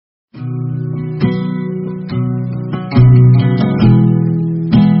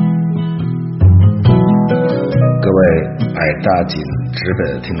大锦指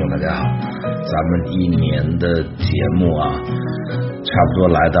北的听众大家好，咱们一年的节目啊，差不多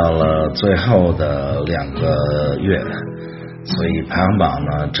来到了最后的2个月，所以排行榜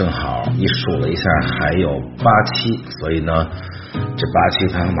呢正好一数了一下还有8期，所以呢这8期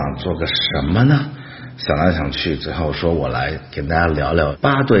排行榜做个什么呢？想来想去，最后说我来给大家聊聊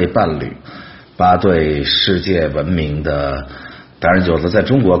8对伴侣，8对世界闻名的，当然有的在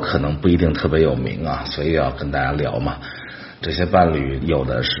中国可能不一定特别有名啊，所以要跟大家聊嘛。这些伴侣有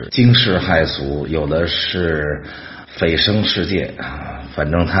的是惊世骇俗，有的是蜚声世界啊，反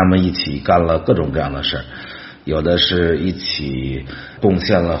正他们一起干了各种各样的事儿，有的是一起贡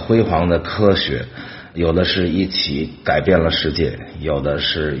献了辉煌的科学，有的是一起改变了世界，有的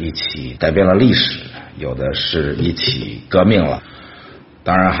是一起改变了历史，有的是一起革命了。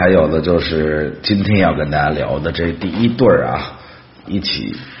当然还有的就是今天要跟大家聊的这第一对啊，一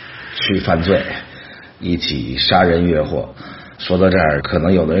起去犯罪，一起杀人越货。说到这儿，可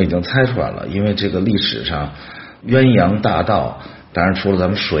能有的人已经猜出来了，因为这个历史上鸳鸯大盗，当然除了咱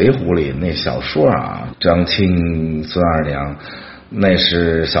们水浒里那小说啊，张青孙二娘，那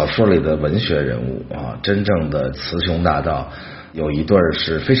是小说里的文学人物啊，真正的雌雄大盗有一对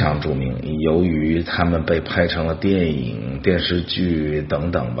是非常著名，由于他们被拍成了电影、电视剧等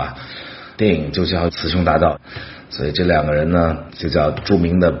等吧，电影就叫雌雄大盗，所以这2个人呢就叫著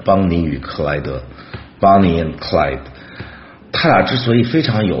名的邦尼与克莱德 Bonnie and Clyde。 他俩之所以非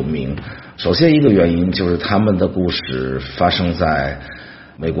常有名，首先一个原因就是他们的故事发生在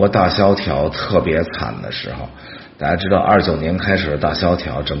美国大萧条特别惨的时候。大家知道29年开始的大萧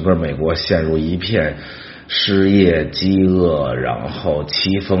条，整个美国陷入一片失业、饥饿，然后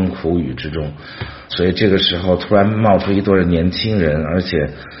凄风苦雨之中，所以这个时候突然冒出一对年轻人，而且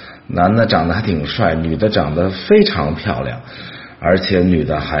男的长得还挺帅，女的长得非常漂亮，而且女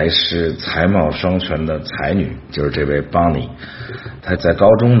的还是才貌双全的才女，就是这位邦尼。她在高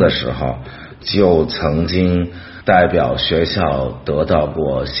中的时候就曾经代表学校得到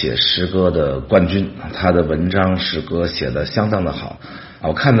过写诗歌的冠军，她的文章诗歌写得相当的好，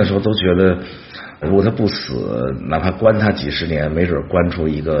我看的时候都觉得如果他不死，哪怕关他几十年，没准关出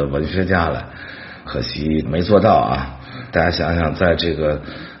一个文学家来，可惜没做到啊。大家想想，在这个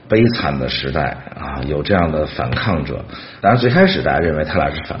悲惨的时代啊，有这样的反抗者，当然最开始大家认为他俩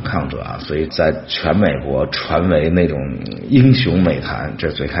是反抗者啊，所以在全美国传为那种英雄美谈，这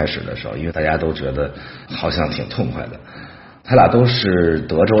是最开始的时候，因为大家都觉得好像挺痛快的。他俩都是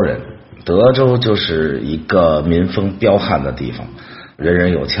德州人，德州就是一个民风彪悍的地方，人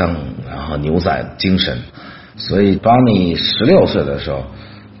人有枪，然后牛仔精神，所以邦尼16岁的时候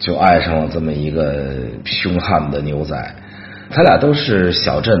就爱上了这么一个凶悍的牛仔。他俩都是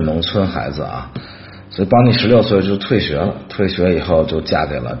小镇农村孩子啊，所以邦尼16岁就退学了，退学以后就嫁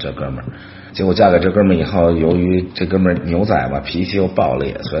给了这哥们儿。结果嫁给这哥们儿以后，由于这哥们儿牛仔嘛，脾气又暴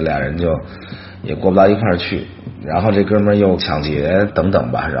烈，所以俩人就也过不到一块儿去。然后这哥们儿又抢劫等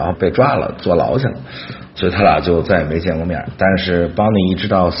等吧，然后被抓了，坐牢去了，所以他俩就再也没见过面。但是邦尼一直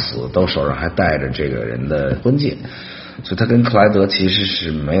到死都手上还带着这个人的婚戒，所以他跟克莱德其实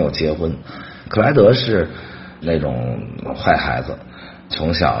是没有结婚。克莱德是那种坏孩子，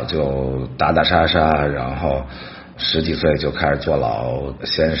从小就打打杀杀，然后10几岁就开始坐牢，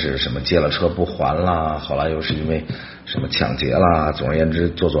先是什么借了车不还啦，后来又是因为什么抢劫啦，总而言之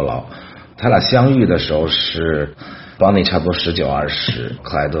坐牢。他俩相遇的时候是邦尼差不多19、20，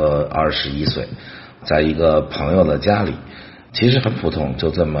克莱德21岁，在一个朋友的家里，其实很普通，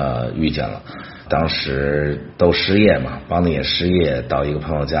就这么遇见了。当时都失业嘛，邦尼也失业，到一个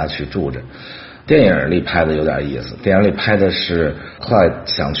朋友家去住着。电影里拍的有点意思，电影里拍的是克莱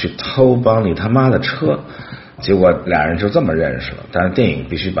想去偷邦尼他妈的车，结果俩人就这么认识了。但是电影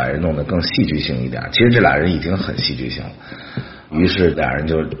必须把人弄得更戏剧性一点，其实这俩人已经很戏剧性了。于是俩人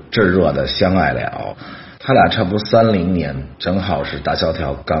就炙热的相爱了。他俩差不多30年，正好是大萧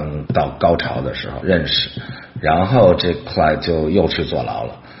条刚到高潮的时候认识，然后这克莱就又去坐牢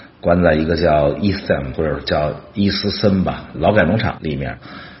了，关在一个叫伊森或者叫伊斯森吧劳改农场里面。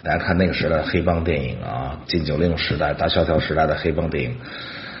大家看那个时代的黑帮电影啊，禁酒令时代、大萧条时代的黑帮电影，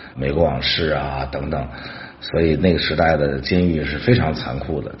美国往事啊等等，所以那个时代的监狱是非常残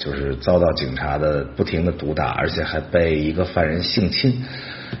酷的，就是遭到警察的不停的毒打，而且还被一个犯人性侵。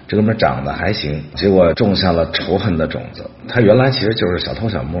这哥们长得还行，结果种下了仇恨的种子。他原来其实就是小偷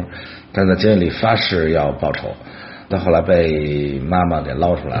小摸，但在监狱里发誓要报仇，到后来被妈妈给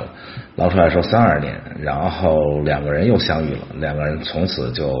捞出来了，捞出来的时候32年，然后2个人又相遇了，2个人从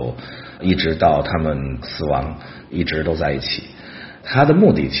此就一直到他们死亡一直都在一起。他的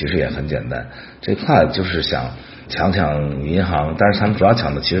目的其实也很简单，这块就是想抢银行，但是他们主要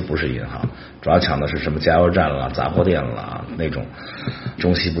抢的其实不是银行，主要抢的是什么加油站啦、杂货店啦那种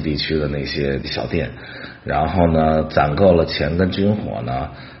中西部地区的那些小店。然后呢，攒够了钱跟军火呢，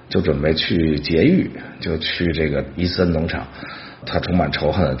就准备去劫狱，就去这个伊森农场，他充满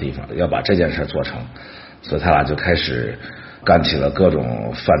仇恨的地方，要把这件事做成。所以他俩就开始干起了各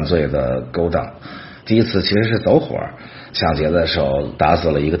种犯罪的勾当。第一次其实是走火，抢劫的时候打死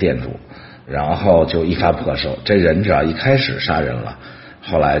了一个店主，然后就一发不可收。这人只要一开始杀人了，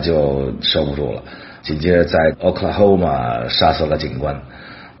后来就收不住了。紧接着在 Oklahoma 杀死了警官。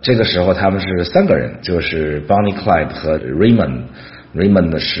这个时候他们是3个人，就是 Bonnie Clyde 和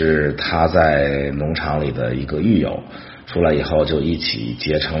Raymond 是他在农场里的一个狱友，出来以后就一起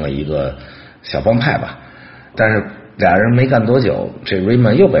结成了一个小帮派吧。但是俩人没干多久，这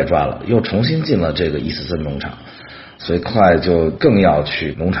Raymond 又被抓了，又重新进了这个伊斯森农场。所以Clyde就更要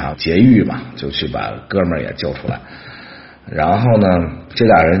去农场劫狱嘛，就去把哥们儿也救出来。然后呢，这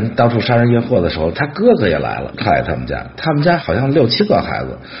俩人到处杀人越货的时候，他哥哥也来了，Clyde他们家好像6、7个孩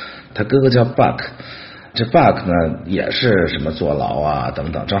子，他哥哥叫 Buck， 这 Buck 呢也是什么坐牢啊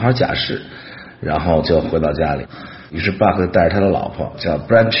等等，正好假释，然后就回到家里。于是 Buck 带着他的老婆叫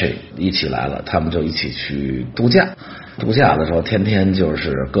Branch 一起来了，他们就一起去度假。度假的时候天天就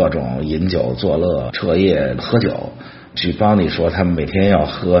是各种饮酒作乐，彻夜喝酒。据邦尼说，他们每天要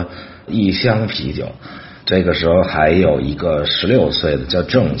喝1箱啤酒。这个时候还有一个16岁的叫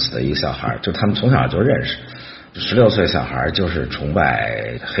Jones 的一个小孩，就他们从小就认识。16岁小孩就是崇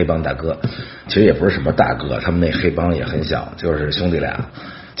拜黑帮大哥，其实也不是什么大哥，他们那黑帮也很小，就是兄弟俩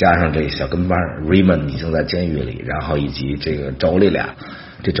加上这小跟班 Raymond 已经在监狱里，然后以及这个妯娌俩，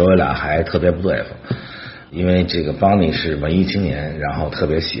这妯娌俩还特别不对付，因为这个邦尼是文艺青年，然后特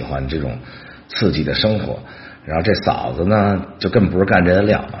别喜欢这种刺激的生活。然后这嫂子呢就根本不是干这个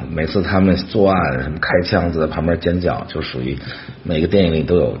料，每次他们作案什么开枪在旁边尖叫，就属于每个电影里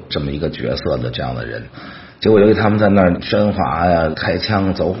都有这么一个角色的这样的人。结果由于他们在那儿喧哗呀、开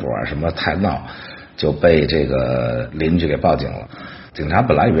枪走火什么太闹，就被这个邻居给报警了。警察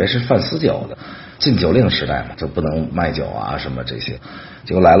本来以为是贩私酒的，禁酒令时代嘛，就不能卖酒啊什么这些。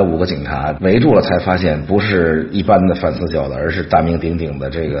结果来了5个警察围住了，才发现不是一般的贩私酒的，而是大名鼎鼎的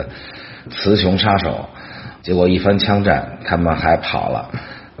这个雌雄杀手。结果一番枪战，他们还跑了，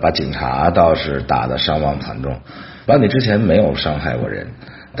把警察倒是打得伤亡惨重。班尼之前没有伤害过人，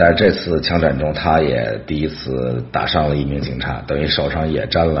但是这次枪战中他也第一次打伤了1名警察，等于手上也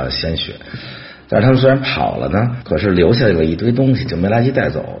沾了鲜血。但是他们虽然跑了呢，可是留下了一堆东西就没来及带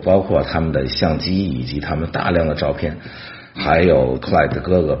走，包括他们的相机以及他们大量的照片，还有 Clyde 的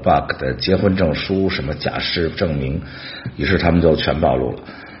哥哥 Buck 的结婚证书、什么假释证明。于是他们就全暴露了，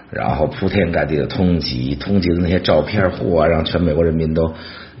然后铺天盖地的通缉的那些照片，让全美国人民都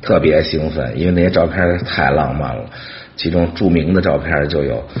特别兴奋，因为那些照片太浪漫了。其中著名的照片就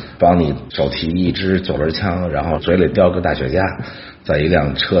有邦尼手提一支左轮枪，然后嘴里叼个大雪茄，在一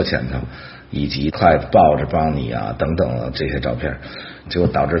辆车前头，以及Clyde抱着邦尼啊等等的这些照片，就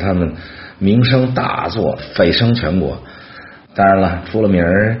导致他们名声大作，蜚声全国。当然了，出了名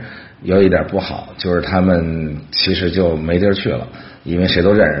有一点不好，就是他们其实就没地儿去了，因为谁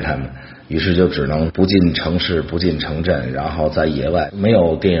都认识他们，于是就只能不进城市不进城镇，然后在野外，没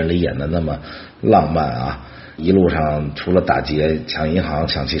有电影里演的那么浪漫啊。一路上除了打劫、抢银行、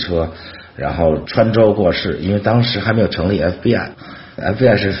抢汽车，然后穿州过市，因为当时还没有成立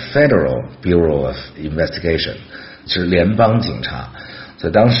FBI 是 Federal Bureau of Investigation， 是联邦警察。所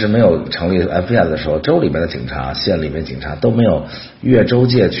以当时没有成立 FBI 的时候，州里面的警察、县里面警察都没有越州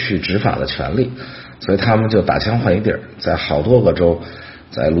界去执法的权利，所以他们就打枪换一地儿，在好多个州，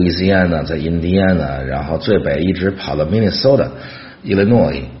在路易斯安那，在印第安纳，然后最北一直跑到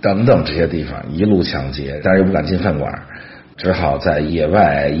Minnesota、Illinois 等等这些地方，一路抢劫，但是又不敢进饭馆，只好在野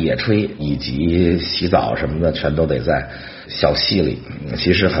外野炊，以及洗澡什么的全都得在小溪里，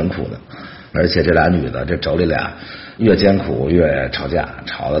其实很苦的。而且这俩女的，这妯娌俩越艰苦越吵架，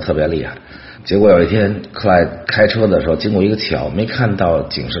吵得特别厉害。结果有一天克莱开车的时候经过一个桥，没看到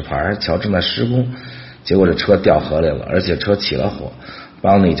警示牌，桥正在施工，结果这车掉河里了，而且车起了火，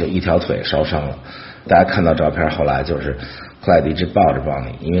邦尼就一条腿烧伤了。大家看到照片，后来就是克莱一直抱着邦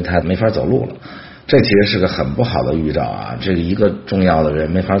尼，因为他没法走路了。这其实是个很不好的预兆啊，这个一个重要的人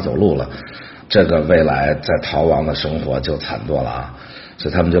没法走路了，这个未来在逃亡的生活就惨多了啊。所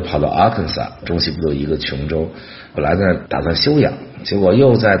以他们就跑到 Arkansas 中西部的一个穷州，本来在那打算休养，结果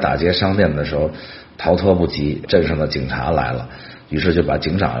又在打劫商店的时候逃脱不及，镇上的警察来了，于是就把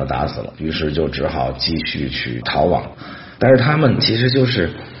警长又打死了，于是就只好继续去逃亡。但是他们其实就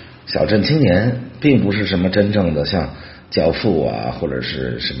是小镇青年，并不是什么真正的像教父啊，或者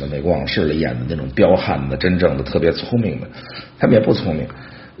是什么美国往事里演的那种彪悍的真正的特别聪明的，他们也不聪明。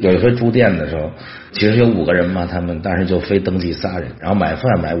有一回住店的时候，其实有5个人嘛，他们但是就非登记3人，然后买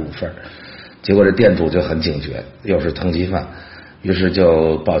饭买5份，结果这店主就很警觉，又是通缉犯，于是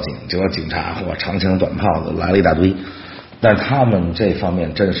就报警，结果警察长枪短炮的来了一大堆。但是他们这方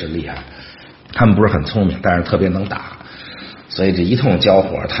面真是厉害，他们不是很聪明，但是特别能打，所以这一通交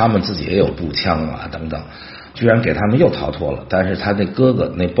火，他们自己也有步枪啊等等，居然给他们又逃脱了。但是他那哥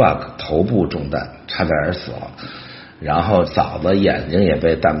哥那 bug 头部中弹，差点死了，然后嫂子眼睛也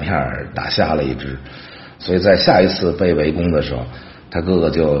被弹片打瞎了一只，所以在下一次被围攻的时候，他哥哥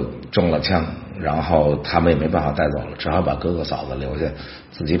就中了枪，然后他们也没办法带走了，只好把哥哥嫂子留下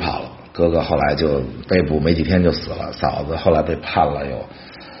自己跑了。哥哥后来就被捕没几天就死了，嫂子后来被判了有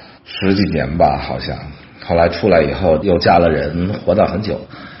10几年吧，好像后来出来以后又嫁了人，活到很久。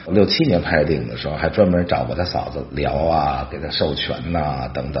6、7年拍电影的时候还专门找过他嫂子聊啊，给他授权啊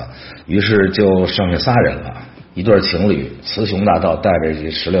等等，于是就剩下3人了，一对情侣，雌雄大盗带着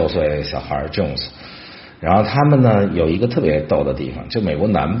16岁小孩 Jones。 然后他们呢有一个特别逗的地方，就美国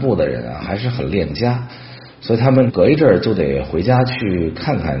南部的人啊还是很恋家，所以他们隔一阵就得回家去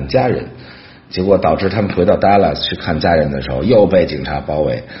看看家人，结果导致他们回到 Dallas 去看家人的时候又被警察包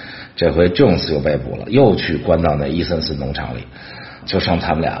围，这回 Jones 又被捕了，又去关到那伊森斯农场里，就剩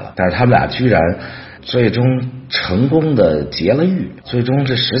他们俩了。但是他们俩居然最终成功的结了狱，最终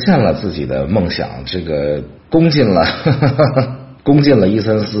是实现了自己的梦想，这个攻进了伊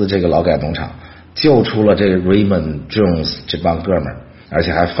森斯这个劳改农场，救出了这个 Raymond Jones 这帮哥们儿，而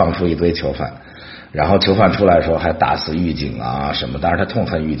且还放出一堆囚犯。然后囚犯出来的时候还打死狱警啊什么，当然他痛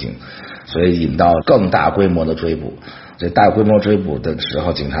恨狱警，所以引到更大规模的追捕。这大规模追捕的时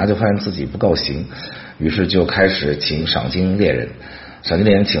候，警察就发现自己不够行，于是就开始请赏金猎人。赏金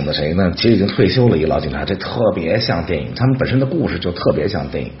猎人请的谁呢？其实已经退休了一个老警察，这特别像电影，他们本身的故事就特别像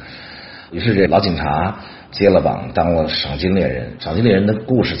电影。于是这老警察接了榜当了赏金猎人。赏金猎人的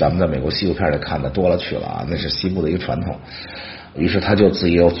故事咱们在美国西部片里看的多了去了啊，那是西部的一个传统。于是他就自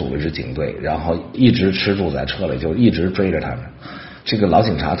己有组一支警队，然后一直吃住在车里，就一直追着他们。这个老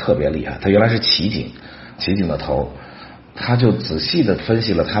警察特别厉害，他原来是骑警的头，他就仔细的分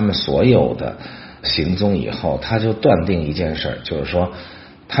析了他们所有的行踪以后，他就断定一件事，就是说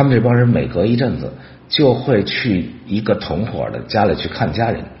他们这帮人每隔一阵子就会去一个同伙的家里去看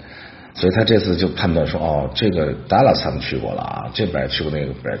家人。所以他这次就判断说，这个 Dallas 他们去过了啊，这边去过那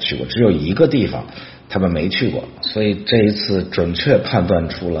个边去过，只有一个地方他们没去过，所以这一次准确判断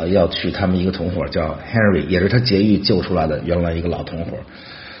出了要去他们一个同伙叫 Henry， 也是他劫狱救出来的原来一个老同伙，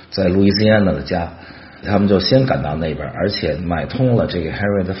在路易斯安那的家。他们就先赶到那边，而且买通了这个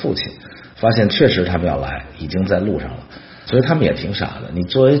Henry 的父亲，发现确实他们要来，已经在路上了。所以他们也挺傻的，你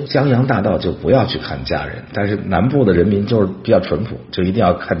作为江洋大盗就不要去看家人，但是南部的人民就是比较淳朴，就一定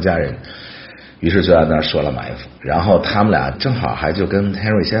要看家人，于是就在那儿设了埋伏。然后他们俩正好还就跟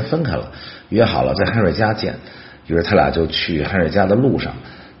Henry 先分开了，约好了在 Henry 家见，于是他俩就去 Henry 家的路上，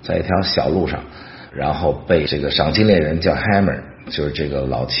在一条小路上，然后被这个赏金猎人叫 Hammer， 就是这个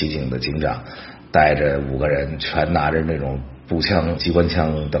老骑警的警长带着5个人，全拿着那种步枪、机关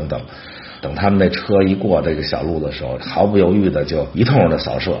枪等等。等他们那车一过这个小路的时候，毫不犹豫的就一通的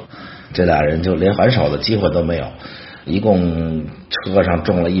扫射，这俩人就连还手的机会都没有。一共车上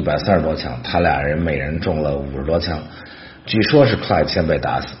中了130多枪，他俩人每人中了50多枪。据说是 Clyde 先被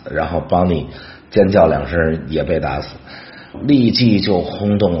打死，然后邦尼尖叫2声也被打死，立即就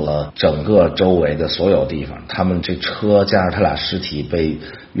轰动了整个周围的所有地方。他们这车加上他俩尸体被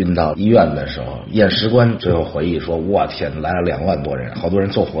运到医院的时候，验尸官最后回忆说，我天，来了2万多人，好多人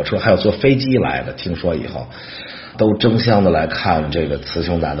坐火车还有坐飞机来的，听说以后都争相的来看这个雌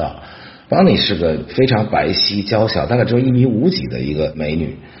雄大盗。邦尼是个非常白皙娇小，大概只有1.5米几的一个美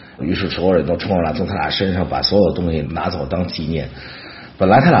女，于是所有人都冲上来，从他俩身上把所有东西拿走当纪念。本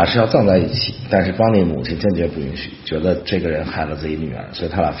来他俩是要葬在一起，但是邦尼母亲坚决不允许，觉得这个人害了自己女儿，所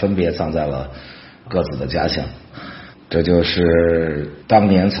以他俩分别葬在了各自的家乡。这就是当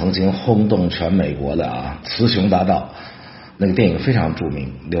年曾经轰动全美国的雌雄大盗，那个电影非常著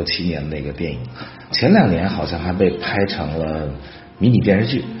名，6、7年那个电影，前2年好像还被拍成了迷你电视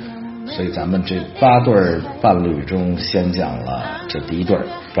剧。所以咱们这8对伴侣中先讲了这第一对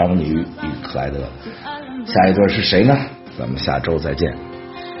邦尼与克莱德，下一对是谁呢？咱们下周再见。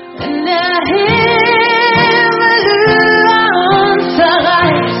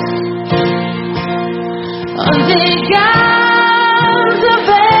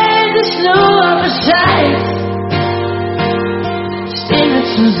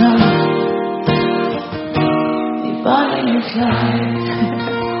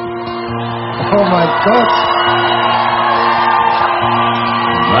Oh my God!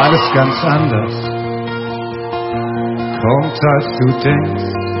 alles ganz anders kommt, als du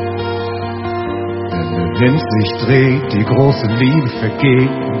denkst. Wenn der Wind sich dreht, die große Liebe vergeht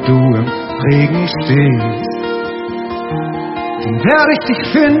und du im Regen stehst, dann werde ich dich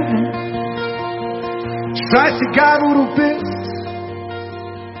finden, scheißegal wo du bist.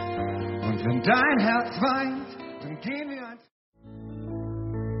 Und wenn dein Herz weint, dann gehen wir ein...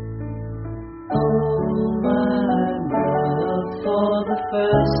 For the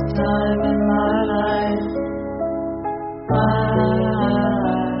first time in my life, eyes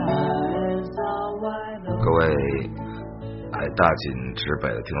are wide open. 各位爱大锦之北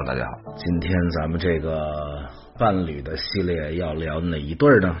的听众大家好，今天咱们这个伴侣的系列要聊哪一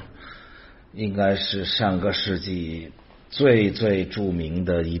对呢？应该是上个世纪最著名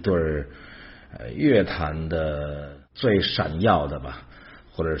的一对乐坛的最闪耀的吧，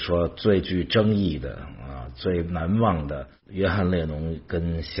或者说最具争议的最难忘的约翰列侬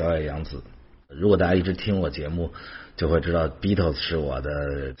跟小野洋子。如果大家一直听我节目就会知道 Beatles 是我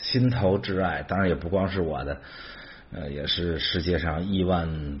的心头挚爱，当然也不光是我的，也是世界上亿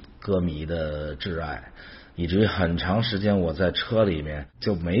万歌迷的挚爱，以至于很长时间我在车里面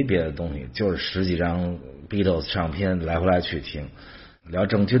就没别的东西，就是十几张 Beatles 唱片来回来去听。聊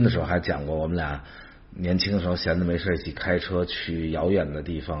郑钧的时候还讲过，我们俩年轻的时候闲着没事一起开车去遥远的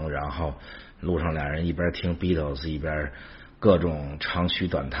地方，然后路上俩人一边听 Beatles 一边各种长吁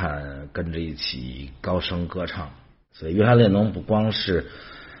短叹，跟着一起高声歌唱。所以约翰列侬不光是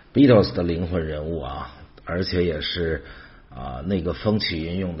Beatles 的灵魂人物啊，而且也是那个风起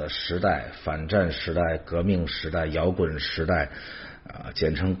云涌的时代，反战时代、革命时代、摇滚时代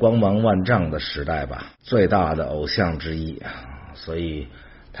简称光芒万丈的时代吧，最大的偶像之一。所以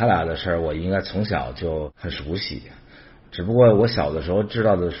他俩的事儿我应该从小就很熟悉，只不过我小的时候知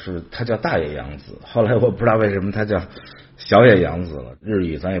道的是他叫大野洋子，后来我不知道为什么他叫小野洋子了，日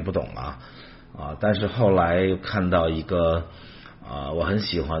语咱也不懂但是后来看到一个我很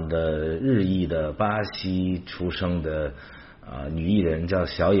喜欢的日裔的巴西出生的女艺人叫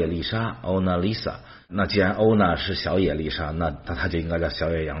小野丽莎 Ona Lisa。 那既然欧娜是小野丽莎，那她就应该叫小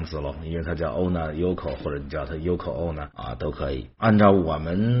野洋子咯，因为她叫欧娜 Yoko 或者你叫她 Yoko 欧娜都可以。按照我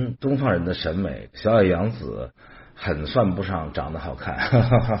们东方人的审美，小野洋子很算不上长得好看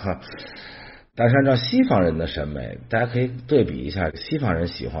但是按照西方人的审美，大家可以对比一下西方人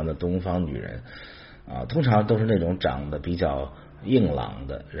喜欢的东方女人通常都是那种长得比较硬朗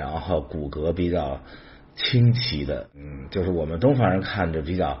的，然后骨骼比较清奇的，就是我们东方人看着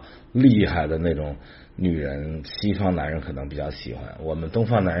比较厉害的那种女人，西方男人可能比较喜欢，我们东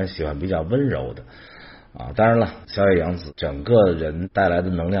方男人喜欢比较温柔的当然了，小野洋子整个人带来的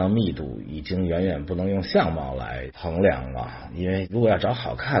能量密度已经远远不能用相貌来衡量了，因为如果要找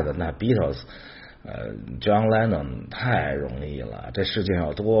好看的，那 Beatles John Lennon 太容易了，这世界上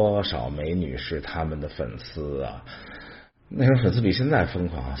有多少美女是他们的粉丝啊，那时候粉丝比现在疯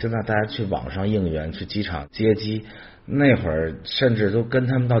狂，现在大家去网上应援，去机场接机，那会儿甚至都跟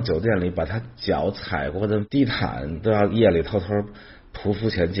他们到酒店里，把他脚踩过的地毯都要夜里偷偷匍匐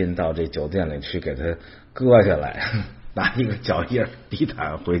前进到这酒店里去给他割下来，拿一个脚印地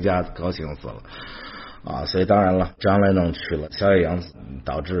毯回家，高兴死了所以当然了，张莱能娶了小野洋子，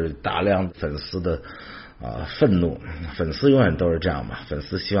导致大量粉丝的愤怒。粉丝永远都是这样嘛，粉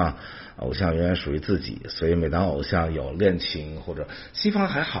丝希望偶像永远属于自己，所以每当偶像有恋情，或者西方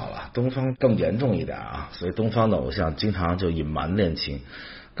还好了，东方更严重一点所以东方的偶像经常就隐瞒恋情，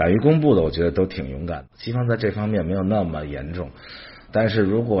敢于公布的我觉得都挺勇敢的，西方在这方面没有那么严重。但是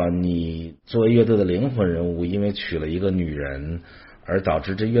如果你作为乐队的灵魂人物，因为娶了一个女人而导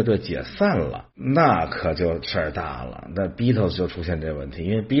致这乐队解散了，那可就事儿大了。那 Beatles 就出现这个问题，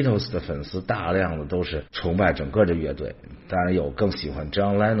因为 Beatles 的粉丝大量的都是崇拜整个这乐队，当然有更喜欢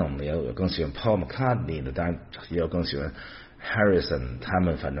John Lennon 的，也有更喜欢 Paul McCartney 的，当然也有更喜欢 Harrison， 他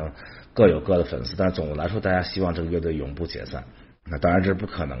们反正各有各的粉丝，但是总的来说大家希望这个乐队永不解散，那当然这是不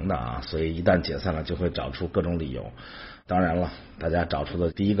可能的所以一旦解散了就会找出各种理由。当然了，大家找出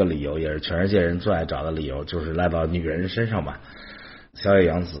的第一个理由，也是全世界人最爱找的理由，就是赖到女人身上吧。小野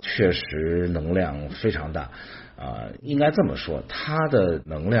洋子确实能量非常大应该这么说，她的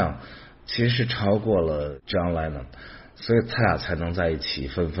能量其实是超过了 John Lennon， 所以他俩才能在一起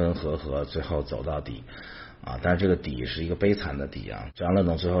分分合合，最后走到底但是这个底是一个悲惨的底John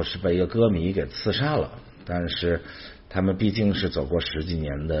Lennon 最后是被一个歌迷给刺杀了，但是他们毕竟是走过10几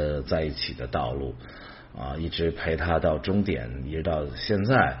年的在一起的道路一直陪他到终点，一直到现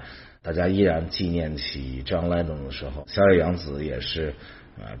在大家依然纪念起 John Lennon 的时候，小野洋子也是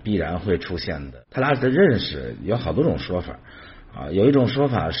必然会出现的。他俩的认识有好多种说法有一种说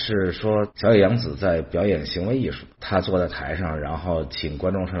法是说小野洋子在表演行为艺术，他坐在台上，然后请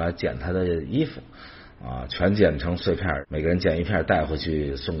观众上来捡他的衣服全剪成碎片，每个人剪一片带回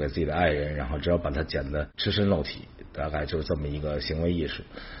去送给自己的爱人，然后只要把它剪得赤身露体，大概就是这么一个行为艺术。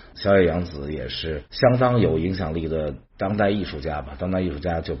小野洋子也是相当有影响力的当代艺术家吧，当代艺术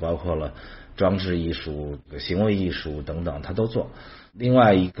家就包括了装置艺术、行为艺术等等，他都做。另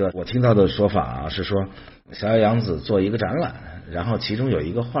外一个我听到的说法是说小野洋子做一个展览，然后其中有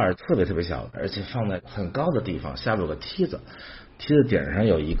一个画特别特别小，而且放在很高的地方，下面有个梯子，梯子顶上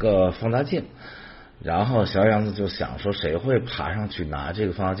有一个放大镜，然后小野洋子就想说谁会爬上去拿这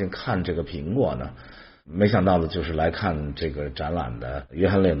个放大镜看这个苹果呢？没想到的就是来看这个展览的约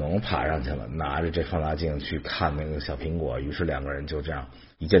翰列侬爬上去了，拿着这放大镜去看那个小苹果，于是两个人就这样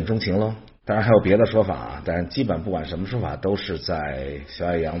一见钟情喽。当然还有别的说法但是基本不管什么说法都是在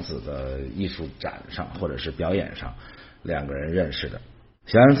小野洋子的艺术展上或者是表演上两个人认识的。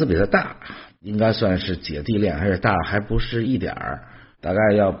小野洋子比他大，应该算是姐弟恋，还是大还不是一点儿，大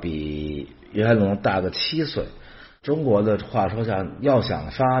概要比约翰列侬大个7岁。中国的话说叫要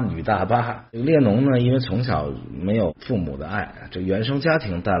想发女大8，列侬呢因为从小没有父母的爱，这原生家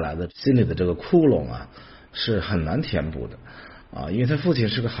庭带来的心里的这个窟窿是很难填补的因为他父亲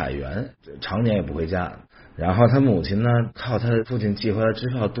是个海员，常年也不回家，然后他母亲呢靠他父亲寄回来支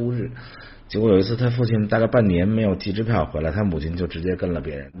票度日，结果有一次他父亲大概半年没有寄支票回来，他母亲就直接跟了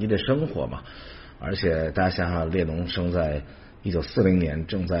别人，你得生活嘛。而且大家想想，列侬生在1940年，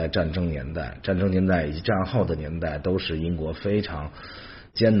正在战争年代，战争年代以及战后的年代都是英国非常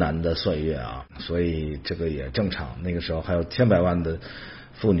艰难的岁月所以这个也正常。那个时候还有千百万的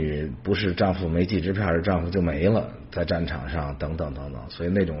妇女不是丈夫没寄支票，而丈夫就没了，在战场上等等等等，所以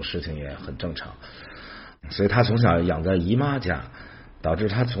那种事情也很正常。所以他从小养在姨妈家，导致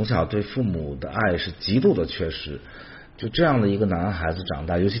他从小对父母的爱是极度的缺失。就这样的一个男孩子长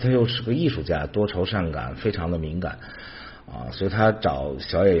大，尤其他又是个艺术家，多愁善感，非常的敏感所以他找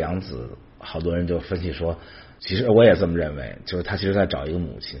小野洋子，好多人就分析说，其实我也这么认为，就是他其实在找一个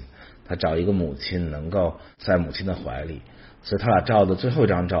母亲，他找一个母亲能够在母亲的怀里。所以他俩照的最后一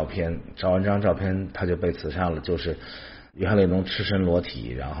张照片，照完这张照片他就被刺杀了，就是约翰列侬赤身裸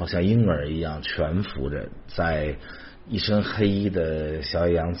体，然后像婴儿一样蜷伏着在一身黑衣的小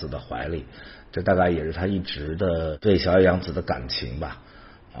野洋子的怀里，这大概也是他一直的对小野洋子的感情吧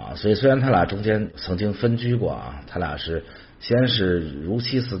所以虽然他俩中间曾经分居过他俩是先是如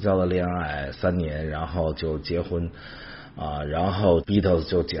漆似胶的恋爱3年，然后就结婚然后 Beatles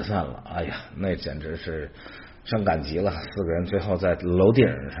就解散了，哎呀那简直是伤感极了，4个人最后在楼顶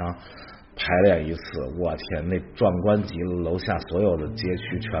上排练一次，我天那壮观极了，楼下所有的街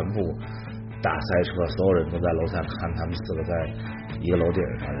区全部大塞车，所有人都在楼下看他们4个在一个楼顶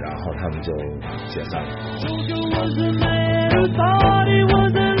上，然后他们就解散了。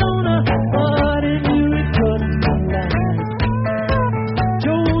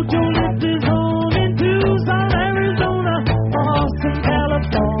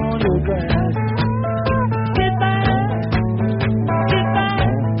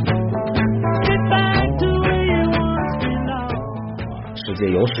世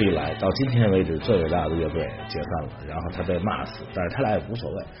界有史以来到今天为止最伟大的乐队解散了，然后他被骂死，但是他俩也无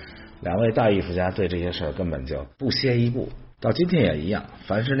所谓，两位大艺术家对这些事儿根本就不屑一顾，到今天也一样，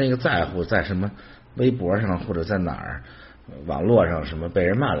凡是那个在乎在什么微博上或者在哪儿网络上什么被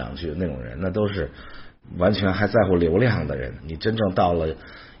人骂2句的那种人，那都是完全还在乎流量的人，你真正到了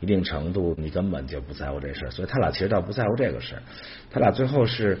一定程度你根本就不在乎这事，所以他俩其实倒不在乎这个事，他俩最后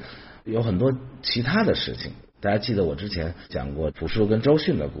是有很多其他的事情。大家记得我之前讲过朴树跟周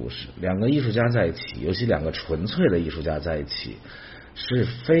迅的故事，两个艺术家在一起，尤其两个纯粹的艺术家在一起是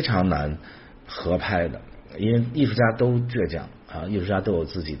非常难合拍的，因为艺术家都倔强艺术家都有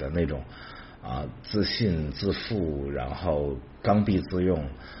自己的那种自信自负，然后刚愎自用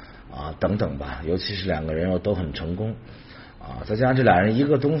等等吧，尤其是两个人又都很成功再加上这俩人一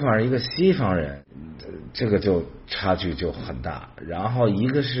个东方人一个西方人，这个就差距就很大，然后一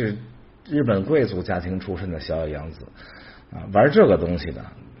个是日本贵族家庭出身的小野洋子玩这个东西的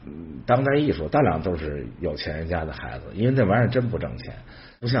当代艺术，大量都是有钱人家的孩子，因为那玩意儿真不挣钱，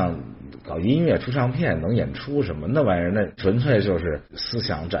不像搞音乐出唱片能演出什么，那玩意儿那纯粹就是思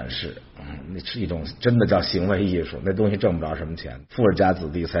想展示那是一种真的叫行为艺术，那东西挣不着什么钱，富人家子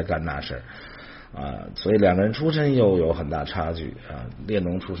弟才干那事所以两个人出身又有很大差距列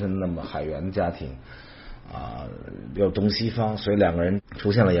侬出身那么海员家庭又东西方，所以两个人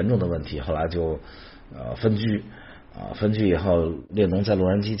出现了严重的问题，后来就分居分居以后，列侬在洛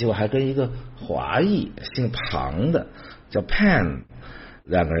杉矶，结果还跟一个华裔姓庞的叫 Pan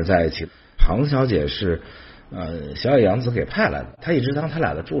两个人在一起。庞小姐是小野洋子给派来的，他一直当他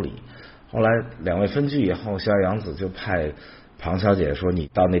俩的助理。后来两位分居以后，小野洋子就派庞小姐说你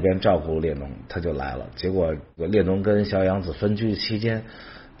到那边照顾列侬，他就来了。结果列侬跟小野洋子分居期间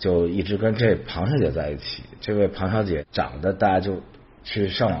就一直跟这庞小姐在一起。这位庞小姐长得大家就去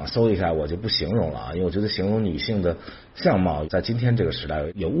上网搜一下，我就不形容了啊，因为我觉得形容女性的相貌在今天这个时代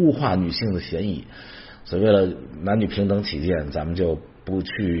有物化女性的嫌疑，所以为了男女平等起见，咱们就不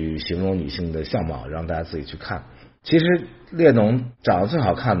去形容女性的相貌，让大家自己去看。其实列侬长得最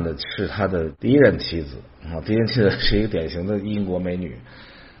好看的是他的第一任妻子第一任妻子是一个典型的英国美女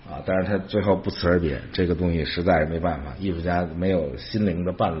但是他最后不辞而别，这个东西实在没办法，艺术家没有心灵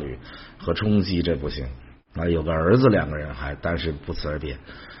的伴侣和冲击，这不行有个儿子，两个人但是不辞而别。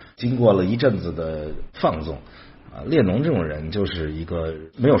经过了一阵子的放纵列侬这种人就是一个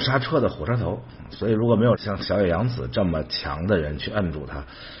没有刹车的火车头，所以如果没有像小野洋子这么强的人去摁住他，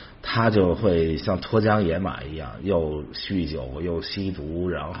他就会像脱缰野马一样，又酗酒又吸毒，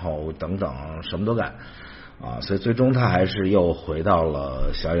然后等等什么都干所以最终他还是又回到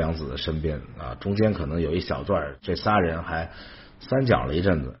了小野洋子的身边中间可能有一小段这仨人还三角了一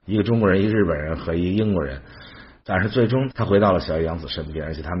阵子，一个中国人，一个日本人和一个英国人，但是最终他回到了小野洋子身边，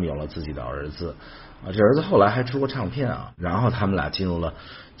而且他们有了自己的儿子这儿子后来还出过唱片然后他们俩进入了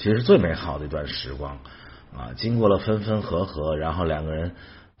其实最美好的一段时光经过了分分合合，然后两个人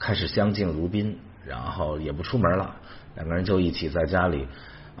开始相敬如宾，然后也不出门了，两个人就一起在家里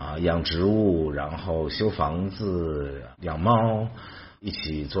养植物，然后修房子，养猫，一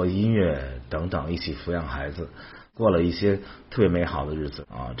起做音乐等等，一起抚养孩子，过了一些特别美好的日子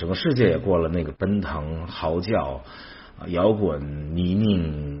整个世界也过了那个奔腾嚎叫摇滚泥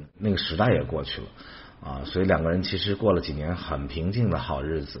泞那个时代也过去了所以两个人其实过了几年很平静的好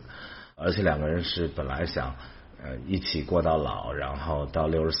日子，而且两个人是本来想一起过到老，然后到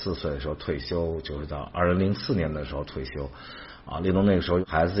64岁的时候退休，就是到2004年的时候退休列侬那个时候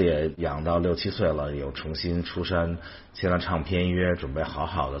孩子也养到6、7岁了，有重新出山签了唱片约，准备好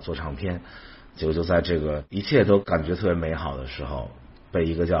好的做唱片，结果就在这个一切都感觉特别美好的时候，被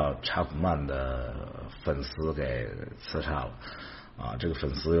一个叫查普曼的粉丝给刺杀了这个粉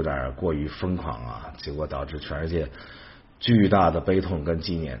丝有点过于疯狂结果导致全世界巨大的悲痛跟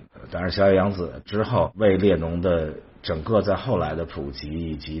纪念。当然小野洋子之后为列侬的整个在后来的普及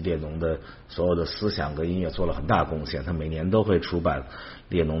以及列侬的所有的思想跟音乐做了很大贡献，他每年都会出版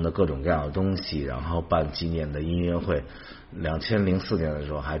列侬的各种各样的东西，然后办纪念的音乐会。2004年的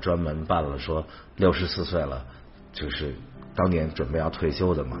时候还专门办了说64岁了，就是当年准备要退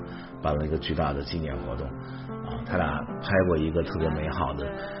休的嘛，办了一个巨大的纪念活动他俩拍过一个特别美好的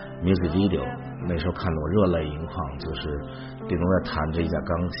music video， 那时候看得我热泪盈眶，就是列侬在弹着一架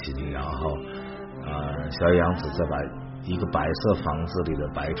钢琴，然后小野洋子再把一个白色房子里的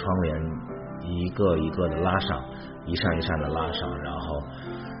白窗帘一个一个的拉上，一扇一扇的拉上，然后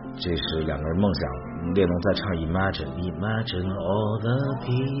这是两个人梦想。列侬在唱 Imagine all the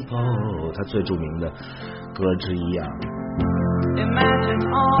people， 他最著名的歌之一Imagine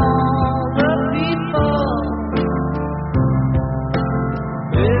all the people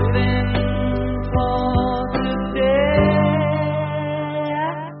living for today。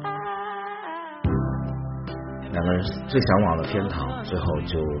 两个人最向往的天堂最后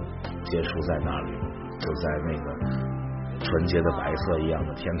就结束在那里，就在那个纯洁的白色一样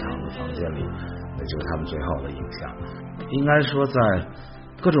的天堂的房间里，那就是他们最后的影像。应该说在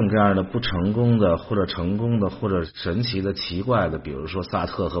各种各样的不成功的或者成功的或者神奇的奇怪的，比如说萨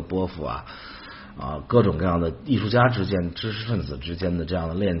特和波伏各种各样的艺术家之间知识分子之间的这样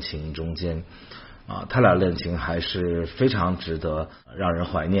的恋情中间他俩恋情还是非常值得让人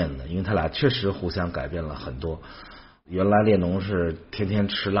怀念的，因为他俩确实互相改变了很多。原来列侬是天天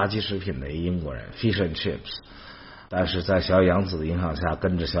吃垃圾食品的一英国人 fish and chips， 但是在小野洋子的影响下，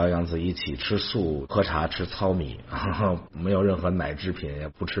跟着小野洋子一起吃素喝茶吃糙米没有任何奶制品，也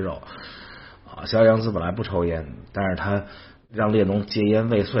不吃肉小野洋子本来不抽烟，但是他让列侬戒烟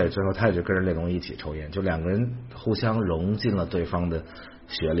未遂，最后他也就跟着列侬一起抽烟，就两个人互相融进了对方的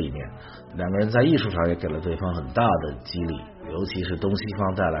血里面。两个人在艺术上也给了对方很大的激励，尤其是东西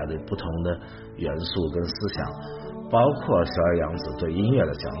方带来的不同的元素跟思想，包括小野洋子对音乐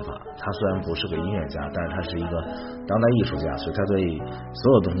的想法。他虽然不是个音乐家，但是他是一个当代艺术家，所以他对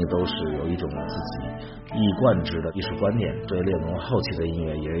所有东西都是有一种自己一以贯之的艺术观念，对列侬后期的音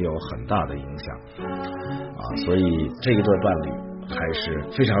乐也有很大的影响所以这一对伴侣还是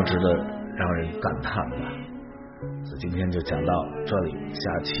非常值得让人感叹的。所以今天就讲到这里，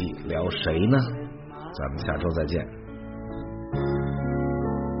下期聊谁呢？咱们下周再见。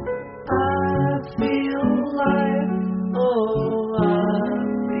I feel life, oh, I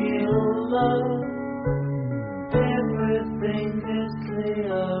feel love.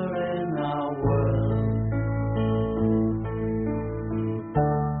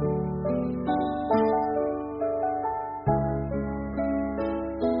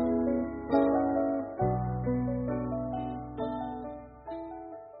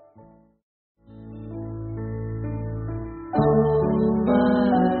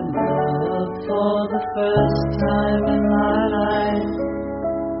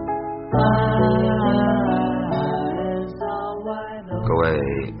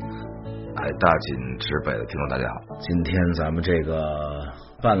 大锦指北的听众大家好，今天咱们这个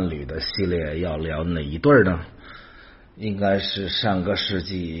伴侣的系列要聊哪一对呢？应该是上个世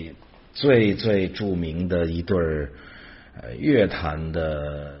纪最著名的一对乐坛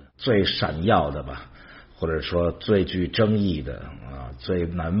的最闪耀的吧，或者说最具争议的最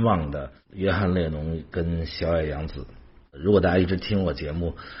难忘的约翰列侬跟小野洋子。如果大家一直听我节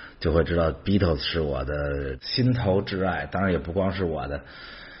目就会知道 Beatles 是我的心头挚爱，当然也不光是我的，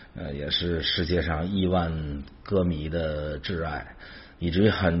也是世界上亿万歌迷的挚爱，以至于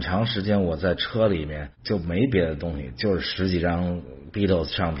很长时间我在车里面就没别的东西，就是十几张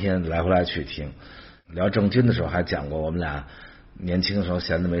Beatles 唱片来回来去听。聊郑钧的时候还讲过，我们俩年轻的时候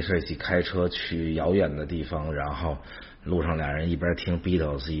闲着没事一起开车去遥远的地方，然后路上俩人一边听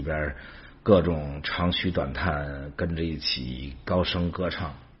Beatles 一边各种长吁短叹，跟着一起高声歌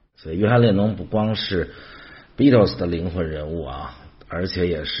唱。所以约翰列侬不光是 Beatles 的灵魂人物啊，而且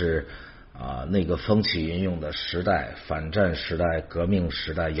也是那个风起云涌的时代，反战时代、革命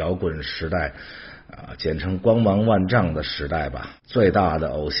时代、摇滚时代简称光芒万丈的时代吧，最大的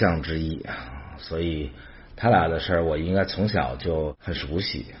偶像之一。所以他俩的事儿我应该从小就很熟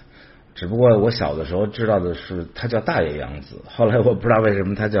悉，只不过我小的时候知道的是他叫大野洋子，后来我不知道为什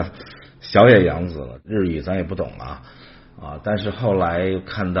么他叫小野洋子了，日语咱也不懂但是后来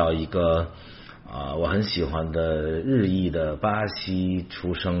看到一个我很喜欢的日裔的巴西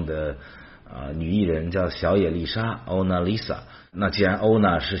出生的女艺人叫小野丽莎 Ona Lisa， 那既然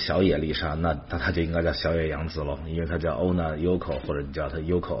Ona 是小野丽莎，那她就应该叫小野洋子咯，因为她叫 Ona Yoko 或者你叫她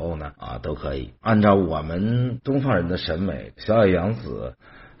Yoko Ona 都可以。按照我们东方人的审美，小野洋子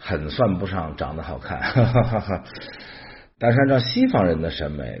很算不上长得好看但是按照西方人的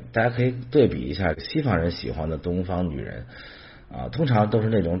审美，大家可以对比一下西方人喜欢的东方女人通常都是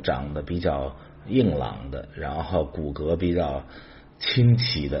那种长得比较硬朗的，然后骨骼比较清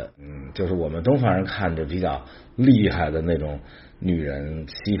奇的，就是我们东方人看着比较厉害的那种女人，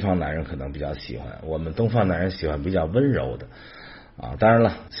西方男人可能比较喜欢，我们东方男人喜欢比较温柔的当然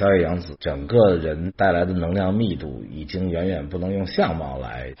了，小野洋子整个人带来的能量密度已经远远不能用相貌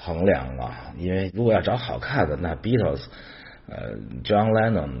来衡量了，因为如果要找好看的，那 Beatles John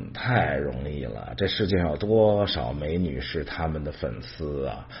Lennon 太容易了，这世界上有多少美女是他们的粉丝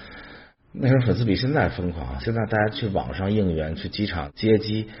啊，那时候粉丝比现在疯狂，现在大家去网上应援，去机场接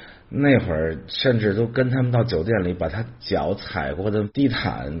机，那会儿甚至都跟他们到酒店里，把他脚踩过的地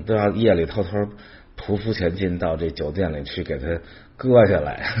毯都要夜里偷偷匍匐前进到这酒店里去给他割下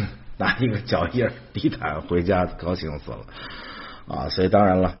来，拿一个脚印地毯回家，高兴死了所以当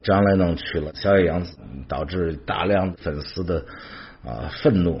然了，张莱农去了，小野洋子导致大量粉丝的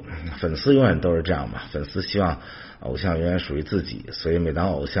愤怒。粉丝永远都是这样嘛，粉丝希望偶像永远属于自己，所以每当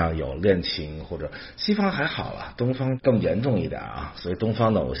偶像有恋情，或者西方还好了，东方更严重一点所以东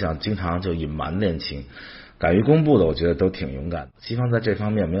方的偶像经常就隐瞒恋情，敢于公布的我觉得都挺勇敢的，西方在这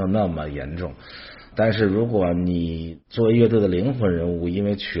方面没有那么严重。但是如果你作为乐队的灵魂人物，因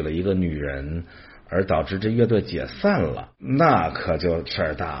为娶了一个女人而导致这乐队解散了，那可就事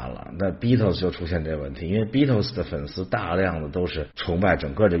儿大了。那 Beatles 就出现这个问题，因为 Beatles 的粉丝大量的都是崇拜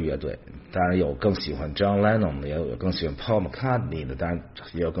整个的乐队，当然有更喜欢 John Lennon 的，也有更喜欢 Paul McCartney 的，当然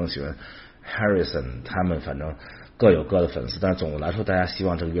也有更喜欢 Harrison， 他们反正各有各的粉丝，但是总的来说大家希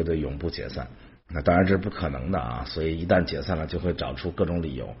望这个乐队永不解散，那当然这是不可能的所以一旦解散了就会找出各种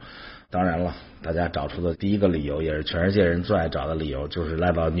理由。当然了，大家找出的第一个理由，也是全世界人最爱找的理由，就是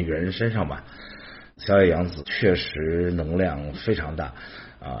赖到女人身上吧。小野洋子确实能量非常大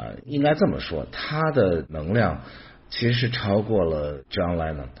应该这么说，她的能量其实是超过了 John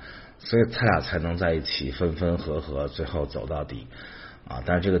Lennon， 所以他俩才能在一起分分合合，最后走到底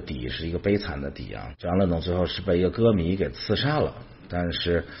但是这个底是一个悲惨的底John Lennon 最后是被一个歌迷给刺杀了，但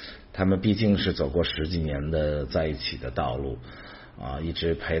是他们毕竟是走过10几年的在一起的道路一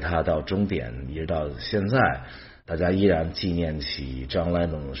直陪他到终点，一直到现在大家依然纪念起John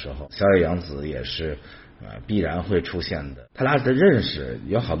Lennon的时候，小野洋子也是必然会出现的。他俩的认识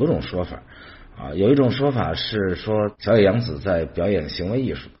有好多种说法有一种说法是说小野洋子在表演行为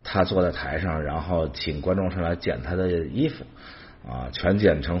艺术，他坐在台上，然后请观众上来捡他的衣服全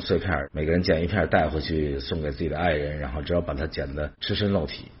剪成碎片，每个人剪一片带回去送给自己的爱人，然后只要把它剪得赤身露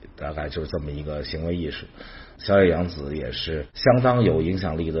体，大概就是这么一个行为艺术。小野洋子也是相当有影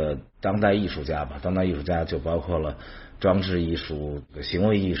响力的当代艺术家吧，当代艺术家就包括了装置艺术、行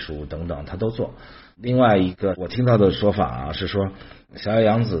为艺术等等，他都做。另外一个我听到的说法是说小野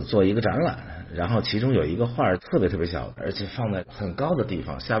洋子做一个展览，然后其中有一个画特别特别小，而且放在很高的地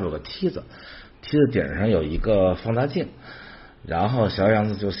方，下面有个梯子，梯子顶上有一个放大镜，然后小野洋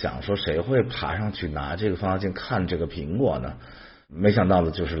子就想说谁会爬上去拿这个放大镜看这个苹果呢？没想到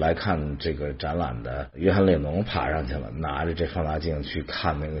的就是来看这个展览的约翰列侬爬上去了，拿着这放大镜去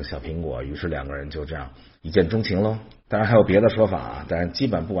看那个小苹果，于是两个人就这样一见钟情喽。当然还有别的说法啊，但是基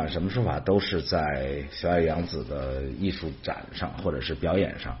本不管什么说法，都是在小野洋子的艺术展上或者是表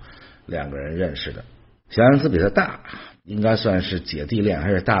演上两个人认识的。小野洋子比他大，应该算是姐弟恋，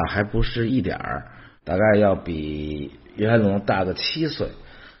而且大还不是一点儿，大概要比约翰列侬大个7岁。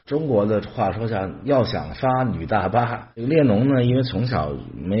中国的话说像要想发女大8，列侬呢，因为从小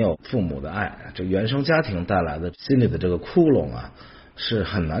没有父母的爱，这原生家庭带来的心里的这个窟窿啊，是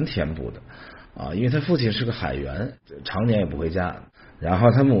很难填补的啊。因为他父亲是个海员，常年也不回家，然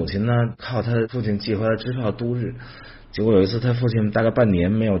后他母亲呢靠他父亲寄回来支票度日。结果有一次他父亲大概半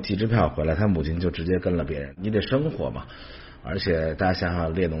年没有寄支票回来，他母亲就直接跟了别人，你得生活嘛。而且大家想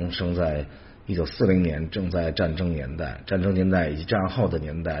想，列侬生在1940年，正在战争年代，战争年代以及战后的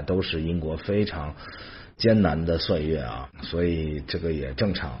年代都是英国非常艰难的岁月啊，所以这个也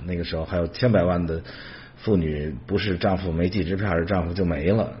正常。那个时候还有千百万的妇女不是丈夫没寄支票，是丈夫就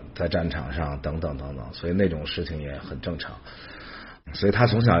没了，在战场上等等等等，所以那种事情也很正常。所以他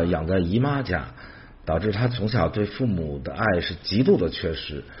从小养在姨妈家，导致他从小对父母的爱是极度的缺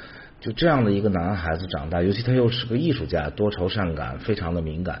失。就这样的一个男孩子长大，尤其他又是个艺术家，多愁善感，非常的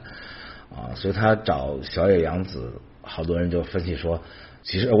敏感啊，所以他找小野洋子，好多人就分析说，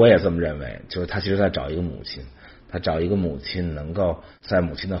其实我也这么认为，就是他其实在找一个母亲，他找一个母亲能够在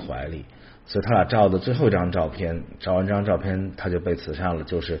母亲的怀里。所以他俩照的最后一张照片，照完这张照片他就被刺杀了，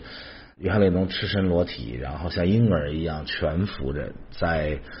就是约翰列侬赤身裸体，然后像婴儿一样蜷伏着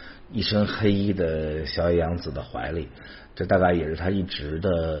在一身黑衣的小野洋子的怀里。这大概也是他一直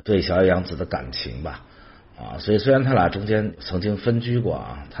的对小野洋子的感情吧啊，所以虽然他俩中间曾经分居过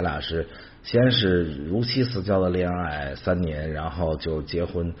啊，他俩是先是如漆似胶的恋爱3年，然后就结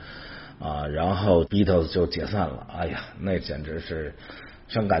婚啊，然后 Beatles 就解散了。哎呀，那简直是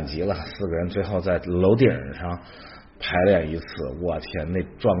伤感极了，4个人最后在楼顶上排练一次，我天，那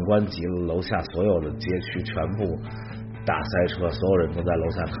壮观极了，楼下所有的街区全部大塞车，所有人都在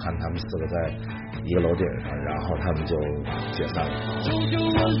楼下看他们4个在一个楼顶上，然后他们就解散了。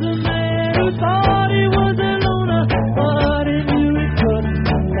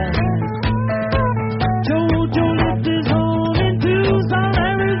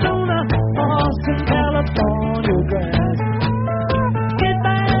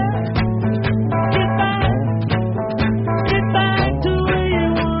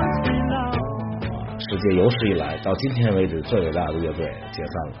世界有史以来到今天为止最伟大的乐队解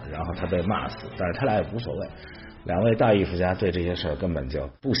散了，然后他被骂死，但是他俩也无所谓，两位大艺术家对这些事儿根本就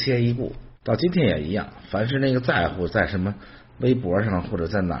不屑一顾，到今天也一样。凡是那个在乎在什么微博上或者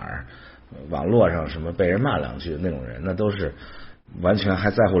在哪儿网络上什么被人骂两句的那种人，那都是完全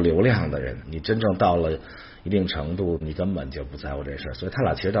还在乎流量的人。你真正到了一定程度，你根本就不在乎这事儿。所以他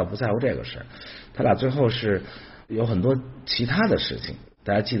俩其实倒不在乎这个事儿，他俩最后是有很多其他的事情。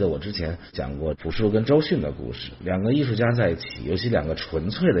大家记得我之前讲过朴树跟周迅的故事，两个艺术家在一起，尤其两个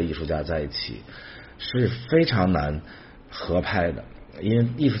纯粹的艺术家在一起是非常难合拍的，因为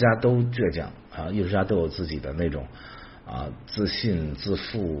艺术家都倔强啊，艺术家都有自己的那种自信自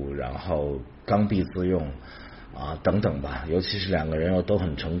负，然后刚愎自用啊等等吧，尤其是两个人又都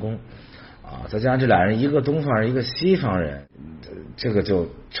很成功啊，再加上这俩人一个东方人一个西方人，这个就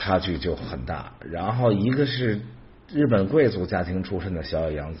差距就很大。然后一个是日本贵族家庭出身的小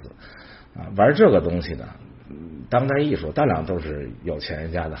野洋子啊，玩这个东西的当代艺术，大俩都是有钱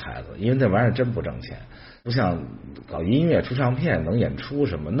人家的孩子，因为那玩意儿真不挣钱，不像搞音乐出唱片能演出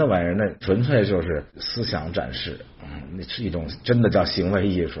什么，那玩意儿那纯粹就是思想展示，那是一种真的叫行为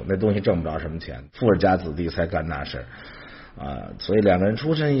艺术，那东西挣不着什么钱，富人家子弟才干那事啊，所以两个人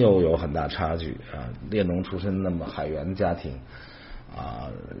出身又有很大差距啊，列侬出身那么海员家庭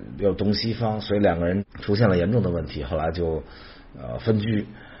啊，又东西方，所以两个人出现了严重的问题，后来就分居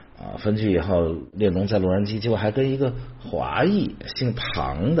啊，分居以后，列侬在洛杉矶，结果还跟一个华裔姓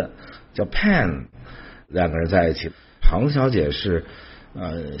庞的叫 Pan 两个人在一起。庞小姐是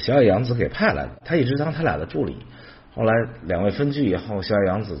小野洋子给派来的，她一直当他俩的助理。后来两位分居以后，小野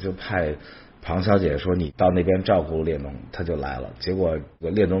洋子就派庞小姐说你到那边照顾列侬，她就来了。结果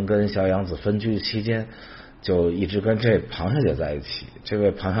列侬跟小野洋子分居期间就一直跟这庞小姐在一起。这位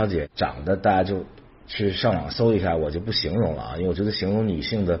庞小姐长得大家就去上网搜一下，我就不形容了啊，因为我觉得形容女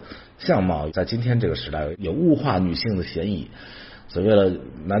性的相貌在今天这个时代有物化女性的嫌疑，所以为了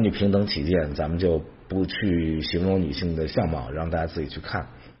男女平等起见，咱们就不去形容女性的相貌，让大家自己去看。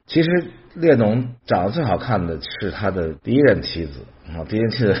其实列侬长得最好看的是他的第一任妻子啊，第一任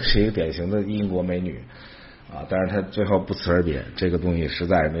妻子是一个典型的英国美女但是他最后不辞而别，这个东西实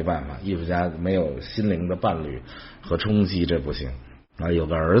在是没办法，艺术家没有心灵的伴侣和冲击，这不行有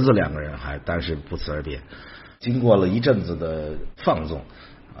个儿子2个人但是不辞而别。经过了一阵子的放纵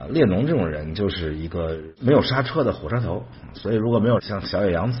列侬这种人就是一个没有刹车的火车头，所以如果没有像小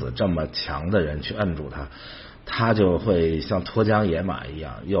野洋子这么强的人去摁住他就会像脱缰野马一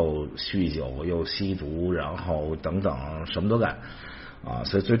样，又酗酒又吸毒，然后等等什么都干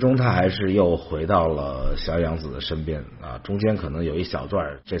所以最终他还是又回到了小野洋子的身边中间可能有一小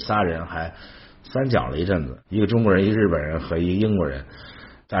段这仨人还三角了一阵子，一个中国人，一个日本人和一个英国人，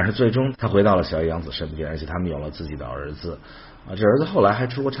但是最终他回到了小野洋子身边，而且他们有了自己的儿子这儿子后来还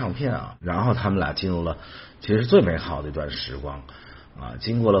出过唱片然后他们俩进入了其实最美好的一段时光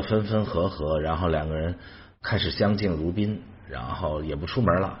经过了分分合合，然后2个人开始相敬如宾，然后也不出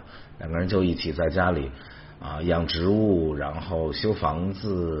门了，2个人就一起在家里养植物，然后修房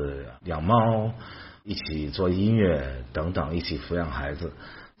子，养猫，一起做音乐等等，一起抚养孩子，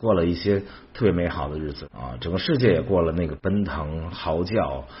过了一些特别美好的日子整个世界也过了那个奔腾嚎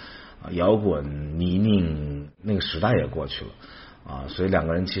叫摇滚泥泞那个时代也过去了所以2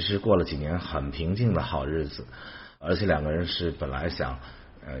个人其实过了几年很平静的好日子，而且2个人是本来想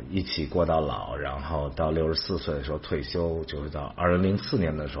一起过到老，然后到64岁的时候退休，就是到2004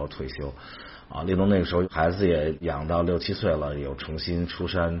年的时候退休列侬那个时候孩子也养到6、7岁了，又重新出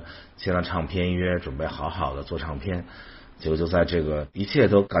山签了唱片约，准备好好的做唱片，结果就在这个一切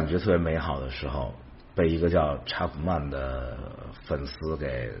都感觉特别美好的时候，被一个叫查普曼的粉丝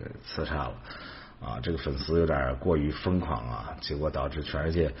给刺杀了这个粉丝有点过于疯狂结果导致全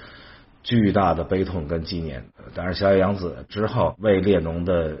世界巨大的悲痛跟纪念。当然小野洋子之后为列侬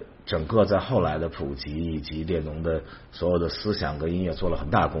的整个在后来的普及以及列侬的所有的思想跟音乐做了很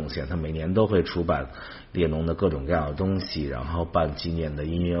大贡献，他每年都会出版列侬的各种各样的东西，然后办纪念的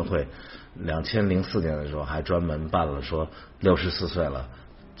音乐会。2004年的时候还专门办了说64岁了，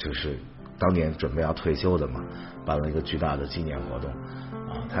就是当年准备要退休的嘛，办了一个巨大的纪念活动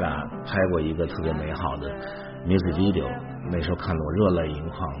他俩拍过一个特别美好的 music video， 那时候看得我热泪盈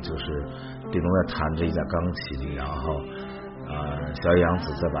眶，就是列侬在弹着一架钢琴，然后小野洋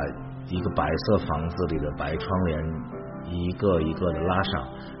子在把一个白色房子里的白窗帘一个一个的拉上，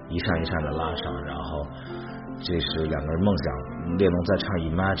一扇一扇的拉上，然后这是2个人梦想。列侬在唱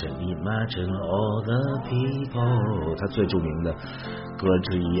Imagine all the people， 他最著名的歌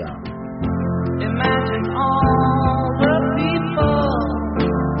之一Imagine all the people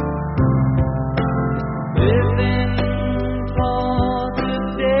living for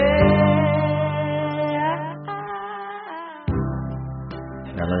today。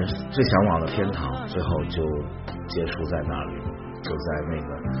 2个人最向往的天堂最后就结束在那里，就在那个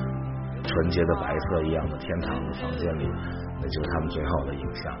纯洁的白色一样的天堂的房间里，那就是他们最后的影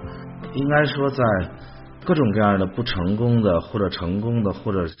像。应该说在各种各样的不成功的或者成功的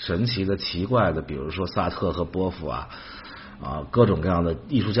或者神奇的奇怪的，比如说萨特和波伏各种各样的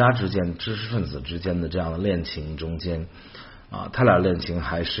艺术家之间知识分子之间的这样的恋情中间他俩恋情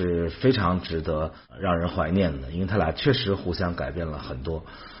还是非常值得让人怀念的，因为他俩确实互相改变了很多。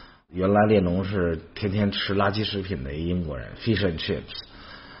原来列侬是天天吃垃圾食品的一英国人 fish and chips，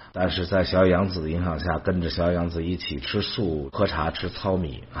 但是在小野洋子的影响下，跟着小野洋子一起吃素喝茶吃糙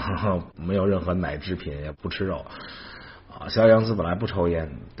米没有任何奶制品也不吃肉小野洋子本来不抽烟，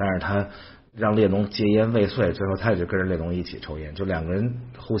但是他让列侬戒烟未遂，最后他也就跟着列侬一起抽烟，就2个人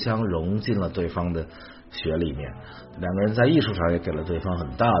互相融进了对方的血里面。2个人在艺术上也给了对方很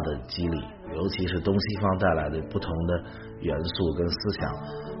大的激励，尤其是东西方带来的不同的元素跟思想，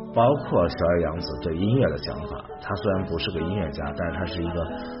包括小野洋子对音乐的想法。他虽然不是个音乐家，但是他是一个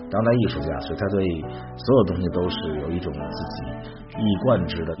当代艺术家，所以他对所有东西都是有一种自己一以贯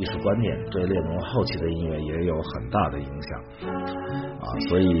之的艺术观念，对列侬后期的音乐也有很大的影响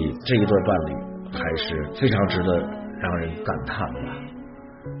所以这一对伴侣还是非常值得让人感叹的。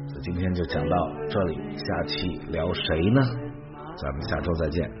所以今天就讲到这里，下期聊谁呢？咱们下周再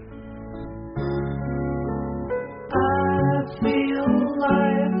见。I feel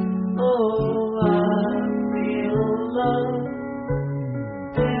life, oh, I feel love.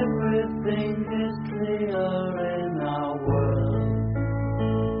 Everything is clear in our world.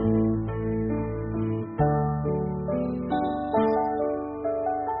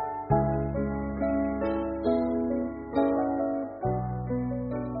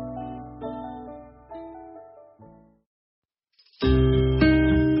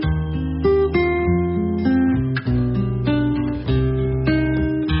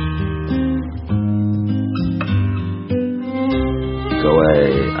各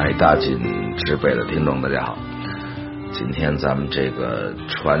位爱大锦指北的听众大家好，今今天咱们这个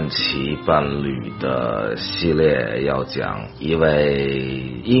传奇伴侣的系列要讲一位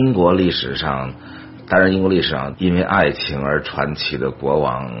英国历史上，当然英国历史上因为爱情而传奇的国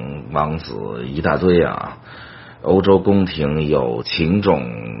王王子一大堆啊。欧洲宫廷有情种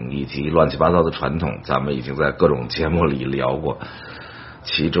以及乱七八糟的传统，咱们已经在各种节目里聊过，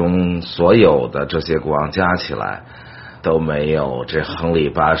其中所有的这些国王加起来都没有这亨利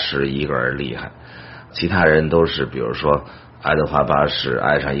八世一个人厉害。其他人都是比如说爱德华八世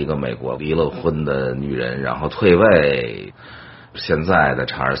爱上一个美国离了婚的女人然后退位，现在的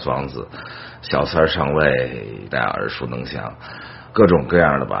查尔斯王子小三上位大家耳熟能详，各种各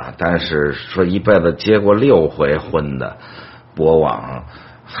样的吧。但是说一辈子结过6回婚的国王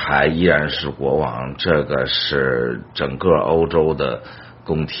还依然是国王，这个是整个欧洲的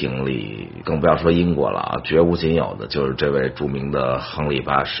宫廷里，更不要说英国了啊，绝无仅有的就是这位著名的亨利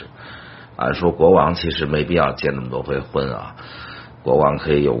八世。按说国王其实没必要结那么多回婚啊，国王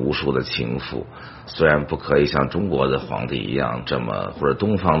可以有无数的情妇，虽然不可以像中国的皇帝一样这么，或者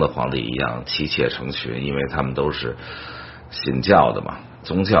东方的皇帝一样妻妾成群，因为他们都是信教的嘛，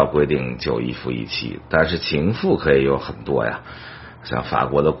宗教规定就一夫一妻，但是情妇可以有很多呀，像法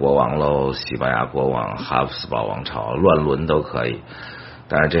国的国王喽，西班牙国王，哈布斯堡王朝乱伦都可以。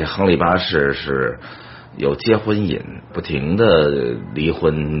但是这亨利八世是有结婚瘾，不停的离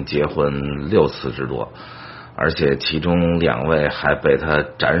婚结婚6次之多，而且其中2位还被他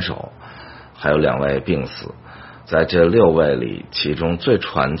斩首，还有2位病死。在这6位里，其中最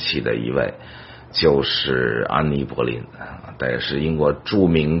传奇的一位就是安妮·柏林，这也是英国著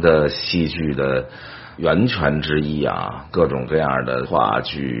名的戏剧的源泉之一啊，各种各样的话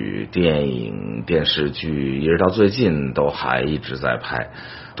剧、电影、电视剧，一直到最近都还一直在拍。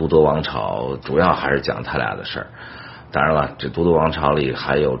都铎王朝主要还是讲他俩的事儿，当然了，这都铎王朝里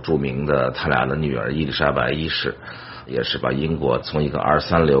还有著名的他俩的女儿伊丽莎白一世，也是把英国从一个2、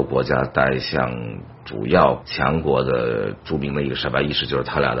3流国家带向主要强国的著名的伊丽莎白一世，就是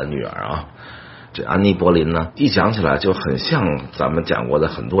他俩的女儿啊。这安妮·柏林呢，一讲起来就很像咱们讲过的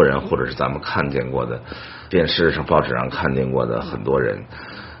很多人，或者是咱们看见过的电视上、报纸上看见过的很多人。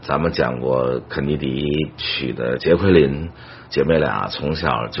咱们讲过肯尼迪娶的杰奎琳，姐妹俩从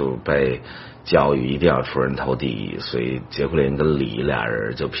小就被教育一定要出人头地，所以杰奎琳跟李俩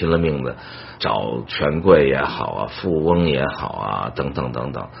人就拼了命的找权贵也好啊，富翁也好啊，等等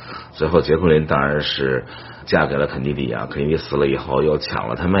等等。最后杰奎琳当然是嫁给了肯尼迪啊，肯尼迪死了以后又抢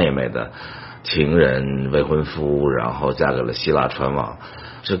了他妹妹的情人未婚夫，然后嫁给了希腊船王。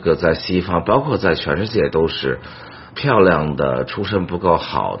这个在西方包括在全世界都是漂亮的出身不够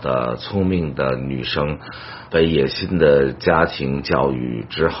好的聪明的女生被野心的家庭教育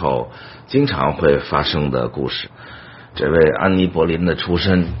之后经常会发生的故事。这位安妮·柏林的出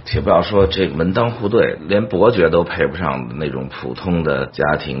身，且不要说这个门当户对，连伯爵都配不上的那种普通的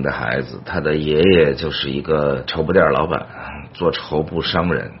家庭的孩子。他的爷爷就是一个绸布店老板，做绸布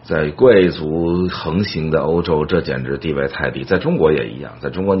商人，在贵族横行的欧洲，这简直地位太低。在中国也一样，在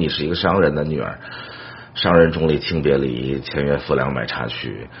中国你是一个商人的女儿，商人重礼轻别离，签约付粮买茶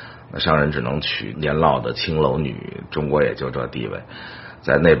去，那商人只能娶年老的青楼女，中国也就这地位，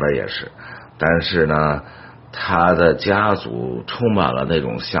在那边也是。但是呢，他的家族充满了那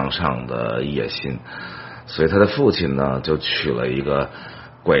种向上的野心，所以他的父亲呢就娶了一个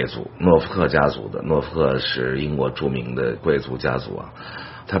贵族，诺福克家族的。诺福克是英国著名的贵族家族啊，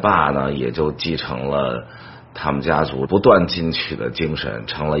他爸呢也就继承了他们家族不断进取的精神，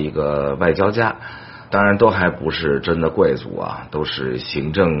成了一个外交家。当然都还不是真的贵族啊，都是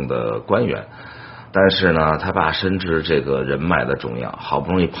行政的官员。但是呢，他爸深知这个人脉的重要，好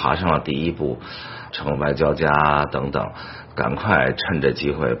不容易爬上了第一步，成外交家等等，赶快趁这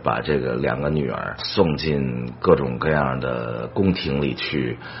机会把这个2个女儿送进各种各样的宫廷里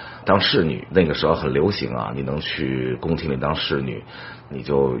去当侍女。那个时候很流行啊，你能去宫廷里当侍女，你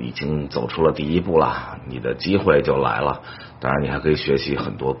就已经走出了第一步了，你的机会就来了。当然你还可以学习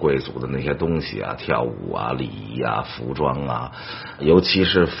很多贵族的那些东西啊，跳舞啊，礼仪啊，服装啊，尤其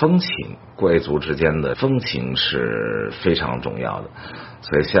是风情，贵族之间的风情是非常重要的。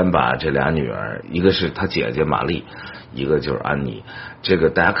所以先把这俩女儿，一个是她姐姐玛丽，一个就是安妮。这个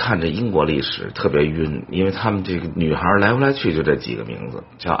大家看这英国历史特别晕，因为他们这个女孩来不来去就这几个名字，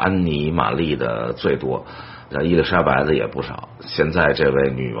叫安妮玛丽的最多，伊丽莎白的也不少，现在这位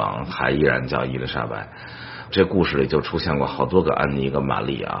女王还依然叫伊丽莎白。这故事里就出现过好多个安妮跟玛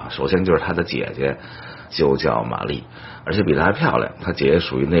丽啊。首先就是她的姐姐就叫玛丽，而且比她还漂亮。她姐姐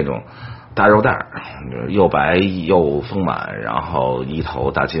属于那种大肉蛋，又白又丰满，然后一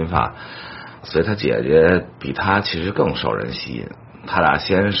头大金发，所以她姐姐比她其实更受人吸引。他俩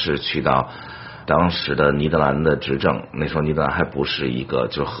先是去到当时的尼德兰的执政，那时候尼德兰还不是一个，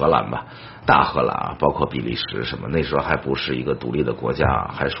就是荷兰吧，大荷兰啊，包括比利时什么，那时候还不是一个独立的国家，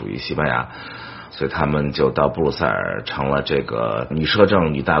还属于西班牙，所以他们就到布鲁塞尔成了这个女摄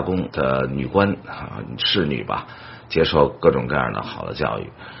政、女大公的女官啊，侍女吧，接受各种各样的好的教育。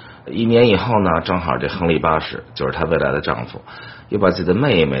1年以后呢，正好这亨利8世就是她未来的丈夫，又把自己的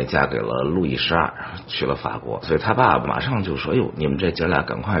妹妹嫁给了路易12，去了法国。所以他爸爸马上就说：“哟，你们这姐俩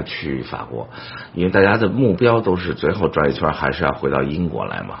赶快去法国，因为大家的目标都是最后转一圈还是要回到英国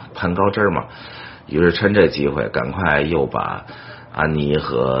来嘛，攀高枝嘛。”于是趁这机会，赶快又把安妮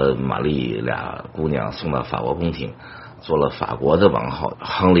和玛丽俩姑娘送到法国宫廷，做了法国的王后。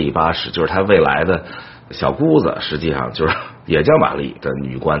亨利8世就是他未来的小姑子，实际上就是也叫玛丽的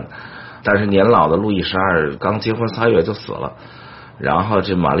女官，但是年老的路易12刚结婚3月就死了，然后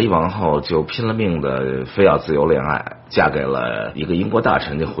这玛丽王后就拼了命的非要自由恋爱，嫁给了一个英国大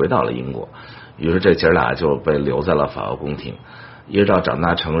臣，就回到了英国。于是这姐俩就被留在了法国宫廷，一直到长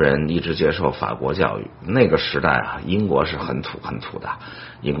大成人，一直接受法国教育。那个时代啊，英国是很土的，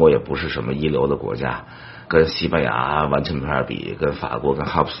英国也不是什么一流的国家，跟西班牙完全没法比，跟法国跟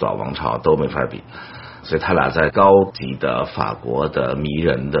哈布斯堡王朝都没法比。所以他俩在高级的法国的迷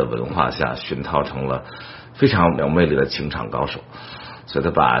人的文化下熏陶成了非常有魅力的情场高手。所以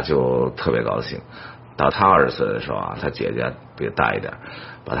他爸就特别高兴。到他20岁的时候啊，他姐姐比他大一点，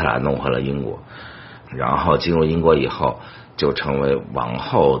把他俩弄回了英国。然后进入英国以后，就成为王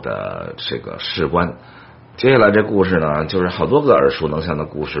后的这个士官。接下来这故事呢，就是好多个耳熟能详的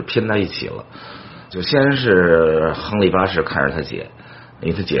故事拼在一起了。就先是亨利8世看着他姐，因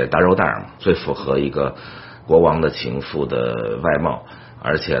为他姐大肉蛋嘛，最符合一个国王的情妇的外貌，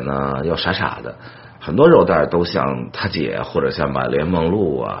而且呢又傻傻的。很多肉蛋都像他姐或者像玛莲梦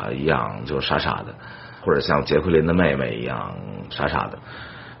露啊一样，就傻傻的，或者像杰奎琳的妹妹一样傻傻的。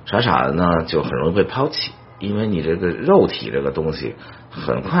傻傻的呢就很容易被抛弃，因为你这个肉体这个东西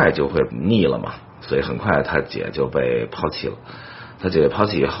很快就会腻了嘛，所以很快他姐就被抛弃了。他姐姐抛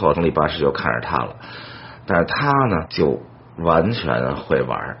弃以后，亨利8世就看着他了，但是他呢就完全会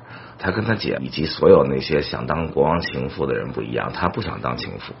玩。他跟他姐以及所有那些想当国王情妇的人不一样，他不想当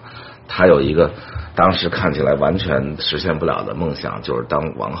情妇，他有一个当时看起来完全实现不了的梦想，就是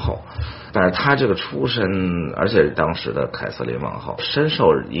当王后。但是他这个出身，而且是当时的凯瑟琳王后，深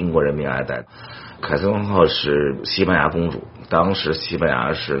受英国人民爱戴。凯瑟琳王后是西班牙公主，当时西班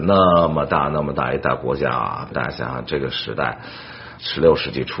牙是那么大一大国家啊！大家想想这个时代，16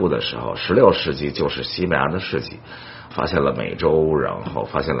世纪初的时候，16世纪就是西班牙的世纪，发现了美洲，然后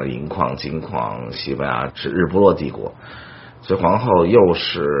发现了银矿、金矿，西班牙是日不落帝国。所以皇后又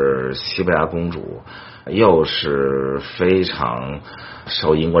是西班牙公主，又是非常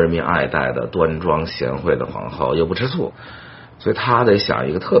受英国人民爱戴的端庄贤惠的皇后，又不吃醋，所以她得想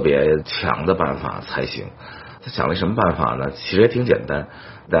一个特别强的办法才行。她想了什么办法呢？其实也挺简单，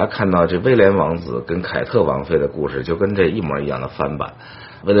大家看到这威廉王子跟凯特王妃的故事就跟这一模一样的翻版。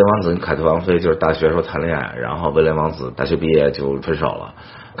威廉王子跟凯特王妃就是大学时候谈恋爱，然后威廉王子大学毕业就分手了，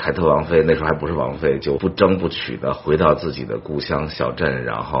凯特王妃那时候还不是王妃，就不争不取的回到自己的故乡小镇，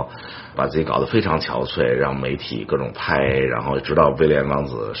然后把自己搞得非常憔悴，让媒体各种拍，然后直到威廉王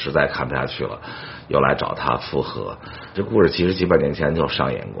子实在看不下去了，又来找他复合。这故事其实几百年前就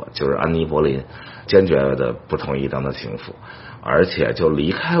上演过，就是安妮·柏林坚决的不同意当他情妇，而且就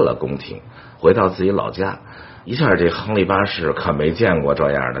离开了宫廷，回到自己老家。一下这亨利8世可没见过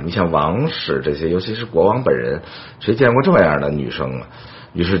这样的，你像王室这些，尤其是国王本人，谁见过这样的女生啊？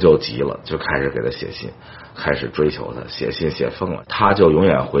于是就急了，就开始给他写信，开始追求他，写信写疯了，他就永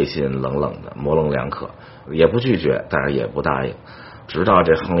远回信冷冷的，模棱两可，也不拒绝，但是也不答应。直到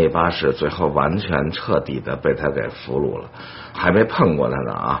这亨利8世最后完全彻底的被他给俘虏了，还没碰过他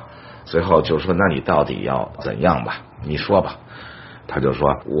呢啊！最后就说：“那你到底要怎样吧？你说吧。”他就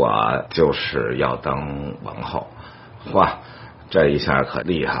说：“我就是要当王后。”哇，这一下可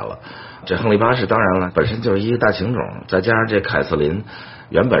厉害了。这亨利8世当然了，本身就是一个大情种，再加上这凯瑟琳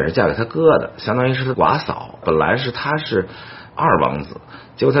原本是嫁给他哥的，相当于是他寡嫂，本来是他是2王子，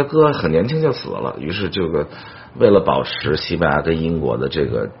结果他哥很年轻就死了，于是这个为了保持西班牙跟英国的这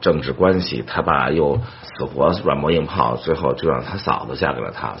个政治关系，他爸又死活软磨硬泡，最后就让他嫂子嫁给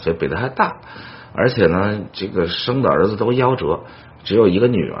了他，所以比他还大，而且呢这个生的儿子都夭折，只有一个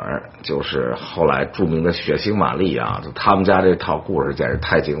女儿，就是后来著名的血腥玛丽啊。他们家这套故事简直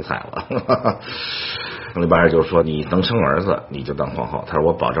太精彩了。亨利8世就说：“你能生儿子你就当皇后。”他说：“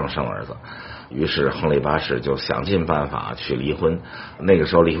我保证生儿子。”于是亨利8世就想尽办法去离婚。那个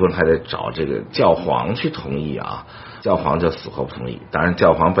时候离婚还得找这个教皇去同意啊，教皇就死活不同意。当然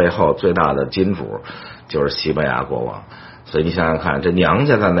教皇背后最大的金主就是西班牙国王，所以你想想看，这娘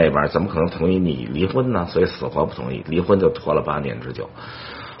家在那边怎么可能同意你离婚呢？所以死活不同意，离婚就拖了8年之久。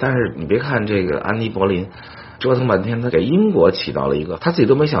但是你别看这个安妮·柏林折腾半天，他给英国起到了一个他自己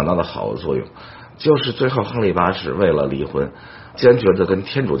都没想到的好作用，就是最后亨利8世为了离婚，坚决的跟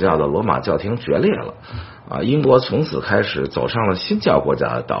天主教的罗马教廷决裂了啊！英国从此开始走上了新教国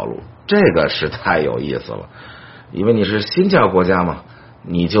家的道路，这个是太有意思了。因为你是新教国家嘛，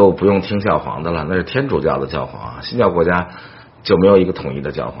你就不用听教皇的了，那是天主教的教皇啊。新教国家就没有一个统一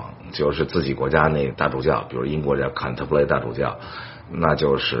的教皇，就是自己国家那大主教，比如英国叫坎特伯雷大主教，那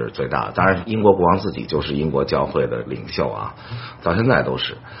就是最大的。当然英国国王自己就是英国教会的领袖啊，到现在都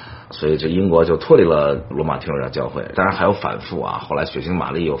是。所以这英国就脱离了罗马天主教教会，当然还有反复啊，后来血腥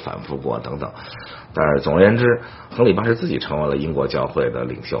玛丽又反复过等等。但是总而言之，亨利8世自己成为了英国教会的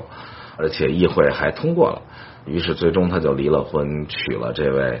领袖，而且议会还通过了，于是最终他就离了婚，娶了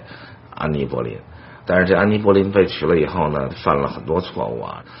这位安妮·柏林。但是这安妮·柏林被娶了以后呢，犯了很多错误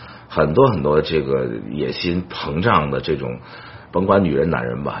啊，很多这个野心膨胀的这种，甭管女人男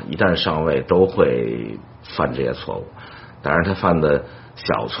人吧，一旦上位都会犯这些错误。当然他犯的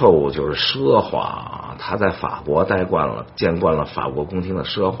小错误就是奢华，他在法国待惯了，见惯了法国宫廷的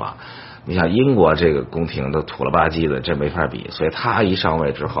奢华。你想英国这个宫廷都土了吧唧的，这没法比。所以他一上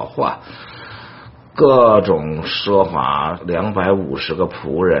位之后，哇，各种奢华，250个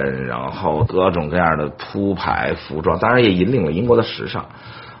仆人，然后各种各样的铺排服装，当然也引领了英国的时尚，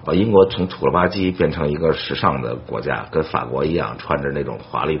把英国从土了吧唧变成一个时尚的国家，跟法国一样穿着那种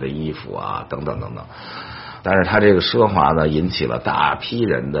华丽的衣服啊，等等等等。但是他这个奢华呢，引起了大批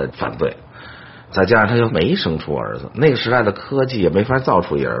人的反对，再加上他又没生出儿子，那个时代的科技也没法造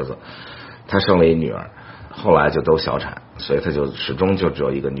出一儿子，他生了一女儿，后来就都小产，所以他就始终就只有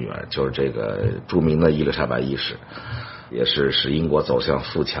一个女儿，就是这个著名的伊丽莎白一世，也是使英国走向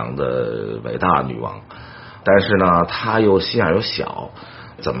富强的伟大女王。但是呢，她又心眼又小，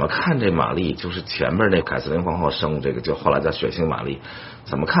怎么看这玛丽，就是前面那凯瑟琳皇后生这个，就后来叫血腥玛丽，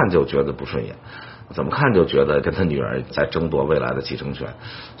怎么看就觉得不顺眼，怎么看就觉得跟他女儿在争夺未来的继承权，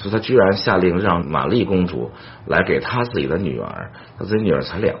所以他居然下令让玛丽公主来给他自己的女儿，他自己女儿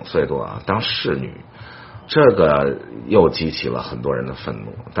才2岁多啊，当侍女。这个又激起了很多人的愤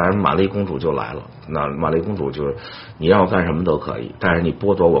怒。当然玛丽公主就来了，那玛丽公主就是你让我干什么都可以，但是你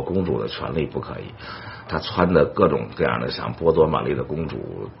剥夺我公主的权利不可以。她撺的各种各样的想剥夺玛丽的公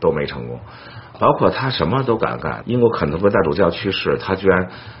主都没成功，包括她什么都敢干。英国肯特伯雷大主教去世，她居然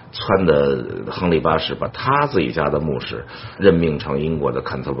撺的亨利8世把他自己家的牧师任命成英国的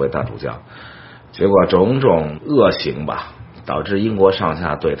肯特伯雷大主教，结果种种恶行吧，导致英国上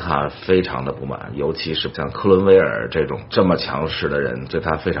下对他非常的不满，尤其是像克伦威尔这种这么强势的人对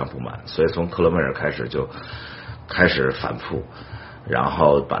他非常不满，所以从克伦威尔开始就开始反扑，然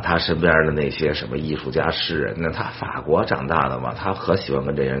后把他身边的那些什么艺术家诗人，那他法国长大的嘛，他可喜欢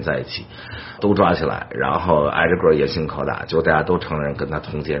跟这些人在一起，都抓起来，然后挨着个严刑拷打，就大家都承认跟他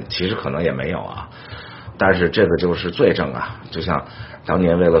通奸，其实可能也没有啊，但是这个就是罪证啊。就像当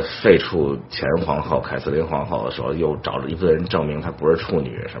年为了废除前皇后凯瑟琳皇后的时候，又找了一堆人证明她不是处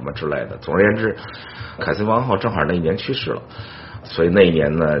女什么之类的。总而言之，凯瑟琳皇后正好那一年去世了，所以那一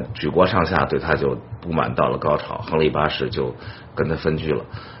年呢，举国上下对她就不满到了高潮。亨利8世就跟她分居了，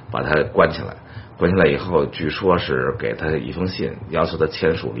把她关起来。关起来以后，据说是给她一封信，要求她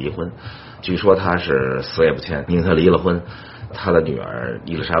签署离婚。据说她是死也不签，因为她离了婚，她的女儿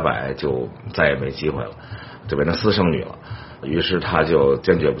伊丽莎白就再也没机会了，就变成私生女了。于是他就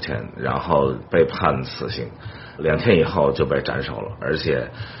坚决不签，然后被判死刑，2天以后就被斩首了，而且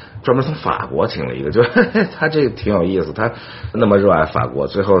专门从法国请了一个，就他这个挺有意思，他那么热爱法国，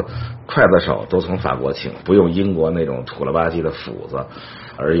最后刽子手都从法国请，不用英国那种土了吧唧的斧子，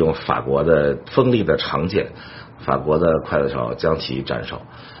而用法国的锋利的长剑，法国的刽子手将其斩首。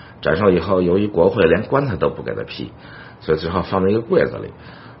斩首以后，由于国会连棺材都不给他劈，所以最后放在一个柜子里，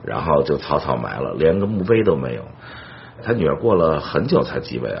然后就草草埋了，连个墓碑都没有。他女儿过了很久才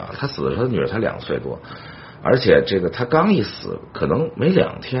继位啊，他死的时候他女儿才2岁多，而且这个他刚一死，可能没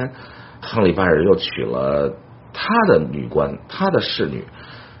2天，亨利8世又娶了他的女官，他的侍女。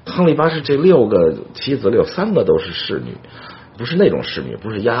亨利8世这6个妻子里有3个都是侍女，不是那种侍女，不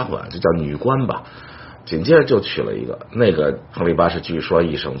是丫鬟，就叫女官吧。紧接着就娶了一个，那个亨利8世据说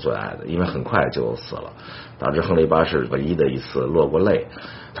一生最爱的，因为很快就死了，导致亨利8世唯一的一次落过泪。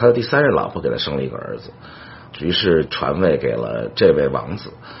他的第3任老婆给他生了一个儿子，于是传位给了这位王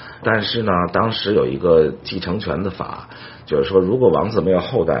子。但是呢，当时有一个继承权的法，就是说如果王子没有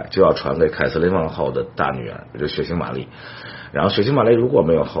后代，就要传给凯瑟琳王后的大女儿，就血腥玛丽。然后血腥玛丽如果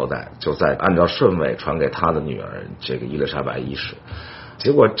没有后代，就再按照顺位传给他的女儿这个伊丽莎白一世。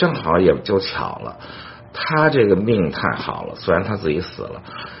结果正好也就巧了，他这个命太好了，虽然他自己死了，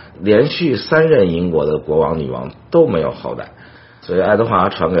连续3任英国的国王女王都没有后代，所以爱德华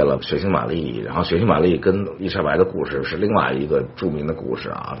传给了血腥玛丽，然后血腥玛丽跟伊丽莎白的故事是另外一个著名的故事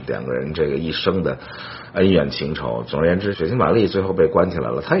啊，两个人这个一生的恩怨情仇。总而言之，血腥玛丽最后被关起来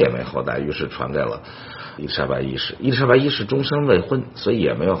了，她也没后代，于是传给了伊丽莎白一世。伊丽莎白一世终身未婚，所以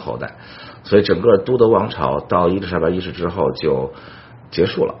也没有后代，所以整个都德王朝到伊丽莎白一世之后就结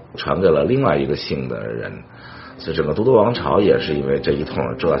束了，传给了另外一个姓的人。所以整个都德王朝也是因为这一通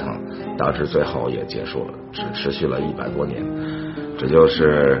折腾，导致最后也结束了，只持续了100多年。这就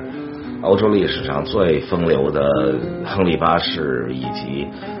是欧洲历史上最风流的亨利8世，以及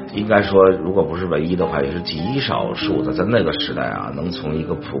应该说如果不是唯一的话，也是极少数的在那个时代啊，能从一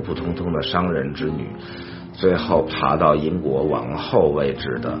个普普通通的商人之女最后爬到英国王后位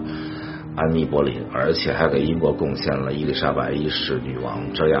置的安妮·博林，而且还给英国贡献了伊丽莎白一世女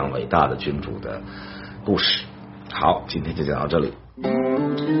王这样伟大的君主的故事。好，今天就讲到这里。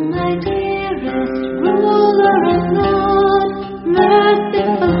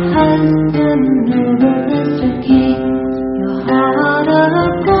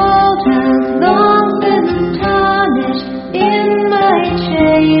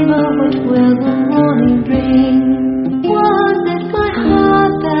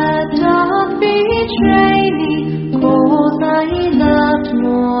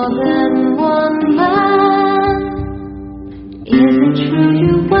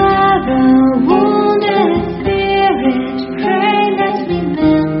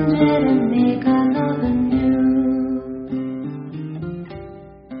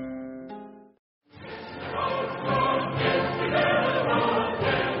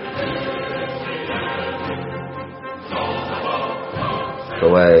各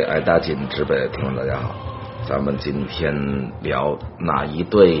位爱大紧指北的听众大家好，咱们今天聊哪一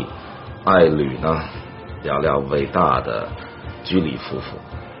对爱侣呢？聊聊伟大的居里夫妇。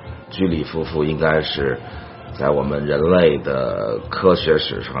居里夫妇应该是在我们人类的科学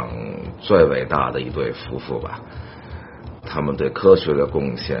史上最伟大的一对夫妇吧。他们对科学的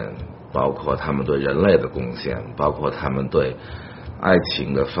贡献，包括他们对人类的贡献，包括他们对爱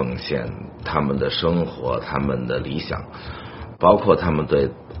情的奉献，他们的生活，他们的理想，包括他们对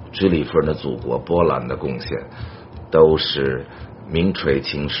居里夫人的祖国波兰的贡献，都是名垂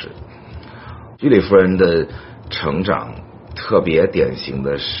青史。居里夫人的成长特别典型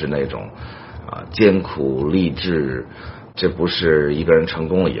的是那种艰苦励志，这不是一个人成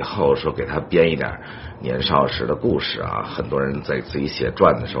功了以后说给他编一点年少时的故事啊，很多人在自己写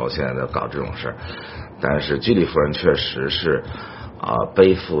传的时候现在都搞这种事，但是居里夫人确实是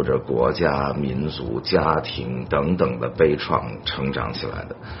背负着国家、民族、家庭等等的悲怆成长起来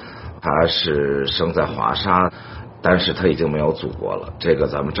的。他是生在华沙，但是他已经没有祖国了。这个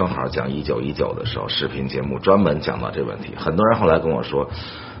咱们正好讲1919的时候，视频节目专门讲到这个问题。很多人后来跟我说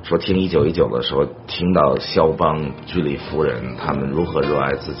听1919的时候，听到肖邦、居里夫人他们如何热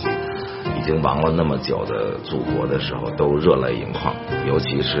爱自己已经亡了那么久的祖国的时候，都热泪盈眶。尤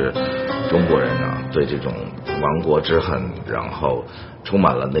其是中国人啊，对这种亡国之恨，然后充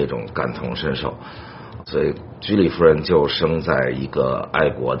满了那种感同身受。所以居里夫人就生在一个爱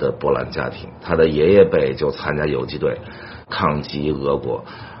国的波兰家庭，她的爷爷辈就参加游击队抗击俄国，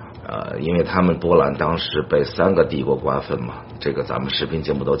因为他们波兰当时被3个帝国瓜分嘛，这个咱们视频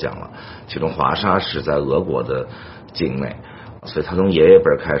节目都讲了，其中华沙是在俄国的境内，所以他从爷爷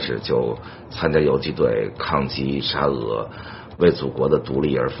辈开始就参加游击队抗击沙俄，为祖国的独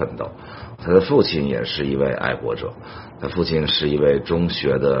立而奋斗。他的父亲也是一位爱国者，他父亲是一位中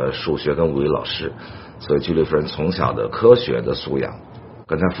学的数学跟物理老师，所以居里夫人从小的科学的素养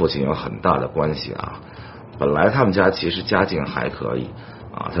跟他父亲有很大的关系啊。本来他们家其实家境还可以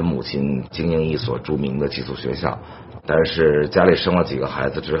他母亲经营一所著名的寄宿学校，但是家里生了几个孩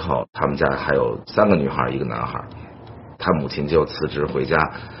子之后，他们家还有3个女孩1个男孩，他母亲就辞职回家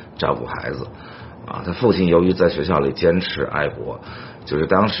照顾孩子他父亲由于在学校里坚持爱国，就是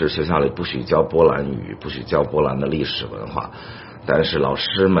当时学校里不许教波兰语，不许教波兰的历史文化，但是老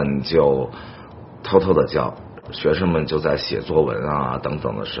师们就偷偷的教，学生们就在写作文等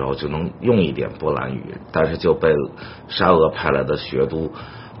等的时候就能用一点波兰语，但是就被沙俄派来的学督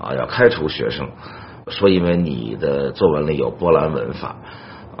要开除学生，说因为你的作文里有波兰文法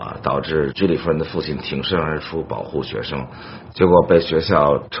导致居里夫人的父亲挺身而出保护学生，结果被学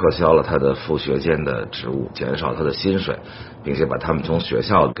校撤销了他的副学监的职务，减少他的薪水，并且把他们从学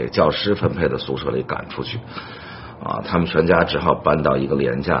校给教师分配的宿舍里赶出去他们全家只好搬到一个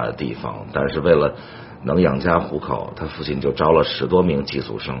廉价的地方，但是为了能养家糊口，他父亲就招了10多名寄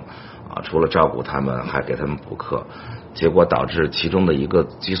宿生除了照顾他们还给他们补课，结果导致其中的一个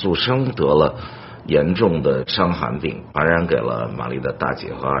寄宿生得了严重的伤寒病传染给了玛丽的大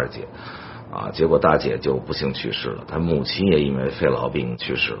姐和二姐结果大姐就不幸去世了，她母亲也因为肺痨病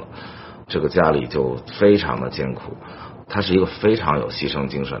去世了，这个家里就非常的艰苦。他是一个非常有牺牲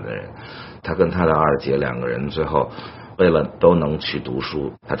精神的人，他跟他的二姐两个人最后为了都能去读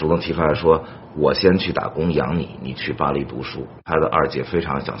书，他主动提出来说我先去打工养你，你去巴黎读书。他的二姐非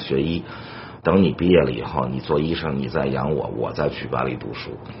常想学医，等你毕业了以后你做医生，你再养我，我再去巴黎读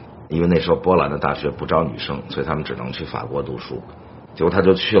书。因为那时候波兰的大学不招女生，所以他们只能去法国读书。结果他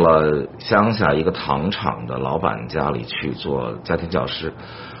就去了乡下一个糖厂的老板家里去做家庭教师。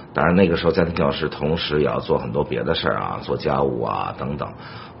当然那个时候家庭教师同时也要做很多别的事儿做家务等等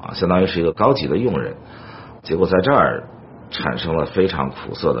相当于是一个高级的佣人。结果在这儿产生了非常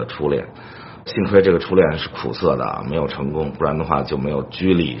苦涩的初恋，幸亏这个初恋是苦涩的没有成功，不然的话就没有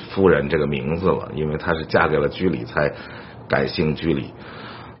居里夫人这个名字了，因为她是嫁给了居里才改姓居里，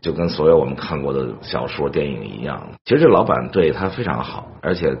就跟所有我们看过的小说电影一样。其实这老板对他非常好，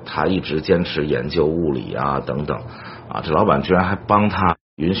而且他一直坚持研究物理等等这老板居然还帮他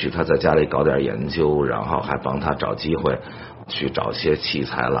允许他在家里搞点研究，然后还帮他找机会去找些器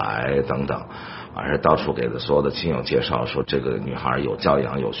材来等等，而且到处给所有的亲友介绍说这个女孩有教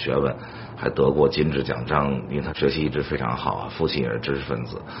养有学问，还得过金质奖章，因为她学习一直非常好父亲也是知识分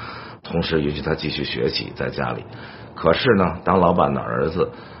子，同时允许她继续学习在家里。可是呢，当老板的儿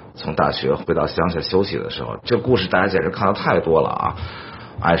子从大学回到乡下休息的时候，这故事大家简直看到太多了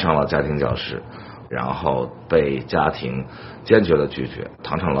爱上了家庭教师，然后被家庭坚决的拒绝。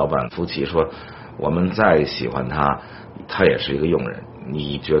糖厂老板夫妻说我们再喜欢他也是一个佣人，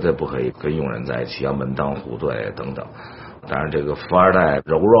你绝对不可以跟佣人在一起，要门当户对等等。当然这个富二代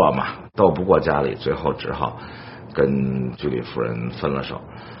柔弱嘛，斗不过家里，最后只好跟居里夫人分了手。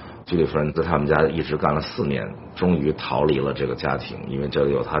居里夫人在他们家一直干了4年，终于逃离了这个家庭，因为这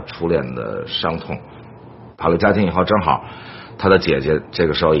里有他初恋的伤痛。跑了家庭以后，正好他的姐姐这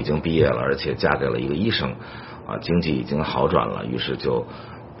个时候已经毕业了，而且嫁给了一个医生经济已经好转了，于是就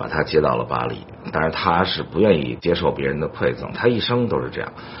把他接到了巴黎。但是他是不愿意接受别人的馈赠，他一生都是这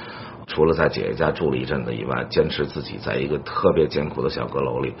样，除了在姐姐家住了一阵子以外，坚持自己在一个特别艰苦的小阁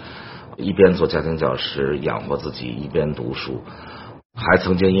楼里，一边做家庭教师养活自己，一边读书。还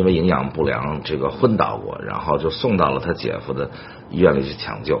曾经因为营养不良这个昏倒过，然后就送到了他姐夫的医院里去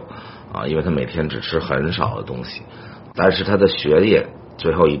抢救因为他每天只吃很少的东西。但是他的学业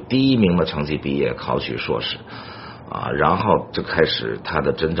最后以第1名的成绩毕业，考取硕士然后就开始他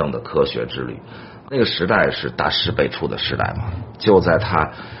的真正的科学之旅。那个时代是大师辈出的时代嘛，就在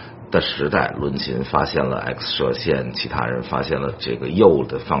他的时代，伦琴发现了 X 射线，其他人发现了这个铀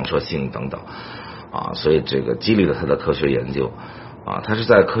的放射性等等所以这个激励了他的科学研究他是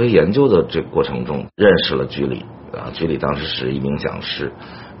在科学研究的这个过程中认识了居里居里当时是一名讲师，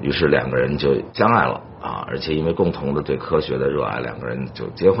于是两个人就相爱了而且因为共同的对科学的热爱，两个人就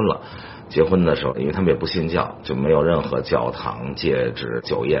结婚了。结婚的时候因为他们也不信教，就没有任何教堂戒指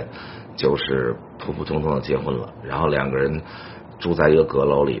酒宴，就是普普通通的结婚了。然后两个人住在一个阁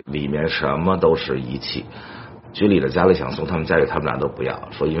楼里，里面什么都是仪器。居里的家里想送他们家里，他们俩都不要，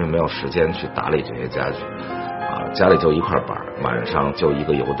说因为没有时间去打理这些家具家里就一块板，晚上就一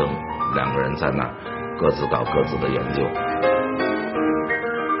个油灯，两个人在那儿各自搞各自的研究。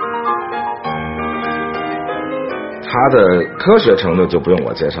他的科学成就就不用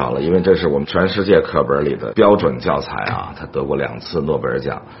我介绍了，因为这是我们全世界课本里的标准教材他得过2次诺贝尔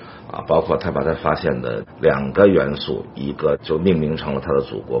奖包括他把他发现的2个元素，一个就命名成了他的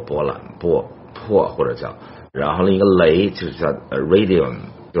祖国波兰，铂或者叫，然后另一个雷就是叫 radium，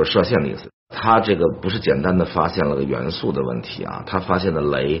 就是射线的意思。他这个不是简单的发现了个元素的问题他发现的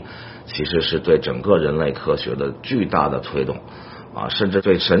雷其实是对整个人类科学的巨大的推动甚至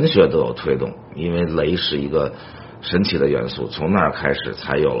对神学都有推动，因为雷是一个神奇的元素，从那儿开始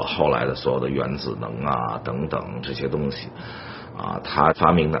才有了后来的所有的原子能等等这些东西他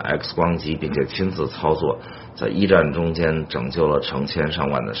发明的 X 光机，并且亲自操作，在1战中间拯救了成千上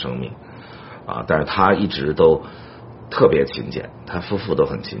万的生命但是他一直都特别勤俭，他夫妇都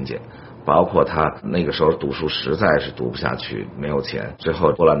很勤俭，包括他那个时候读书实在是读不下去，没有钱，最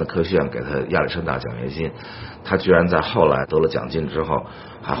后波兰的科学院给他亚历山大奖学金，他居然在后来得了奖金之后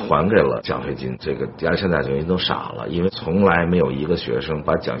还还给了奖学金。这个亚历山大奖学金都傻了，因为从来没有一个学生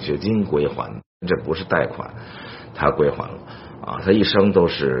把奖学金归还，这不是贷款，他归还了他一生都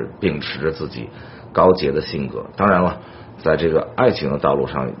是秉持着自己高洁的性格。当然了，在这个爱情的道路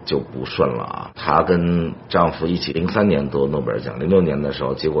上就不顺了她跟丈夫一起03年得诺贝尔奖，06年的时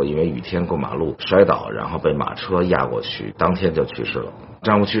候，结果因为雨天过马路摔倒，然后被马车压过去，当天就去世了。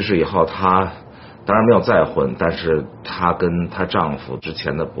丈夫去世以后，她当然没有再婚，但是她跟她丈夫之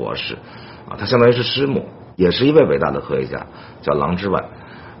前的博士他相当于是师母，也是一位伟大的科学家，叫郎之万。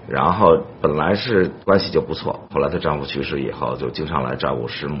然后本来是关系就不错，后来她丈夫去世以后，就经常来照顾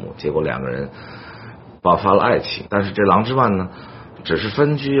师母，结果两个人爆发了爱情。但是这郎之万呢，只是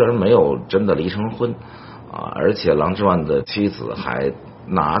分居而没有真的离成婚而且郎之万的妻子还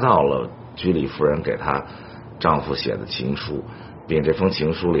拿到了居里夫人给她丈夫写的情书，并且这封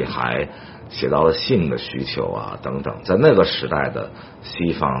情书里还写到了性的需求等等。在那个时代的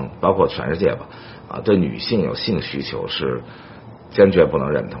西方，包括全世界吧对女性有性需求是坚决不能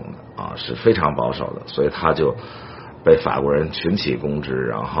认同的是非常保守的，所以他就被法国人群起攻之，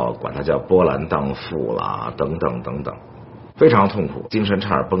然后管他叫波兰荡妇啦等等等等，非常痛苦，精神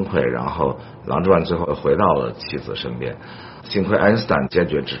差点崩溃。然后郎之万最后回到了妻子身边，幸亏爱因斯坦坚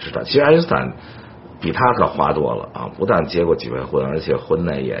决支持他。其实爱因斯坦比他可花多了不但结过几回婚，而且婚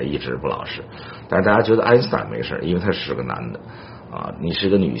内也一直不老实。但是大家觉得爱因斯坦没事，因为他是个男的你是一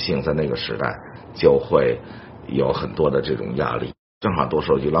个女性，在那个时代就会有很多的这种压力。正好多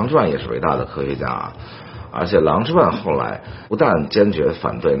说一句，郎之万也是伟大的科学家而且郎之万后来不但坚决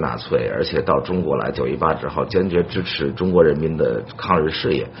反对纳粹，而且到中国来918之后坚决支持中国人民的抗日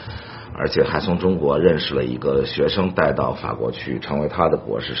事业，而且还从中国认识了一个学生带到法国去，成为他的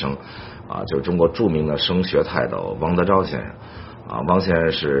博士生就是中国著名的声学泰斗汪德昭先生汪先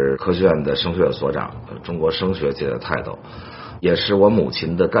生是科学院的声学所长，中国声学界的泰斗，也是我母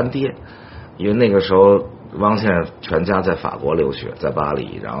亲的干爹。因为那个时候汪先生全家在法国留学，在巴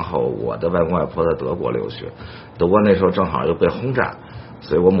黎，然后我的外公外婆在德国留学，德国那时候正好又被轰炸，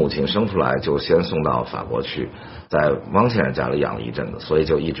所以我母亲生出来就先送到法国去，在汪先生家里养了一阵子，所以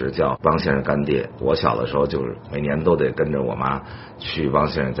就一直叫汪先生干爹。我小的时候就是每年都得跟着我妈去汪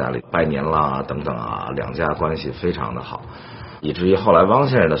先生家里拜年啦等等两家关系非常的好，以至于后来汪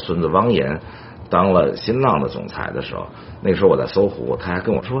先生的孙子汪岩当了新浪的总裁的时候，那时候我在搜狐，他还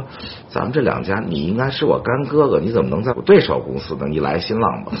跟我说，咱们这两家你应该是我干哥哥，你怎么能在我对手公司呢？你来新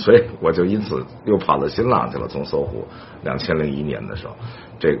浪吧。所以我就因此又跑到新浪去了，从搜狐2001年的时候。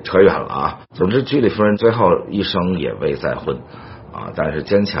这扯远了总之居里夫人最后一生也未再婚但是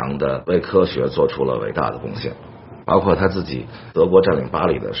坚强的为科学做出了伟大的贡献，包括他自己德国占领巴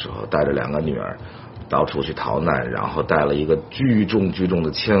黎的时候，带着2个女儿到处去逃难，然后带了一个巨重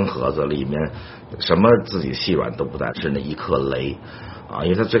的铅盒子，里面什么自己细软都不带，是那一颗镭因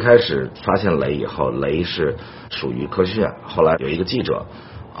为他最开始发现镭以后，镭是属于科学院，后来有一个记者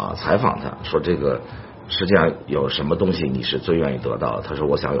采访他说，这个世界上有什么东西你是最愿意得到的？他说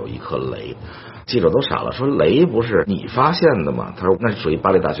我想有一颗镭。记者都傻了，说镭不是你发现的吗？他说那是属于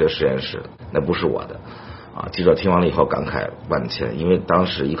巴黎大学实验室，那不是我的记者听完了以后感慨万千，因为当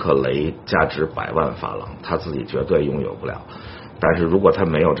时一颗镭价值100万法郎，他自己绝对拥有不了。但是如果他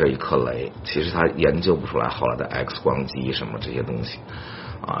没有这一颗镭，其实他研究不出来后来的 X 光机什么这些东西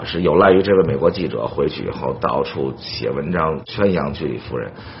是有赖于这位美国记者回去以后到处写文章宣扬居里夫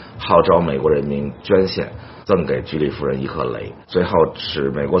人，号召美国人民捐献，赠给居里夫人一颗镭。最后是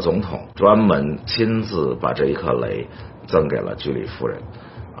美国总统专门亲自把这一颗镭赠给了居里夫人，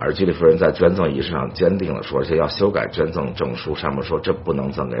而居里夫人在捐赠仪式上坚定了说，而且要修改捐赠证书，上面说这不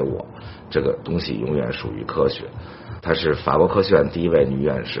能赠给我，这个东西永远属于科学。她是法国科学院第一位女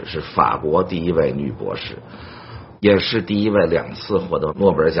院士，是法国第一位女博士，也是第一位2次获得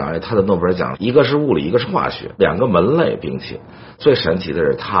诺贝尔奖。而且她的诺贝尔奖一个是物理，一个是化学，2个门类，并且最神奇的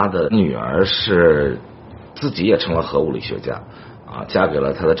是她的女儿是自己也成了核物理学家嫁给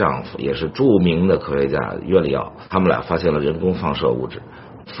了她的丈夫，也是著名的科学家约里奥，他们俩发现了人工放射物质，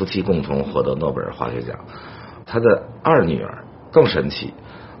夫妻共同获得诺贝尔化学奖。她的2女儿更神奇，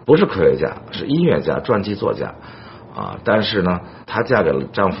不是科学家，是音乐家、传记作家但是呢她嫁给了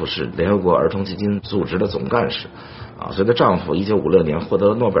丈夫是联合国儿童基金组织的总干事所以她丈夫1956年获得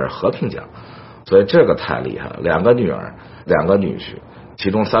了诺贝尔和平奖。所以这个太厉害了，2个女儿2个女婿，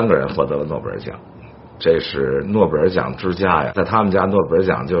其中3个人获得了诺贝尔奖，这是诺贝尔奖之家呀，在他们家诺贝尔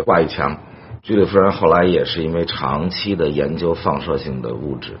奖就挂一墙。居里夫人后来也是因为长期的研究放射性的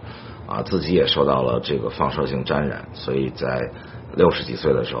物质自己也受到了这个放射性沾染，所以在60几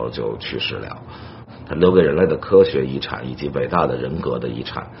岁的时候就去世了。他留给人类的科学遗产以及伟大的人格的遗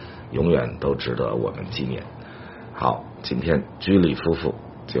产，永远都值得我们纪念。好，今天居里夫妇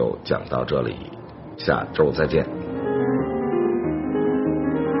就讲到这里，下周再见。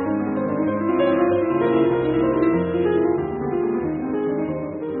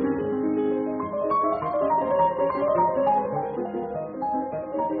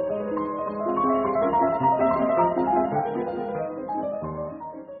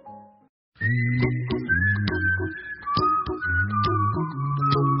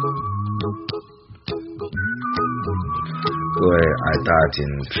各位大紧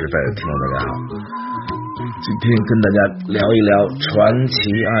指北的听众大家好，今天跟大家聊一聊传奇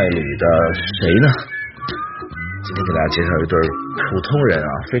爱侣的谁呢？今天给大家介绍一对普通人啊，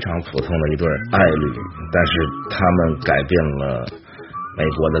非常普通的一对爱侣，但是他们改变了美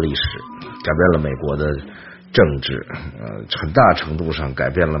国的历史，改变了美国的政治，很大程度上改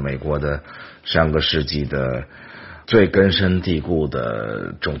变了美国的上个世纪的最根深蒂固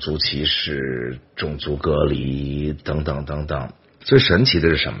的种族歧视、种族隔离等等等等。最神奇的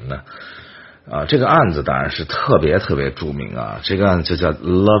是什么呢？这个案子当然是特别著名啊，这个案子就叫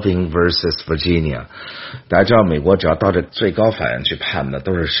Loving vs Virginia。大家知道美国只要到这最高法院去判的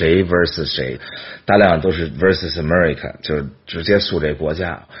都是谁 versus 谁，大量都是 versus America， 就直接诉这国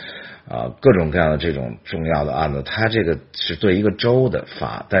家。各种各样的这种重要的案子，他这个是对一个州的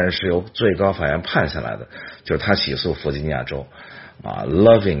罚，但是由最高法院判下来的，就是他起诉弗吉尼亚州。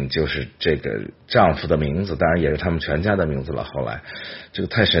Loving 就是这个丈夫的名字，当然也是他们全家的名字了。后来这个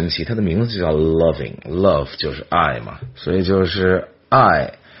太神奇，他的名字就叫 Loving，Love 就是爱嘛，所以就是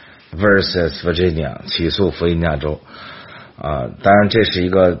爱 versus Virginia 起诉弗吉尼亚州。当然这是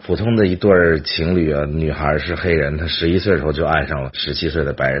一个普通的一对情侣啊，女孩是黑人，她11岁的时候就爱上了17岁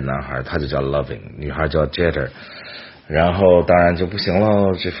的白人男孩，他就叫 Loving， 女孩叫 Jeter。然后当然就不行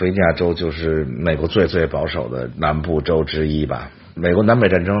了，这弗吉尼亚州就是美国最保守的南部州之一吧。美国南北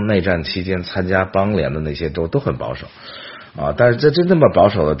战争内战期间参加邦联的那些州都很保守但是在这么保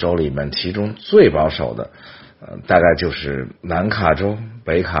守的州里面，其中最保守的大概就是南卡州、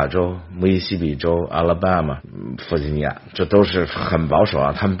北卡州、密西西比州、阿拉巴马、弗吉尼亚，这都是很保守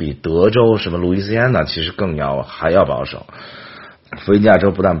啊。他们比德州什么路易斯安那其实还要保守。弗吉尼亚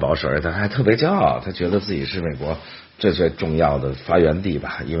州不但保守，而且他还特别骄傲，他觉得自己是美国最重要的发源地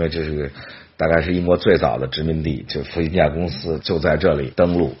吧，因为这是大概是英国最早的殖民地，就弗吉尼亚公司就在这里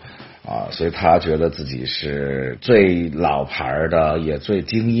登陆所以他觉得自己是最老牌的，也最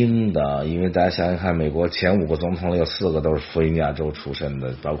精英的。因为大家想想看，美国前5个总统里有4个都是弗吉尼亚州出身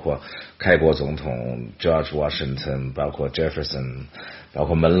的，包括开国总统 George Washington， 包括 Jefferson， 包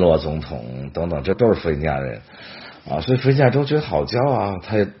括门罗总统等等，这都是弗吉尼亚人所以弗吉尼亚州觉得好骄傲。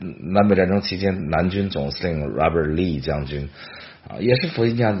他南北战争期间南军总司令 Robert Lee 将军也是弗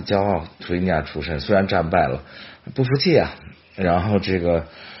吉尼亚的骄傲，弗吉尼亚出身，虽然战败了不服气啊。然后这个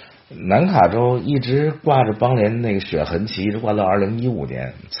南卡州一直挂着邦联那个血痕旗，一直挂到2015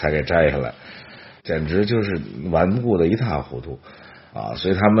年才给摘下来，简直就是顽固的一塌糊涂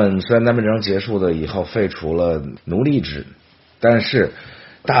所以他们虽然南北战争结束了以后废除了奴隶制，但是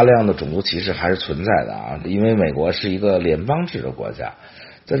大量的种族歧视还是存在的因为美国是一个联邦制的国家，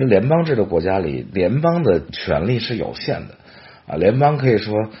在这联邦制的国家里，联邦的权力是有限的联邦可以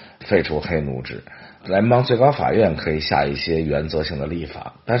说废除黑奴制，联邦最高法院可以下一些原则性的立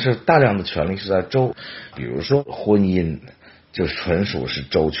法，但是大量的权力是在州，比如说婚姻就纯属是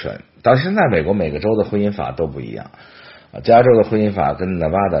州权。到现在美国每个州的婚姻法都不一样加州的婚姻法跟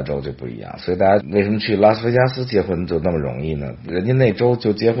Nevada 州就不一样，所以大家为什么去拉斯维加斯结婚就那么容易呢？人家那州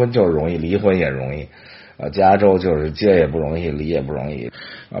就结婚就是容易，离婚也容易加州就是结也不容易，离也不容易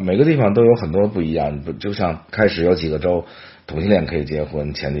每个地方都有很多不一样。就像开始有几个州同性恋可以结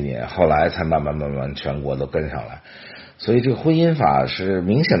婚，前几年后来才慢慢全国都跟上来，所以这个婚姻法是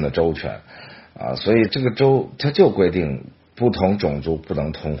明显的州权所以这个州它就规定不同种族不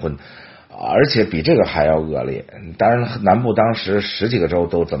能通婚而且比这个还要恶劣。当然南部当时10几个州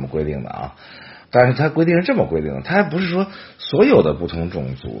都这么规定的但是它规定是这么规定的，它还不是说所有的不同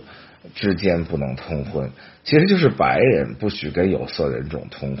种族之间不能通婚，其实就是白人不许跟有色人种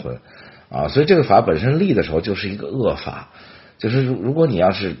通婚所以这个法本身立的时候就是一个恶法，就是如果你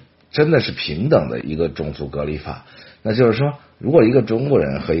要是真的是平等的一个种族隔离法，那就是说如果一个中国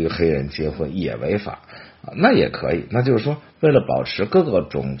人和一个黑人结婚也违法那也可以，那就是说为了保持各个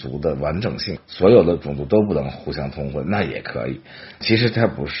种族的完整性，所有的种族都不能互相通婚，那也可以。其实它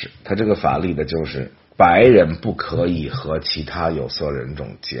不是，它这个法律的就是白人不可以和其他有色人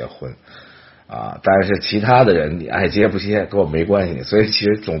种结婚但是其他的人你爱结不结跟我没关系。所以其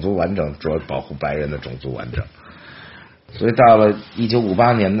实种族完整主要保护白人的种族完整。所以到了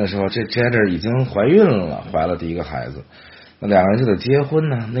1958年的时候，这 Jeter 已经怀孕了，怀了第一个孩子，那两个人就得结婚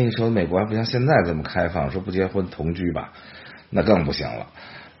呢。那个时候美国还不像现在这么开放，说不结婚同居吧，那更不行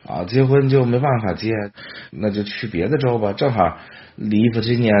了结婚就没办法结，那就去别的州吧。正好离弗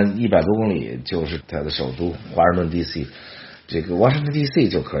吉尼亚100多公里就是他的首都华盛顿 DC， 这个 Washington DC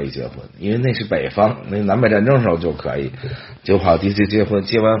就可以结婚，因为那是北方，那南北战争时候就可以，就跑 DC 结婚，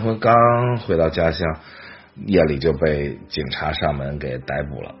结完婚刚回到家乡，夜里就被警察上门给逮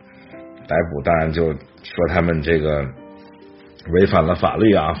捕了。逮捕当然就说他们这个违反了法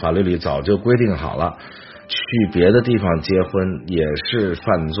律法律里早就规定好了，去别的地方结婚也是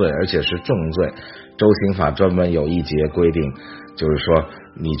犯罪，而且是重罪。州刑法专门有一节规定，就是说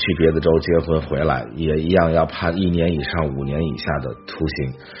你去别的州结婚回来也一样要判1年以上5年以下的徒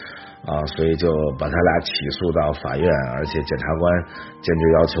刑所以就把他俩起诉到法院，而且检察官坚决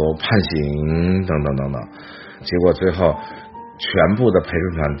要求判刑等等等等。结果最后全部的陪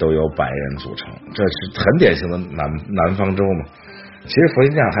审团都由白人组成，这是很典型的南方州嘛。其实弗吉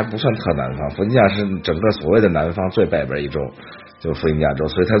尼亚还不算特南方，弗吉尼亚是整个所谓的南方最北边一州，就是弗吉尼亚州，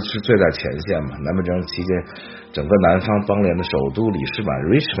所以它是最在前线嘛。南北战争期间，整个南方邦联的首都里士满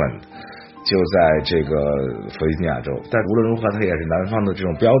Richmond 就在这个弗吉尼亚州，但无论如何，它也是南方的这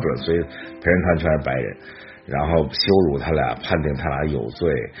种标准，所以陪审团全是白人，然后羞辱他俩，判定他俩有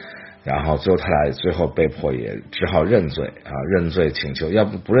罪。然后最后他俩最后被迫也只好认罪认罪请求，要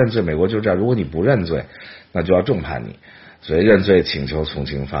不认罪，美国就这样，如果你不认罪，那就要重判你，所以认罪请求从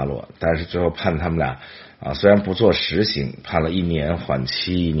轻发落。但是最后判他们俩虽然不做实刑，判了1年缓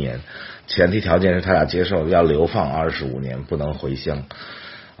期1年，前提条件是他俩接受要流放25年，不能回乡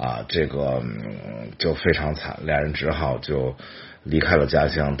这个就非常惨，俩人只好就离开了家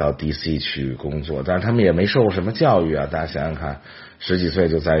乡到 DC 去工作，但是他们也没受过什么教育大家想想看，10几岁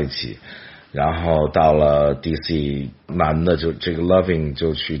就在一起，然后到了 DC， 男的就这个 Loving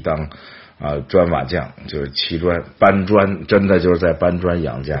就去当砖瓦匠，就是砌砖搬砖，真的就是在搬砖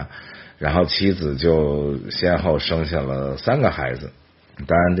养家，然后妻子就先后生下了3个孩子。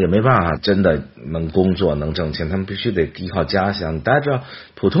当然也没办法真的能工作能挣钱，他们必须得依靠家乡，大家知道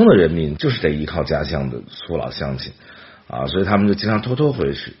普通的人民就是得依靠家乡的父老乡亲所以他们就经常偷偷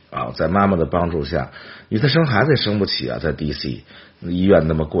回去在妈妈的帮助下，因为他生孩子也生不起在 DC 医院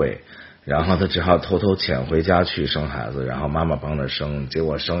那么贵，然后他只好偷偷潜回家去生孩子，然后妈妈帮他生，结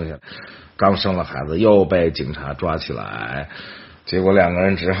果生下刚生了孩子又被警察抓起来，结果2个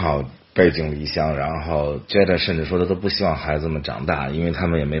人只好背井离乡，然后 Jada 甚至说他都不希望孩子们长大，因为他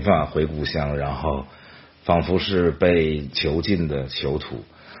们也没办法回故乡，然后仿佛是被囚禁的囚徒。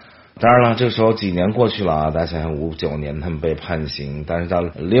当然了，这时候几年过去了大家想想59年他们被判刑，但是到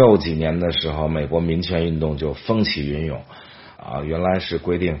60几年的时候，美国民权运动就风起云涌原来是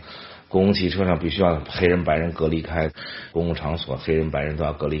规定公共汽车上必须要黑人白人隔离开，公共场所黑人白人都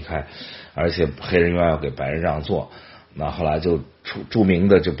要隔离开，而且黑人要给白人让座。那后来就著名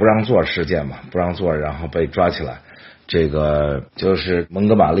的就不让座事件嘛，不让座然后被抓起来，这个就是蒙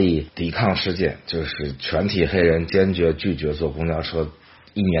哥马利抵抗事件，就是全体黑人坚决拒绝坐公交车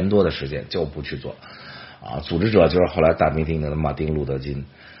1年多的时间就不去坐组织者就是后来大名鼎鼎的马丁路德金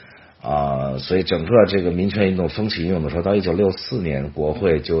所以整个这个民权运动风起云涌的时候，到1964年国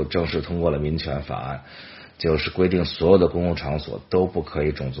会就正式通过了民权法案，就是规定所有的公共场所都不可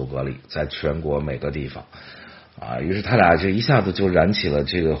以种族隔离，在全国每个地方于是他俩就一下子就燃起了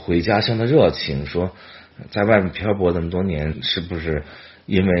这个回家乡的热情，说在外面漂泊那么多年，是不是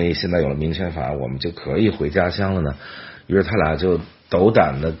因为现在有了民权法案我们就可以回家乡了呢？于是他俩就斗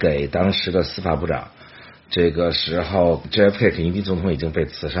胆的给当时的司法部长，这个时候 JFK 肯尼迪总统已经被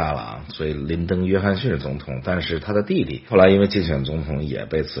刺杀了所以林登约翰逊总统，但是他的弟弟后来因为竞选总统也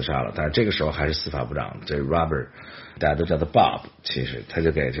被刺杀了，但是这个时候还是司法部长，这 Robert 大家都叫他 Bob， 其实他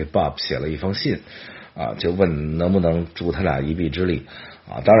就给这 Bob 写了一封信就问能不能助他俩一臂之力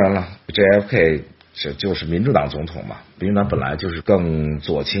当然了 JFK 就是民主党总统嘛，民主党本来就是更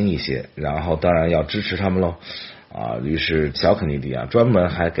左倾一些，然后当然要支持他们喽于是小肯尼迪专门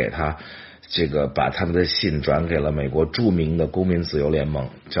还给他这个把他们的信转给了美国著名的公民自由联盟，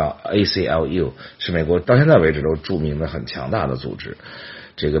叫 ACLU， 是美国到现在为止都著名的很强大的组织，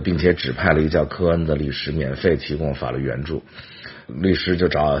这个并且指派了一个叫科恩的律师免费提供法律援助。律师就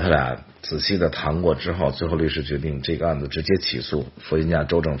找他俩仔细的谈过之后，最后律师决定这个案子直接起诉弗吉尼亚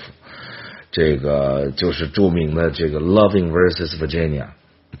州政府，这个就是著名的这个 Loving vs Virginia。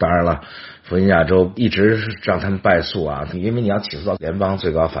当然了，弗吉尼亚州一直让他们败诉因为你要起诉到联邦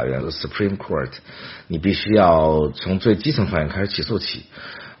最高法院的 Supreme Court， 你必须要从最基层法院开始起诉起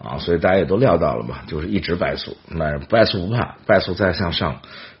所以大家也都料到了嘛，就是一直败诉，那败诉不怕，败诉再向上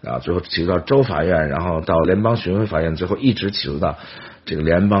最后起诉到州法院，然后到联邦巡回法院，最后一直起诉到这个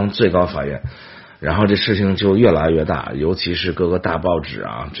联邦最高法院，然后这事情就越来越大，尤其是各个大报纸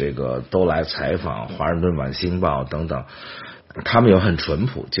这个都来采访，华盛顿晚星报等等，他们又很淳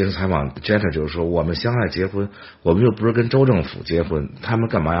朴，接受采访 Jetta 就是说我们相爱结婚，我们又不是跟州政府结婚，他们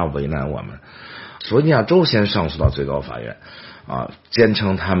干嘛要为难我们？弗吉尼亚州先上诉到最高法院坚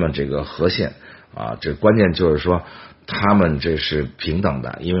称他们这个合宪这关键就是说他们这是平等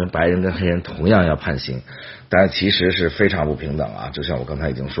的，因为白人跟黑人同样要判刑，但其实是非常不平等就像我刚才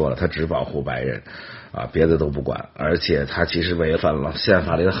已经说了，他只保护白人别的都不管，而且他其实违反了宪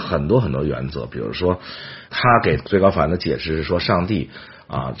法里的很多很多原则，比如说他给最高法院的解释是说上帝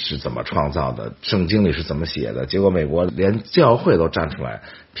是怎么创造的，圣经里是怎么写的，结果美国连教会都站出来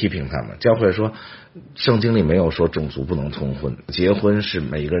批评他们，教会说圣经里没有说种族不能通婚，结婚是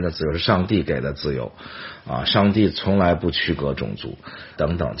每一个人的自由，是上帝给的自由上帝从来不区隔种族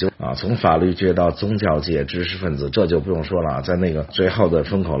等等，就从法律界到宗教界知识分子，这就不用说了在那个最后的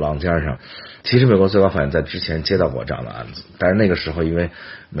风口浪尖上，其实美国最高法院在之前接到过这样的案子，但是那个时候因为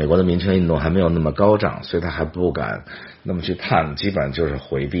美国的民权运动还没有那么高涨，所以他还不敢那么去判，基本就是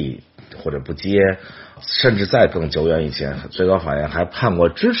回避或者不接，甚至再更久远以前，最高法院还判过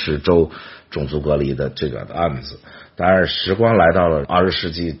支持州种族隔离的这个案子。当然时光来到了20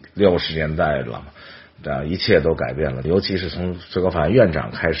世纪60年代了，一切都改变了，尤其是从最高法院院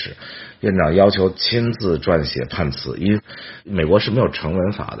长开始，院长要求亲自撰写判词，因为美国是没有成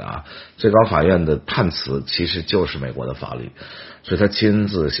文法的最高法院的判词其实就是美国的法律，所以他亲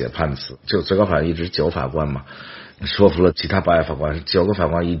自写判词，就最高法院一直9法官嘛，说服了其他8位法官，9个法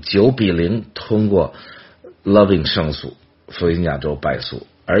官以9-0通过 Loving 胜诉，弗吉尼亚州败诉，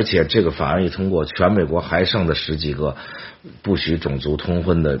而且这个法案一通过，全美国还剩的10几个不许种族通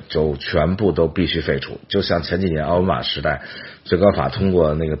婚的州全部都必须废除，就像前几年奥巴马时代最高法通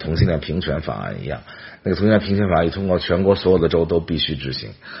过那个同性恋平权法案一样，那个同性恋平权法案一通过，全国所有的州都必须执行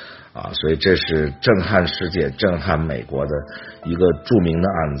所以这是震撼世界震撼美国的一个著名的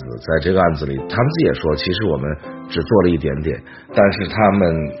案子。在这个案子里他们自己也说，其实我们只做了一点点，但是他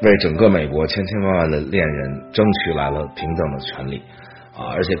们为整个美国千千万万的恋人争取来了平等的权利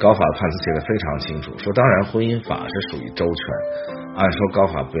而且高法的判词写得非常清楚，说当然婚姻法是属于州权，按说高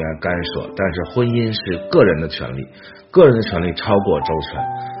法不愿干涉，但是婚姻是个人的权利，个人的权利超过州权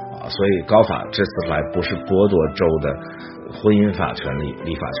所以高法这次来不是剥夺州的婚姻法权利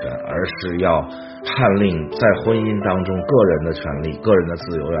立法权，而是要判令在婚姻当中个人的权利个人的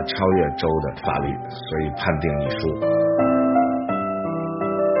自由要超越州的法律，所以判定你输。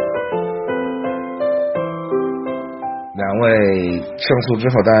两位胜诉之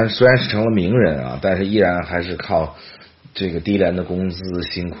后当然虽然是成了名人但是依然还是靠这个低廉的工资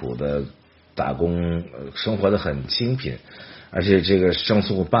辛苦的打工生活的很清贫，而且这个胜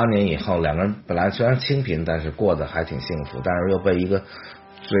诉8年以后，两个人本来虽然清贫，但是过得还挺幸福，但是又被一个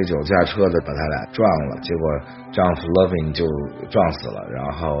醉酒驾车的把他俩撞了，结果丈夫 Loving 就撞死了，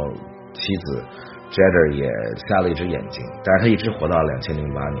然后妻子 Jeder 也瞎了一只眼睛，但是他一直活到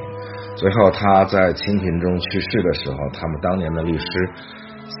2008年，最后他在清贫中去世的时候，他们当年的律师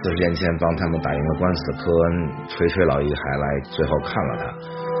40年前帮他们打赢了官司的科恩垂垂老矣还来最后看了他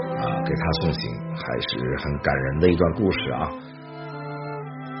给他送行，还是很感人的一段故事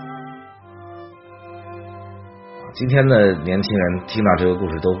今天的年轻人听到这个故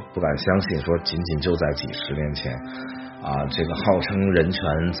事都不敢相信，说仅仅就在几十年前这个号称人权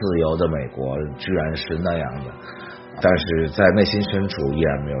自由的美国居然是那样的，但是在内心深处依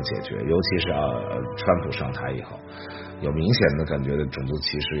然没有解决，尤其是川普上台以后，有明显的感觉的种族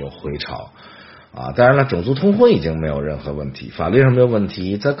歧视有回潮当然了，种族通婚已经没有任何问题，法律上没有问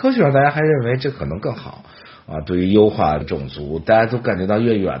题，在科学上大家还认为这可能更好对于优化种族，大家都感觉到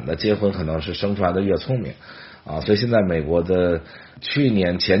越远的结婚可能是生出来的越聪明所以现在美国的去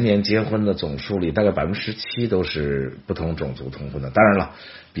年前年结婚的总数里大概17%都是不同种族通婚的，当然了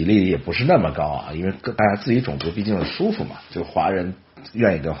比例也不是那么高因为大家自己种族毕竟是舒服嘛，就华人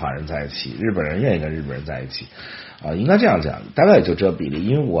愿意跟华人在一起，日本人愿意跟日本人在一起应该这样讲，大概也就这比例，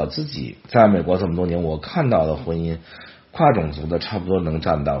因为我自己在美国这么多年，我看到的婚姻跨种族的差不多能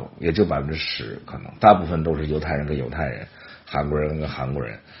占到也就10%，可能大部分都是犹太人跟犹太人，韩国人跟韩国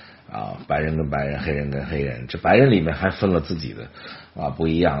人白人跟白人，黑人跟黑人，这白人里面还分了自己的不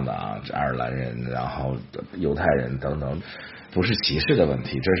一样的这爱尔兰人，然后犹太人等等，不是歧视的问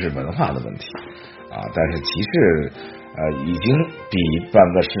题，这是文化的问题但是歧视已经比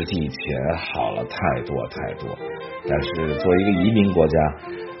半个世纪以前好了太多太多，但是作为一个移民国家，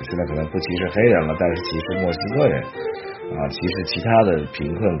现在可能不歧视黑人了，但是歧视墨西哥人歧视其他的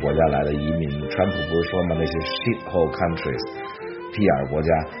贫困国家来的移民，川普不是说吗，那些 shithole countries 屁眼国家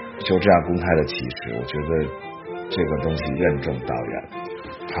就这样公开的歧视，我觉得这个东西任重道远。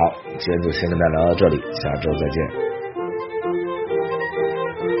好，今天就先跟大家聊到这里，下周再见。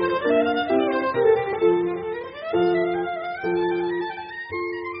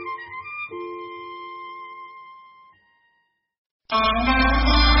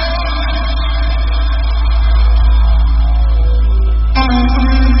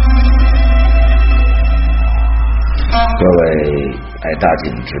大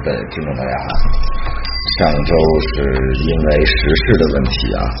锦之北听众大家好，上周是因为时事的问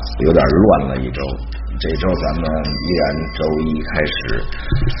题啊，有点乱了一周。这周咱们依然周一开始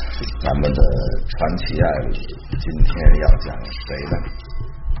咱们的传奇爱侣，今天要讲谁呢？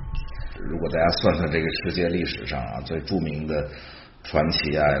如果大家算算这个世界历史上啊，最著名的传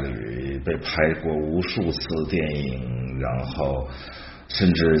奇爱侣，被拍过无数次电影，然后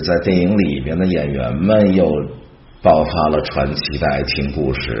甚至在电影里边的演员们又爆发了传奇的爱情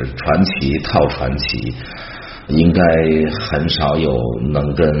故事，传奇套传奇，应该很少有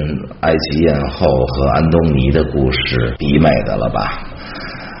能跟埃及艳后和安东尼的故事比美的了吧？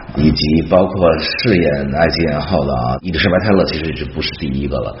以及包括饰演埃及艳后的伊丽莎白泰勒其实一直不是第一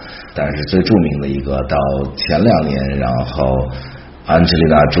个了，但是最著名的一个到前2年，然后安吉丽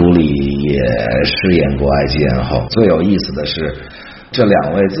娜·朱莉也饰演过埃及艳后。最有意思的是，这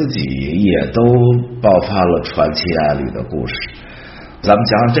2位自己也都爆发了传奇爱侣的故事。咱们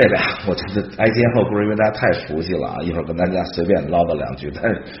讲讲这俩，我觉得埃及艳后故事因为大家太熟悉了啊，一会儿跟大家随便唠叨2句，但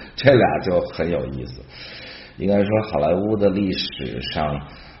是这俩就很有意思。应该说好莱坞的历史上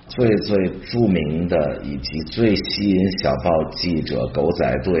最著名的以及最吸引小报记者、狗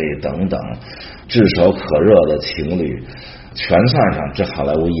仔队等等炙手可热的情侣，全算上这好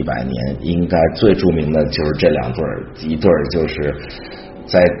莱坞100年，应该最著名的就是这2对儿，一对儿就是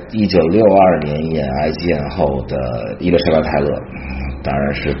在1962年演埃及艳后的伊丽莎白泰勒，当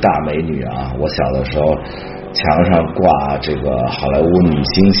然是大美女啊！我小的时候墙上挂这个好莱坞女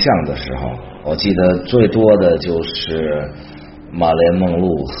星像的时候，我记得最多的就是玛莲梦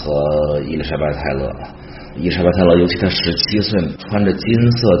露和伊丽莎白泰勒。伊丽莎白泰勒尤其她17岁穿着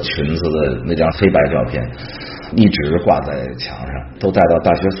金色裙子的那张黑白照片一直挂在墙上，都带到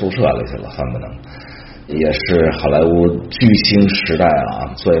大学宿舍里去了，恨不能。也是好莱坞巨星时代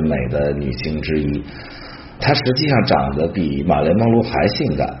啊最美的女星之一。她实际上长得比玛莲梦露还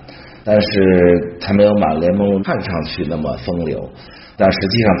性感，但是她没有玛莲梦露看上去那么风流，但实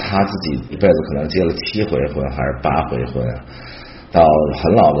际上她自己一辈子可能结了7回婚还是8回婚啊，到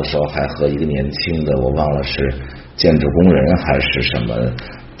很老的时候还和一个年轻的，我忘了是建筑工人还是什么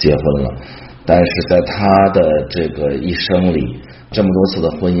结婚了。但是在她的这个一生里，这么多次的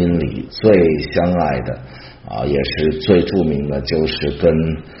婚姻里，最相爱的啊，也是最著名的，就是跟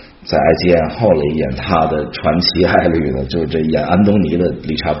在埃及艳后里演她的传奇爱侣的，就是这演安东尼的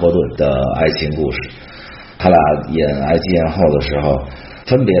理查波顿的爱情故事。他俩演埃及艳后的时候，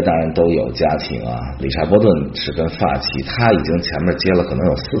分别当然都有家庭啊。理查波顿是跟发妻，他已经前面结了可能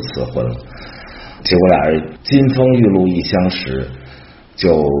有4次婚了，结果俩人金风玉露一相识，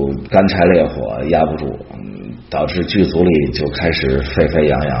就干柴烈火压不住，导致剧组里就开始沸沸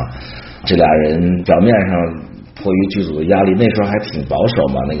扬扬。这俩人表面上迫于剧组的压力，那时候还挺保守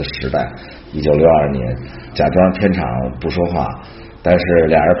嘛，那个时代1962年，假装片场不说话，但是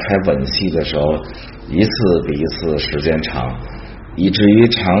俩人拍吻戏的时候一次比一次时间长，以至于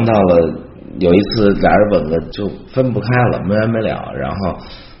长到了有一次俩人吻了就分不开了，没完没了，然后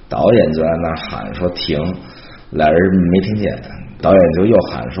导演就在那喊说停，俩人没听见，导演就又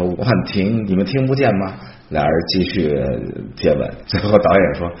喊说我喊停，你们听不见吗？俩人继续接吻，最后导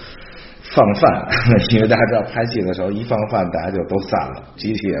演说放饭，因为大家知道拍戏的时候一放饭大家就都散了，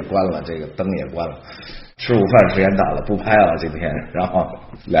机器也关了，这个灯也关了，吃午饭时间到了不拍了今天，然后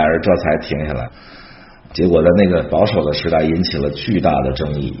俩人这才停下来。结果在那个保守的时代引起了巨大的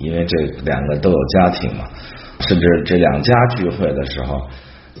争议，因为这2个都有家庭嘛，甚至这2家聚会的时候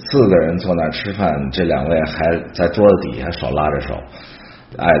4个人坐那儿吃饭，这2位还在桌子底下手拉着手，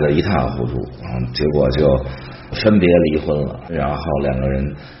爱得一塌糊涂，结果就分别离婚了，然后2个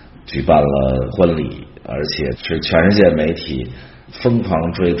人举办了婚礼，而且是全世界媒体疯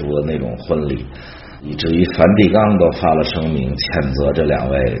狂追逐的那种婚礼，以至于梵蒂冈都发了声明谴责这2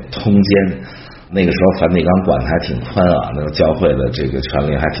位通奸。那个时候梵蒂冈管的还挺宽啊，那个教会的这个权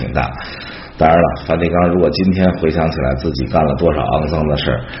力还挺大。当然了，梵蒂冈如果今天回想起来自己干了多少肮脏的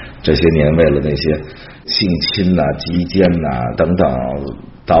事，这些年为了那些性侵啊、鸡奸啊等等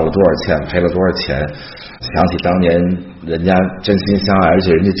道了多少歉，赔了多少钱，想起当年人家真心相爱，而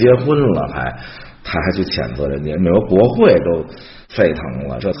且人家结婚了他还去谴责人家，美国国会都沸腾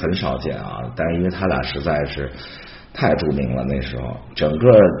了，这很少见啊。但是因为他俩实在是太著名了，那时候整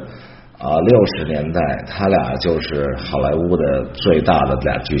个60年代他俩就是好莱坞的最大的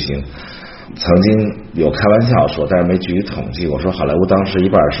俩巨星。曾经有开玩笑说，但是没具体统计，我说好莱坞当时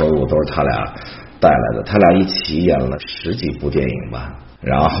1半收入都是他俩带来的，他俩一起演了10几部电影吧，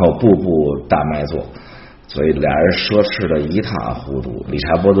然后部部大卖座，所以俩人奢侈的一塌糊涂。理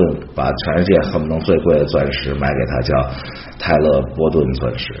查波顿把全世界恨不能最贵的钻石买给他，叫泰勒波顿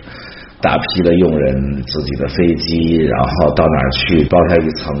钻石。大批的佣人，自己的飞机，然后到哪儿去包下一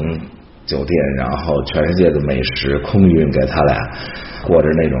层酒店，然后全世界的美食空运给他俩，过着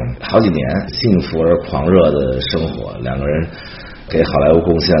那种好几年幸福而狂热的生活。两个人给好莱坞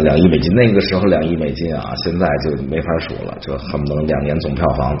贡献2亿美金，那个时候2亿美金啊，现在就没法数了，就恨不得2年总票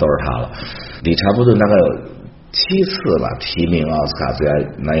房都是他了。理查波顿大概有7次吧提名奥斯卡最佳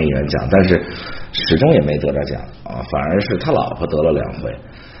男演员奖，但是始终也没得着奖啊，反而是他老婆得了2回。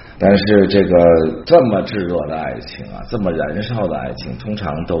但是这个这么炙热的爱情啊，这么燃烧的爱情，通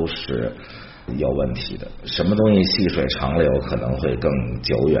常都是有问题的。什么东西细水长流可能会更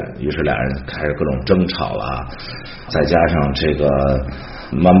久远，于是俩人开始各种争吵了，再加上这个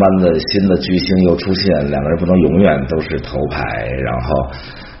慢慢的新的巨星又出现，两个人不能永远都是头牌，然后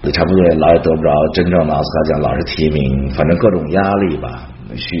理查波顿老也得不着真正的奥斯卡奖，老是提名，反正各种压力吧，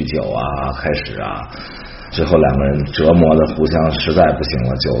酗酒啊，开始啊。最后两个人折磨的互相实在不行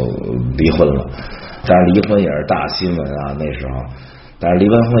了，就离婚了。但是离婚也是大新闻啊，那时候。但是离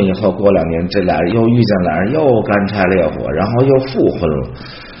完婚以后，过2年，这俩人又遇见，俩人又干柴烈火，然后又复婚了。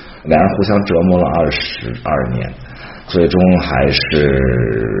俩人互相折磨了22年，最终还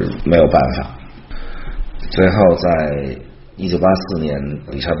是没有办法。最后在1984年，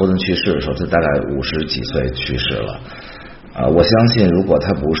理查波顿去世的时候，他大概50几岁去世了。我相信如果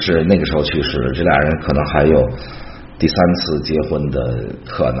他不是那个时候去世，这俩人可能还有第3次结婚的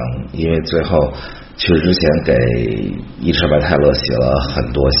可能，因为最后去世之前给伊莎白泰勒写了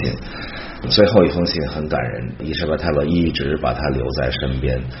很多信，最后一封信很感人，伊莎白泰勒一直把他留在身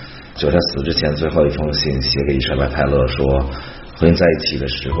边，就是他死之前最后一封信写给伊莎白泰勒说，和你在一起的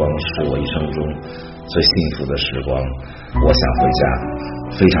时光是我一生中最幸福的时光，我想回家。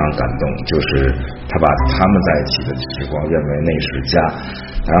非常感动，就是他把他们在一起的时光认为那是家。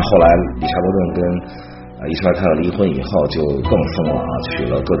然后后来理查波顿跟伊莎白泰勒离婚以后就更疯了啊，娶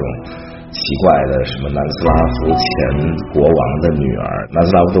了各种奇怪的什么南斯拉夫前国王的女儿，南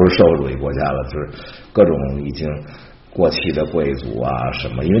斯拉夫都是社会主义国家了，就是各种已经过气的贵族啊什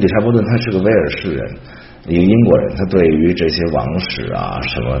么。因为理查波顿他是个威尔士人，一个英国人，他对于这些王室啊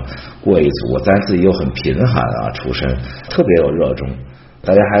什么贵族，但自己又很贫寒啊出身，特别有热衷。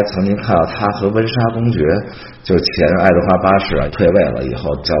大家还曾经看到他和温莎公爵，就是前爱德华8世退位了以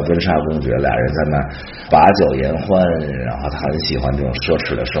后叫温莎公爵，俩人在那把酒言欢，然后他很喜欢这种奢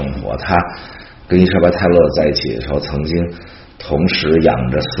侈的生活。他跟伊莎白泰勒在一起的时候，曾经同时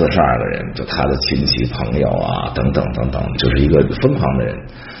养着42个人，就他的亲戚朋友啊等等等等，就是一个疯狂的人。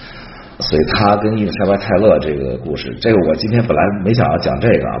所以他跟伊莎白泰勒这个故事，这个我今天本来没想要讲这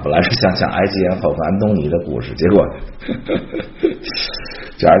个啊，本来是想讲埃及艳后和安东尼的故事，结果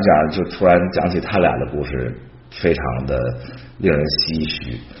讲着讲着就突然讲起他俩的故事，非常的令人唏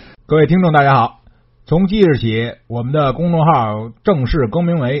嘘。各位听众大家好，从即日起我们的公众号正式更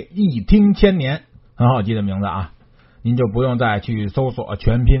名为一听千年，很好记的名字啊，您就不用再去搜索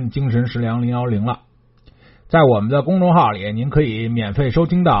全拼精神食粮010了。在我们的公众号里，您可以免费收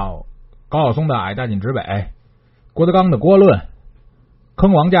听到高晓松的矮大紧直北，郭德纲的郭论，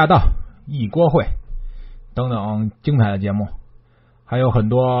坑王驾到，一锅烩等等精彩的节目，还有很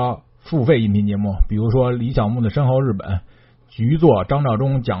多付费音频节目，比如说李小牧的深厚日本，局座张召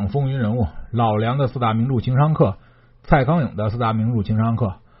忠讲风云人物，老梁的4大名著情商课，蔡康永的4大名著情商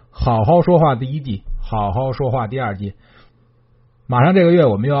课，好好说话第1季，好好说话第2季。马上这个月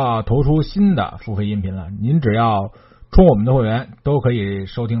我们又要投出新的付费音频了，您只要充我们的会员都可以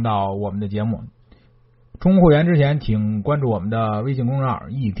收听到我们的节目。充会员之前请关注我们的微信公众号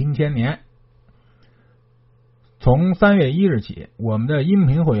一听千年。从3月1日起，我们的音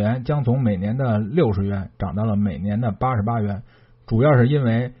频会员将从每年的60元涨到了每年的88元，主要是因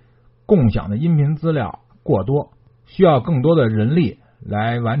为共享的音频资料过多，需要更多的人力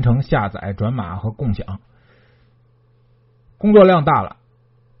来完成下载、转码和共享，工作量大了，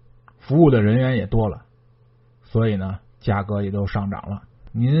服务的人员也多了，所以呢价格也都上涨了。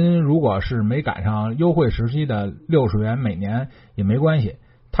您如果是没赶上优惠时期的60元每年也没关系，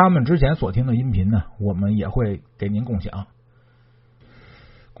他们之前所听的音频呢，我们也会给您共享。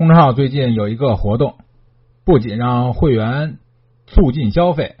公众号最近有一个活动，不仅让会员促进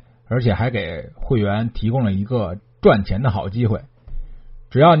消费，而且还给会员提供了一个赚钱的好机会。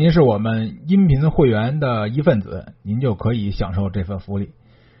只要您是我们音频会员的一份子，您就可以享受这份福利。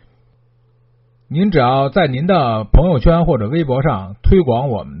您只要在您的朋友圈或者微博上推广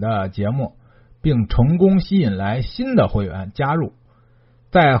我们的节目，并成功吸引来新的会员加入，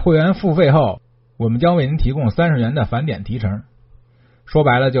在会员付费后，我们将为您提供30元的返点提成。说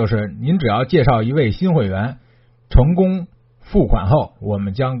白了就是您只要介绍一位新会员成功付款后，我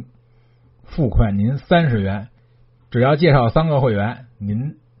们将付款您30元，只要介绍3个会员，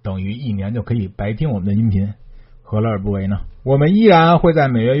您等于1年就可以白听我们的音频，何乐而不为呢？我们依然会在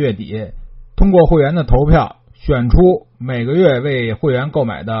每月月底通过会员的投票选出每个月为会员购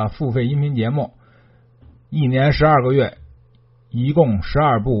买的付费音频节目，1年12个月，一共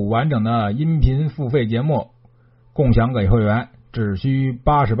12部完整的音频付费节目共享给会员，只需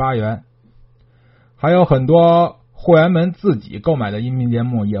88元。还有很多会员们自己购买的音频节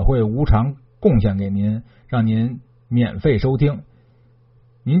目也会无偿贡献给您，让您免费收听。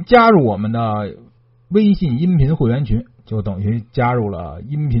您加入我们的微信音频会员群，就等于加入了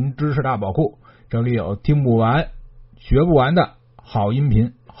音频知识大宝库，这里有听不完学不完的好音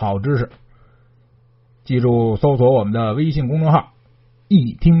频好知识。记住搜索我们的微信公众号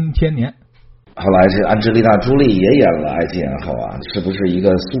一听千年。后来这安吉丽娜·朱莉也演了埃及艳后啊，是不是一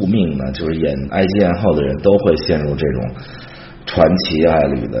个宿命呢？就是演埃及艳后的人都会陷入这种传奇爱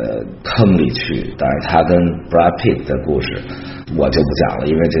侣的坑里去。但是他跟 Brad Pitt 的故事我就不讲了，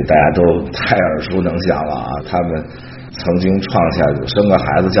因为这大家都太耳熟能详了啊。他们曾经创下生个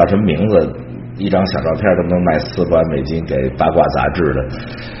孩子叫什么名字，一张小照片都能卖$400万给八卦杂志的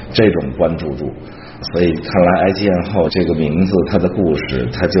这种关注度。所以看来埃及艳后这个名字，它的故事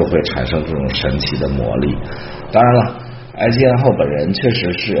它就会产生这种神奇的魔力。当然了，埃及艳后本人确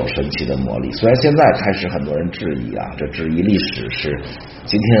实是有神奇的魔力，虽然现在开始很多人质疑啊，这质疑历史是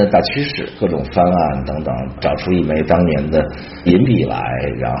今天的大趋势，各种翻案等等，找出一枚当年的银币来，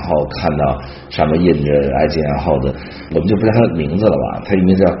然后看到上面印着埃及艳后的，我们就不叫她的名字了吧，她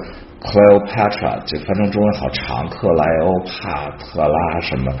名字叫Cleopatra， 这翻成中文好长，克莱欧帕特拉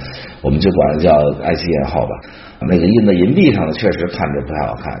什么，我们就管它叫埃及艳后吧。那个印在银币上的确实看着不太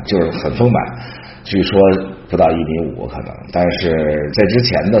好看，就是很丰满，据说不到1.5米可能，但是在之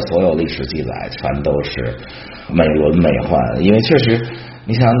前的所有历史记载全都是美轮美奂，因为确实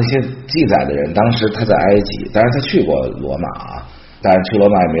你想那些记载的人，当时他在埃及，当然他去过罗马，但是去罗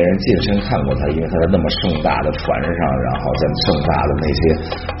马也没人近身看过他，因为他在那么盛大的船上，然后在盛大的那些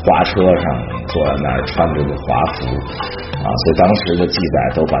花车上坐在那儿穿着个华服啊，所以当时的记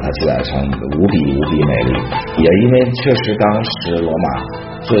载都把它记载成无比美丽。也因为确实当时罗马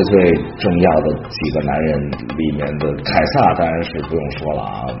最重要的几个男人里面的凯撒当然是不用说了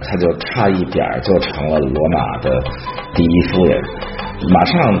啊，他就差一点就成了罗马的第一夫人，马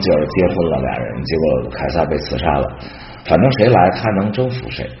上就结婚了俩人，结果凯撒被刺杀了。反正谁来他能征服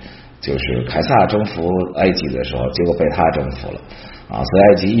谁，就是凯撒征服埃及的时候，结果被他征服了啊，所以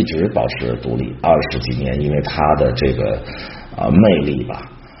埃及一直保持独立20几年，因为他的这个魅力吧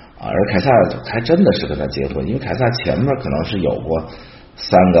啊，而凯撒还真的是跟他结婚，因为凯撒前面可能是有过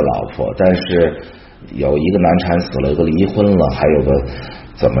3个老婆，但是有一个难产死了，一个离婚了，还有个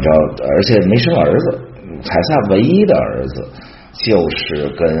怎么着，而且没生儿子。凯撒唯一的儿子就是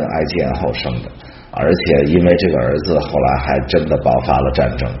跟埃及艳后生的，而且因为这个儿子后来还真的爆发了战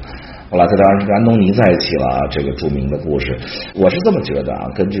争，后来他当然跟安东尼在一起了，这个著名的故事。我是这么觉得啊，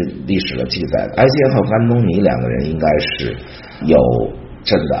根据历史的记载，埃及艳后跟安东尼2个人应该是有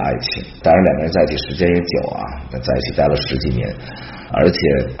真的爱情，当然2个人在一起时间也久啊，在一起待了10几年，而且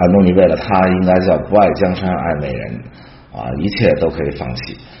安东尼为了他应该叫不爱江山爱美人啊，一切都可以放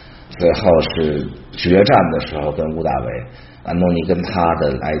弃。最后是决战的时候跟屋大维，安东尼跟他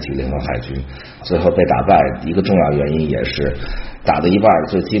的埃及联合海军最后被打败，一个重要原因也是打到一半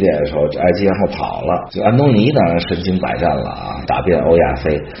最激烈的时候，埃及艳后跑了，就安东尼当然身经百战了啊，打遍欧亚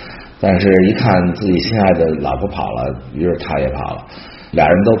非，但是一看自己心爱的老婆跑了，于是他也跑了，俩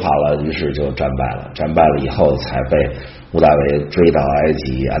人都跑了，于是就战败了，战败了以后才被屋大维追到埃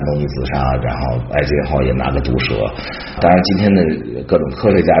及，安东尼自杀，然后埃及艳后也拿个毒蛇。当然今天的各种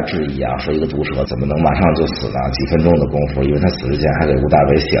科学家质疑啊，说一个毒蛇怎么能马上就死呢？几分钟的功夫，因为他死之前还给屋大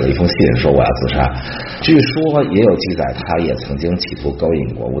维写了一封信，说我要自杀。据说也有记载，他也曾经企图勾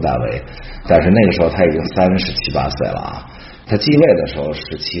引过屋大维，但是那个时候他已经37、8岁了啊。他继位的时候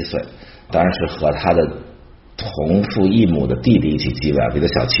17岁，当然是和他的同父异母的弟弟一起继位，比他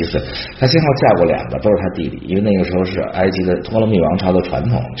小7岁。他先后嫁过2个，都是他弟弟，因为那个时候是埃及的托勒密王朝的传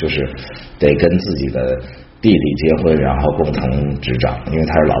统，就是得跟自己的弟弟结婚，然后共同执掌，因为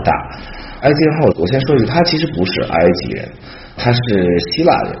他是老大。埃及艳后，我先说一句，他其实不是埃及人，他是希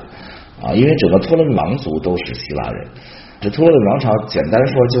腊人啊，因为整个托勒密王族都是希腊人。这托勒密王朝简单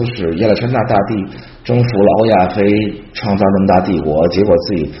说就是亚历山大大帝征服了欧亚非，创造那么大帝国，结果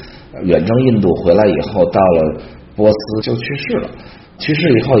自己远征印度回来以后，到了波斯就去世了。去世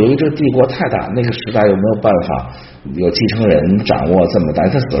以后，由于这个帝国太大，那个时代又没有办法有继承人掌握这么大，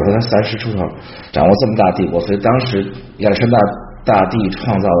他死的时候他30出头，掌握这么大帝国，所以当时亚历山大帝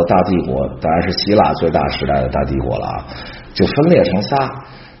创造的大帝国，当然是希腊最大时代的大帝国了啊，就分裂成仨。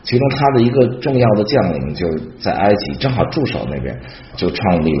其中他的一个重要的将领就在埃及，正好驻守那边，就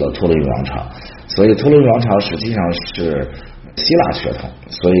创立了托勒密王朝。所以托勒密王朝实际上是希腊血统，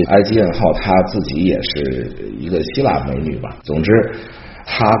所以埃及艳后她自己也是一个希腊美女吧。总之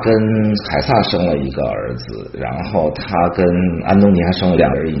她跟凯撒生了一个儿子，然后她跟安东尼还生了2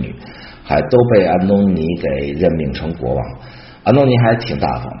儿1女，还都被安东尼给任命成国王。安东尼还挺大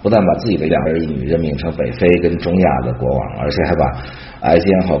方，不但把自己的2儿1女任命成北非跟中亚的国王，而且还把埃及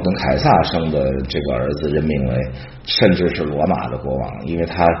艳后跟凯撒生的这个儿子任命为甚至是罗马的国王，因为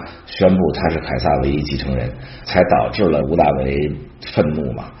他宣布他是凯撒唯一继承人，才导致了屋大维愤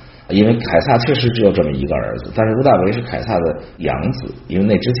怒嘛。因为凯撒确实只有这么一个儿子，但是屋大维是凯撒的养子，因为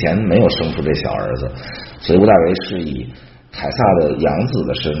那之前没有生出这小儿子，所以屋大维是以凯撒的养子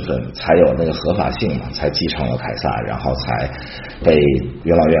的身份才有那个合法性嘛，才继承了凯撒，然后才被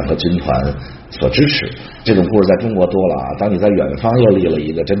元老院和军团所支持。这种故事在中国多了啊！当你在远方又立了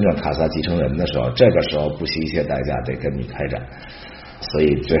一个真正凯撒继承人的时候，这个时候不惜一切代价得跟你开战。所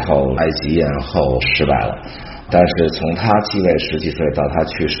以最后埃及艳后失败了，但是从他继位17岁到他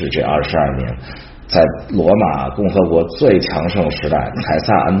去世这22年，在罗马共和国最强盛时代，凯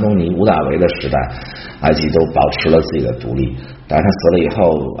撒、安东尼、屋大维的时代，埃及都保持了自己的独立。但是他死了以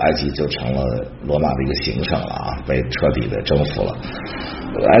后，埃及就成了罗马的一个行省了啊，被彻底的征服了。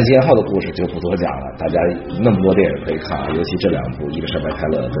埃及艳后的故事就不多讲了，大家那么多电影可以看啊，尤其这2部，伊丽莎白泰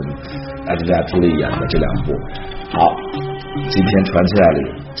勒跟安吉丽娜朱莉演的这2部。好，今天传奇爱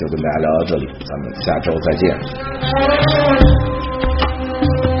侣就跟大家聊到这里，咱们下周再见。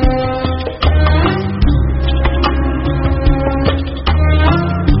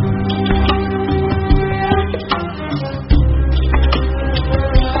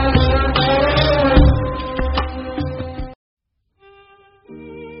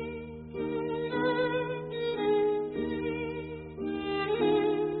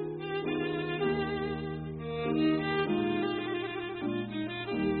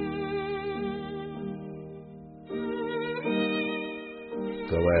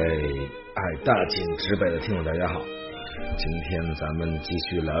各位爱大井之北的听众大家好，今天咱们继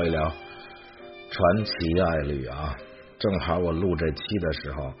续聊一聊传奇爱侣啊。正好我录这期的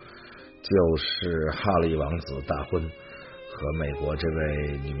时候就是哈利王子大婚和美国这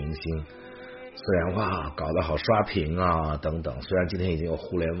位女明星，虽然哇搞得好刷屏啊等等，虽然今天已经有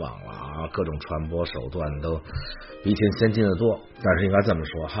互联网了啊，各种传播手段都比以前先进的多，但是应该这么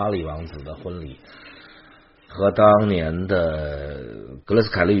说，哈利王子的婚礼和当年的格雷斯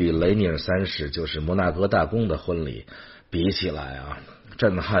凯利与雷尼尔3世，就是摩纳哥大公的婚礼比起来啊，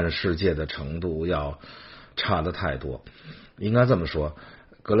震撼世界的程度要差得太多。应该这么说，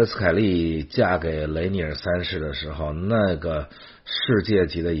格雷斯凯利嫁给雷尼尔3世的时候，那个世界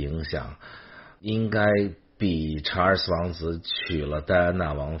级的影响应该比查尔斯王子娶了戴安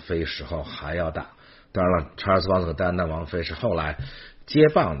娜王妃时候还要大。当然了，查尔斯王子和戴安娜王妃是后来接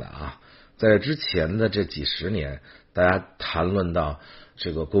棒的啊。在之前的这几十年，大家谈论到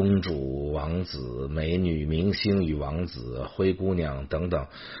这个公主、王子、美女、明星与王子、灰姑娘等等，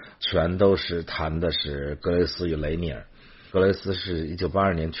全都是谈的是格雷斯与雷尼尔。格雷斯是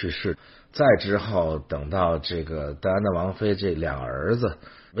1982年去世，再之后等到这个戴安娜王妃这2儿子，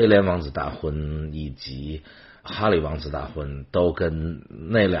威廉王子大婚以及哈利王子大婚，都跟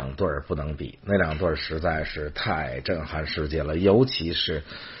那2对不能比，那2对实在是太震撼世界了，尤其是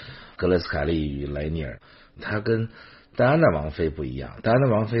格雷斯凯利与雷尼尔，她跟戴安娜王妃不一样，戴安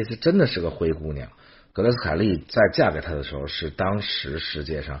娜王妃是真的是个灰姑娘，格雷斯凯利在嫁给她的时候是当时世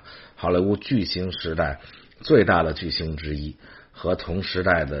界上好莱坞巨星时代最大的巨星之一，和同时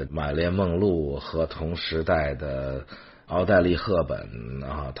代的玛莲梦露，和同时代的奥黛丽赫本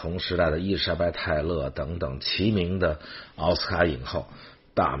啊，同时代的伊丽莎白泰勒等等齐名的奥斯卡影后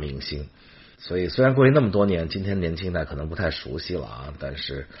大明星。所以虽然过去那么多年，今天年轻一代可能不太熟悉了啊，但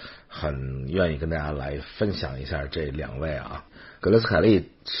是很愿意跟大家来分享一下这2位啊。格雷斯凯利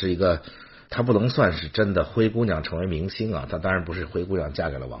是一个，她不能算是真的灰姑娘成为明星啊，她当然不是灰姑娘嫁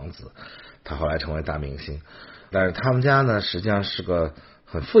给了王子，她后来成为大明星。但是他们家呢实际上是个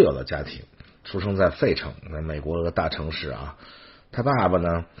很富有的家庭，出生在费城，美国的大城市啊。他爸爸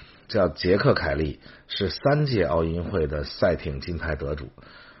呢叫杰克凯利，是3届奥运会的赛艇金牌得主，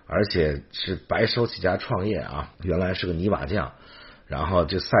而且是白手起家创业啊，原来是个泥瓦匠，然后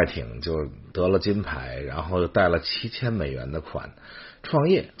这赛艇就得了金牌，然后又贷了7000美元的款创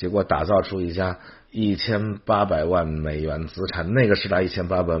业，结果打造出一家1800万美元资产，那个时代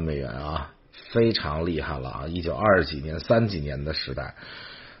1800万美元啊，非常厉害了啊！1920几年、30几年的时代，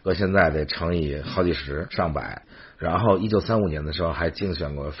和现在得乘以好几十、上百。然后1935年的时候还竞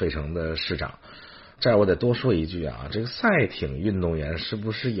选过费城的市长。这儿我得多说一句啊，这个赛艇运动员是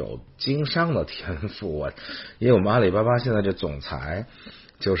不是有经商的天赋啊？因为我们阿里巴巴现在这总裁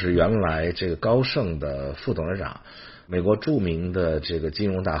就是原来这个高盛的副董事长，美国著名的这个金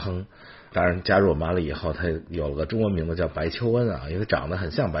融大亨。当然加入我们阿里以后，他有了个中文名字叫白求恩啊，因为长得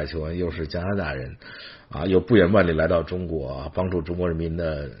很像白求恩，又是加拿大人啊，又不远万里来到中国，帮助中国人民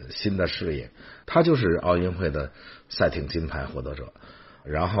的新的事业。他就是奥运会的赛艇金牌获得者，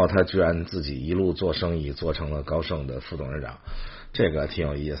然后他居然自己一路做生意，做成了高盛的副董事长，这个挺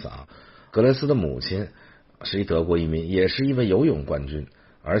有意思啊。格雷斯的母亲是一德国移民，也是一位游泳冠军，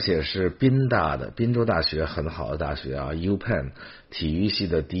而且是宾州大学很好的大学啊 UPenn 体育系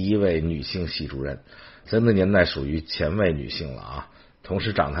的第一位女性系主任，在那年代属于前卫女性了啊。同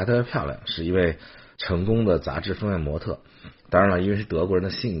时长得还特别漂亮，是一位成功的杂志封面模特。当然了，因为是德国人的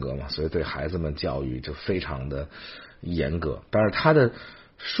性格嘛，所以对孩子们教育就非常的严格。但是他的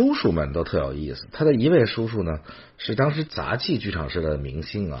叔叔们都特有意思，他的一位叔叔呢是当时杂技剧场社的明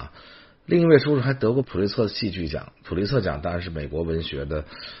星啊，另一位叔叔还得过普利策戏剧奖，普利策奖当然是美国文学的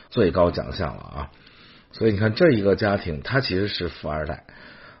最高奖项了啊。所以你看这一个家庭，他其实是富二代，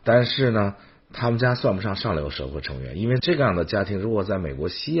但是呢他们家算不上上流社会成员，因为这样的家庭如果在美国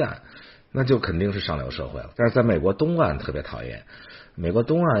西岸那就肯定是上流社会了，但是在美国东岸特别讨厌。美国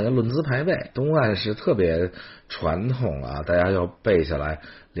东岸要论资排辈，东岸是特别传统啊，大家要背下来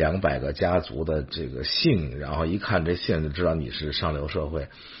200个家族的这个姓，然后一看这姓就知道你是上流社会。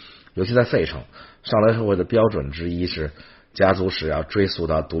尤其在费城，上流社会的标准之一是家族史要追溯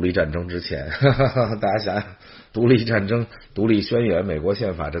到独立战争之前。大家想想，独立战争、独立宣言、美国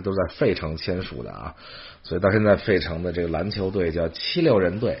宪法，这都在费城签署的啊。所以到现在费城的这个篮球队叫76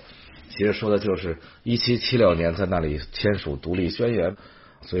人队，其实说的就是1776年在那里签署独立宣言。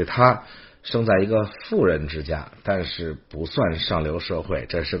所以他生在一个富人之家，但是不算上流社会，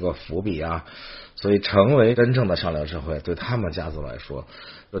这是个伏笔啊。所以成为真正的上流社会对他们家族来说，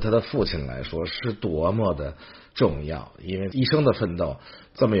对他的父亲来说是多么的重要，因为一生的奋斗，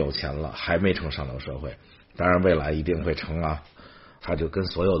这么有钱了还没成上流社会，当然未来一定会成啊。他就跟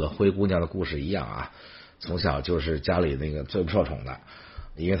所有的灰姑娘的故事一样啊，从小就是家里那个最不受宠的，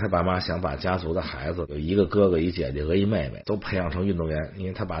因为他爸妈想把家族的孩子有一个哥哥一姐姐和一妹妹都培养成运动员，因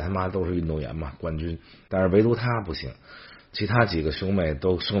为他爸他妈都是运动员嘛，冠军，但是唯独他不行，其他几个兄妹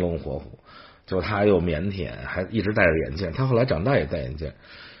都生龙活虎，就他又腼腆，还一直戴着眼镜，他后来长大也戴眼镜，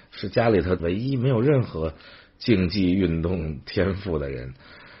是家里头唯一没有任何竞技运动天赋的人，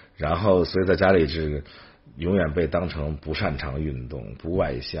然后所以在家里是永远被当成不擅长运动、不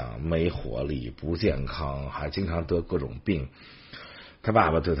外向、没活力、不健康，还经常得各种病。他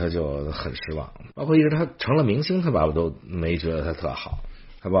爸爸对他就很失望，包括一直他成了明星，他爸爸都没觉得他特好。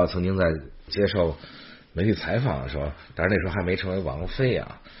他爸爸曾经在接受媒体采访的时候，当然那时候还没成为王菲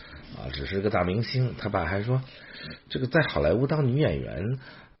啊，只是个大明星。他爸还说，这个在好莱坞当女演员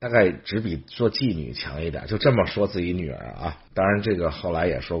大概只比做妓女强一点，就这么说自己女儿啊。当然这个后来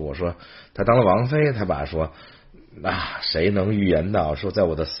也说过，说他当了王菲，他爸说谁能预言到说在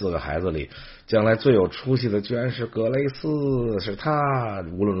我的4个孩子里，将来最有出息的居然是格雷斯，是他，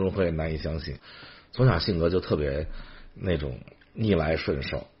无论如何也难以相信。从小性格就特别那种逆来顺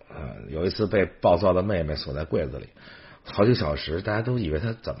受有一次被暴躁的妹妹锁在柜子里好几小时，大家都以为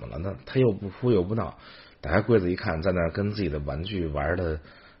他怎么了呢，他又不哭又不闹，打开柜子一看，在那跟自己的玩具玩的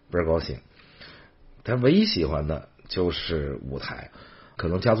倍儿高兴。他唯一喜欢的就是舞台，可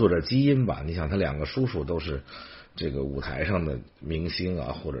能家族的基因吧，你想他2个叔叔都是这个舞台上的明星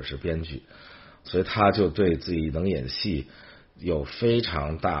啊，或者是编剧，所以他就对自己能演戏有非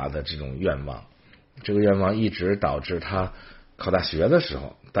常大的这种愿望。这个愿望一直导致他考大学的时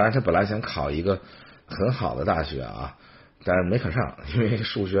候，当然他本来想考一个很好的大学啊，但是没考上，因为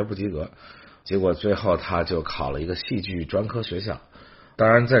数学不及格，结果最后他就考了一个戏剧专科学校。当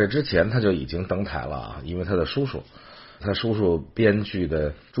然在这之前他就已经登台了啊，因为他叔叔编剧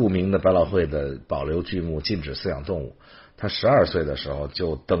的著名的百老汇的保留剧目《禁止饲养动物》，他12岁的时候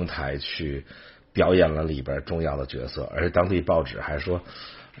就登台去表演了里边重要的角色，而且当地报纸还说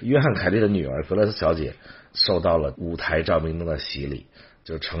约翰凯利的女儿格雷斯小姐受到了舞台照明灯的洗礼，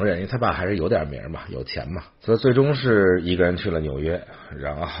就承认，因为他爸还是有点名嘛，有钱嘛，所以最终是一个人去了纽约，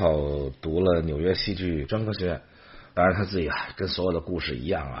然后读了纽约戏剧专科学院。当然他自己跟所有的故事一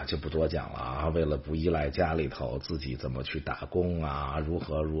样啊，就不多讲了啊。为了不依赖家里头，自己怎么去打工啊，如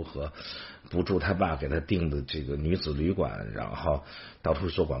何不住他爸给他订的这个女子旅馆，然后到处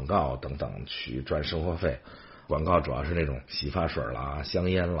做广告等等去赚生活费。广告主要是那种洗发水啦、香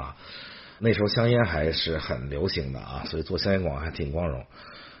烟啦，那时候香烟还是很流行的啊，所以做香烟广告还挺光荣。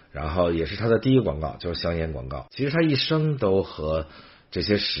然后也是他的第一个广告，就是香烟广告。其实他一生都和这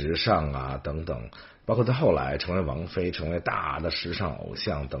些时尚啊等等包括他后来成为王妃，成为大的时尚偶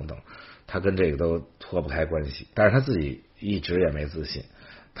像等等，他跟这个都脱不开关系。但是他自己一直也没自信，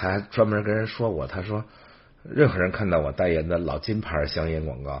他还专门跟人说过，他说任何人看到我代言的老金牌香烟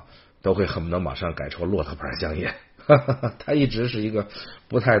广告，都会恨不得马上改成骆驼牌香烟。他一直是一个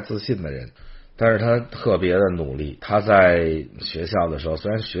不太自信的人，但是他特别的努力。他在学校的时候，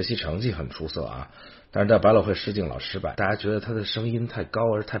虽然学习成绩很出色啊，但是在百老汇试镜老失败，大家觉得他的声音太高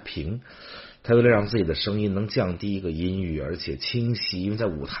而太平。他为了让自己的声音能降低一个音域，而且清晰，因为在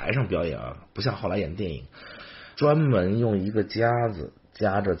舞台上表演啊，不像后来演电影，专门用一个夹子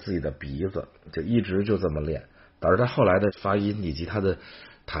夹着自己的鼻子，就一直就这么练，导致他后来的发音以及他的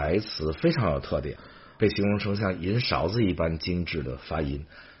台词非常有特点，被形容成像银勺子一般精致的发音，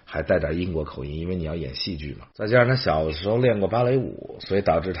还带点英国口音，因为你要演戏剧嘛。再加上他小的时候练过芭蕾舞，所以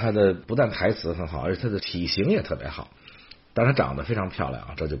导致他的不但台词很好，而且他的体型也特别好。但是他长得非常漂亮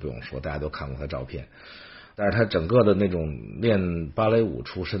啊，这就不用说，大家都看过他照片。但是他整个的那种练芭蕾舞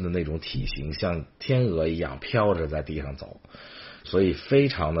出身的那种体型，像天鹅一样飘着在地上走，所以非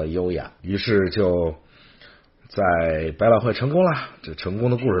常的优雅。于是就在百老汇成功了，这成功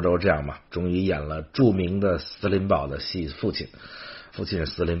的故事都是这样嘛。终于演了著名的斯林堡的戏，父亲是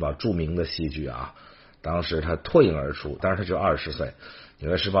斯林堡著名的戏剧啊。当时他脱颖而出，当时他就20岁，纽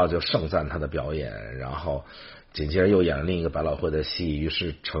约时报就盛赞他的表演，然后紧接着又演了另一个百老汇的戏，于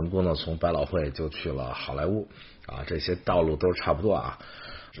是成功的从百老汇就去了好莱坞啊。这些道路都差不多啊，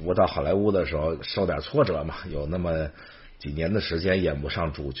只不过到好莱坞的时候受点挫折嘛，有那么几年的时间演不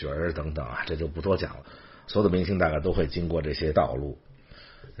上主角等等啊，这就不多讲了。所有的明星大概都会经过这些道路。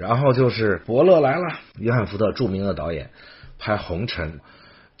然后就是伯乐来了，约翰福特著名的导演，拍《红尘》，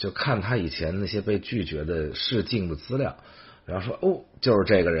就看他以前那些被拒绝的试镜的资料，然后说哦，就是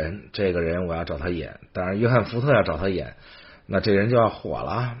这个人我要找他演。当然约翰福特要找他演，那这人就要火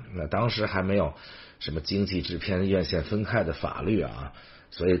了。那当时还没有什么经济制片院线分开的法律啊，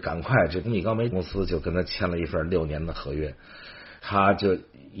所以赶快这个米高梅公司就跟他签了一份6年的合约，他就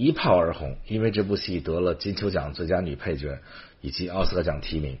一炮而红，因为这部戏得了金球奖最佳女配角以及奥斯卡奖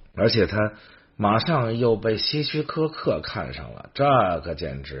提名，而且他马上又被希区柯克看上了，这个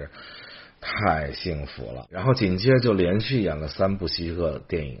简直太幸福了。然后紧接着就连续演了3部希区柯克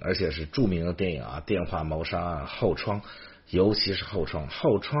电影，而且是著名的电影啊，电话谋杀案、后窗，尤其是后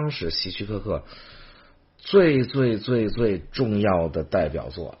窗是希区柯克最重要的代表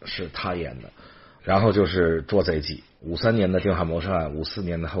作，是他演的。然后就是捉贼记，53年的电话谋杀案，54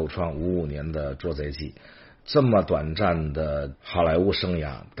年的后窗，55年的捉贼记。这么短暂的好莱坞生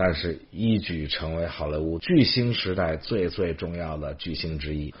涯，但是一举成为好莱坞巨星时代最重要的巨星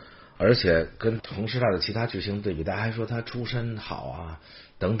之一。而且跟同时代的其他巨星对比，大家还说他出身好啊，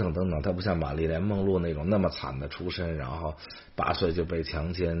等等，他不像玛丽莲梦露那种那么惨的出身，然后8岁就被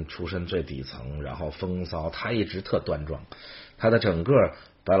强奸，出身最底层，然后风骚，他一直特端庄。他的整个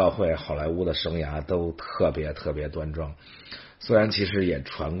百老汇好莱坞的生涯都特别端庄，虽然其实也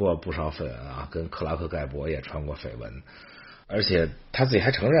传过不少绯闻啊，跟克拉克盖博也传过绯闻，而且他自己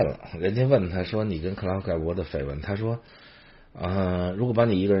还承认了。人家问他说你跟克拉克盖博的绯闻，他说如果把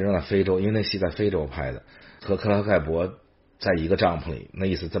你一个人扔到非洲，因为那戏在非洲拍的，和克拉克盖博在一个帐篷里，那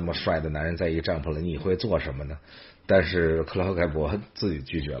意思这么帅的男人在一个帐篷里，你会做什么呢？但是克拉克盖博自己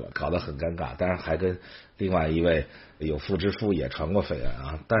拒绝了，搞得很尴尬。当然还跟另外一位有妇之夫也传过绯闻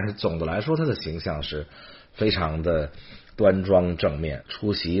啊。但是总的来说，他的形象是非常的端庄正面，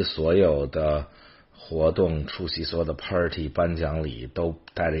出席所有的活动，出席所有的 party 颁奖礼都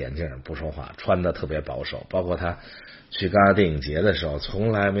戴着眼镜不说话，穿的特别保守。包括他去戛纳电影节的时候，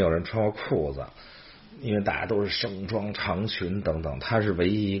从来没有人穿过裤子，因为大家都是盛装长裙等等，他是唯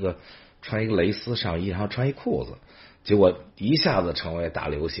一一个穿一个蕾丝上衣然后穿一裤子，结果一下子成为大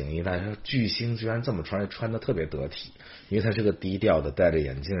流行。因为大家说巨星居然这么穿的特别得体，因为她是个低调的戴着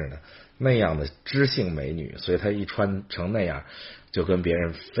眼镜的那样的知性美女，所以她一穿成那样就跟别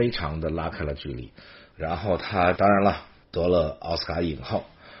人非常的拉开了距离。然后她当然了得了奥斯卡影后，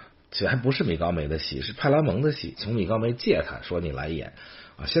其实还不是米高梅的戏，是派拉蒙的戏，从米高梅借她说你来演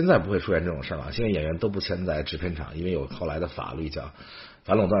啊。现在不会出现这种事了，现在演员都不签在制片厂，因为有后来的法律叫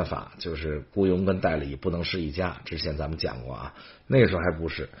反垄断法，就是雇佣跟代理不能是一家，之前咱们讲过啊，那个时候还不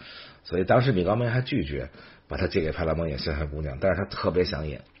是，所以当时米高梅还拒绝把她借给派拉蒙演仙海姑娘，但是她特别想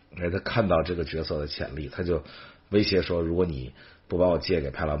演，因为她看到这个角色的潜力，她就威胁说如果你不把我借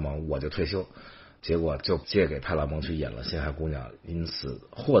给派拉蒙我就退休。结果就借给派拉蒙去演了仙海姑娘，因此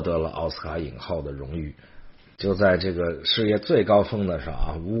获得了奥斯卡影后的荣誉。就在这个事业最高峰的时候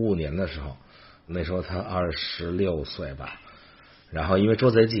啊，55年的时候，那时候他26岁吧。然后因为捉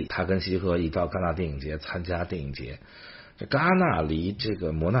贼记，他跟希区柯克一到戛纳电影节参加电影节，这戛纳离这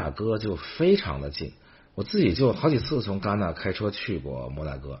个摩纳哥就非常的近，我自己就好几次从戛纳开车去过摩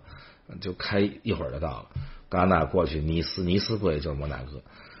纳哥，就开一会儿就到了。戛纳过去尼斯，尼斯过去就是摩纳哥，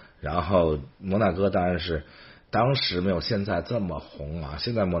然后摩纳哥当然是当时没有现在这么红啊，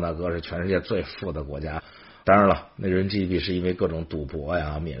现在摩纳哥是全世界最富的国家，当然了，那人 GDP 是因为各种赌博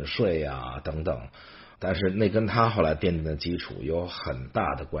呀、免税呀等等，但是那跟他后来奠定的基础有很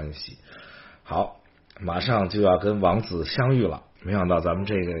大的关系。好，马上就要跟王子相遇了，没想到咱们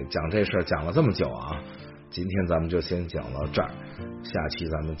这个讲这事儿讲了这么久啊，今天咱们就先讲到这儿，下期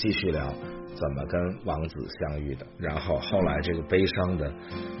咱们继续聊怎么跟王子相遇的，然后后来这个悲伤的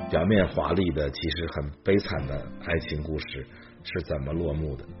表面华丽的其实很悲惨的爱情故事是怎么落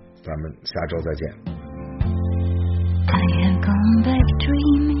幕的。咱们下周再见。 I have gone back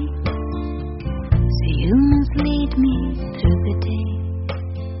dreaming, so you must lead me through the day.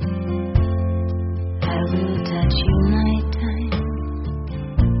 I will touch you nighttime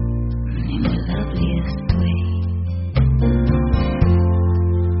in the loveliest way.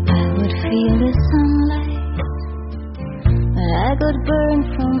 I would feel the sunlight, but I got burned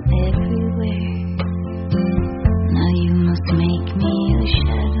from everywhere. Now you must make me a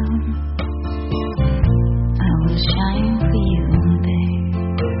shadow, I will shine for you there.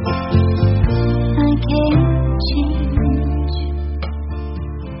 I can't change,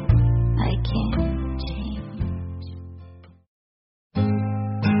 I can't change.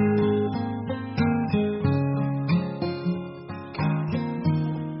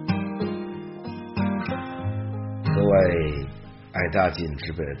 各位爱大进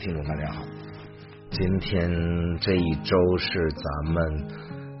指北的听众大家好，今天这一周是咱们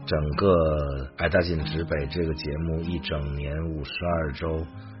整个爱大进指北这个节目一整年52周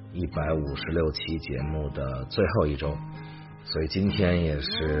156期节目的最后一周，所以今天也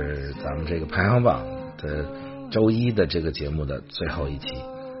是咱们这个排行榜的周一的这个节目的最后一期，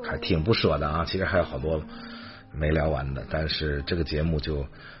还挺不舍的啊，其实还有好多没聊完的，但是这个节目就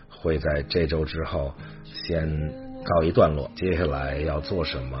会在这周之后先告一段落，接下来要做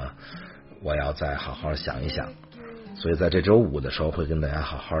什么我要再好好想一想，所以在这周五的时候会跟大家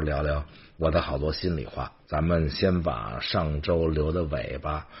好好聊聊我的好多心里话。咱们先把上周留的尾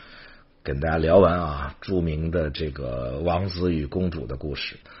巴跟大家聊完啊，著名的这个王子与公主的故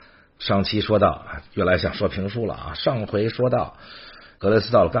事。上期说到，越来想说评书了啊，上回说到格雷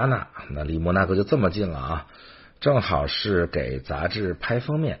斯到了戛纳，那离摩纳哥就这么近了啊，正好是给杂志拍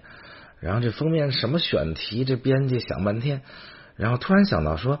封面，然后这封面什么选题，这编辑想半天，然后突然想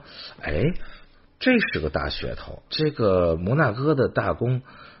到说，哎，这是个大噱头。这个摩纳哥的大公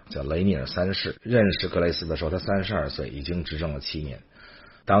叫雷尼尔三世，认识格雷斯的时候他32岁，已经执政了7年，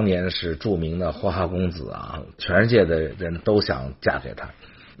当年是著名的花花公子啊，全世界的人都想嫁给他，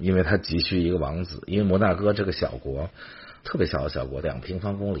因为他急需一个王子。因为摩纳哥这个小国，特别小的小国，2平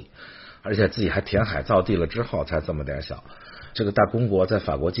方公里，而且自己还填海造地了之后才这么点小。这个大公国在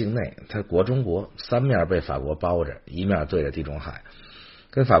法国境内，它国中国3面被法国包着，一面对着地中海。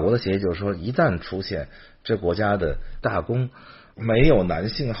跟法国的协议就是说，一旦出现这国家的大公没有男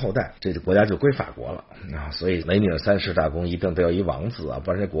性后代，这个国家就归法国了啊。所以雷尼尔3世大公一定得有一王子啊，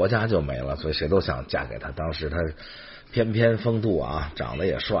不然这国家就没了。所以谁都想嫁给他。当时他翩翩风度啊，长得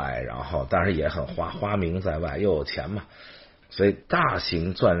也帅，然后当然也很花名在外，又有钱嘛。所以大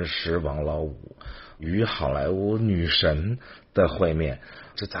型钻石王老五与好莱坞女神的会面，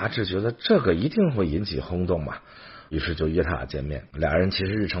这杂志觉得这个一定会引起轰动嘛，于是就约他俩见面。俩人其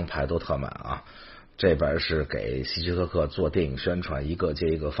实日程排都特满啊，这边是给希区柯克做电影宣传，一个接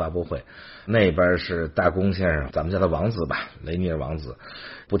一个发布会，那边是大公先生，咱们叫他王子吧，雷尼尔王子，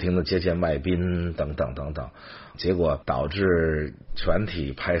不停的接见外宾等等等等，结果导致全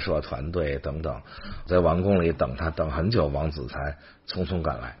体拍摄团队等等在王宫里等他等很久，王子才匆匆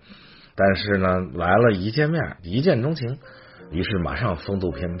赶来。但是呢，来了一见面一见钟情，于是马上风度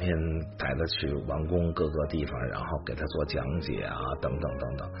翩翩带他去王宫各个地方，然后给他做讲解啊等等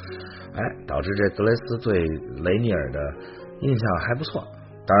等等，哎，导致这格雷斯对雷尼尔的印象还不错。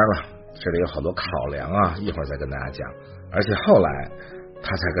当然了，这里有好多考量啊，一会儿再跟大家讲。而且后来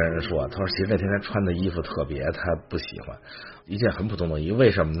他才跟人说，他说其实那天他穿的衣服特别，他不喜欢一件很普通的衣服，为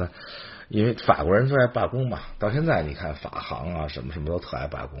什么呢？因为法国人最爱罢工嘛，到现在你看法航啊什么什么都特爱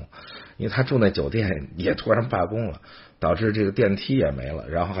罢工，因为他住那酒店也突然罢工了，导致这个电梯也没了，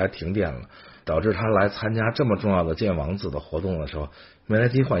然后还停电了，导致他来参加这么重要的见王子的活动的时候没来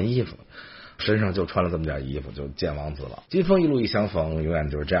及换衣服，身上就穿了这么点衣服就见王子了。金风一路一相逢，永远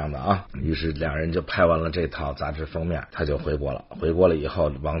就是这样的啊。于是两人就拍完了这套杂志封面，他就回国了。回国了以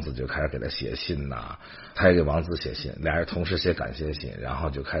后，王子就开始给他写信呐，他也给王子写信，俩人同时写感谢信，然后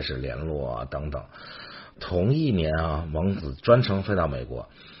就开始联络等等。同一年啊，王子专程飞到美国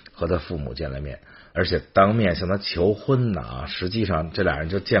和他父母见了面，而且当面向他求婚呢啊。实际上这俩人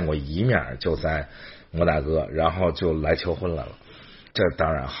就见过一面，就在摩纳哥，然后就来求婚来了。这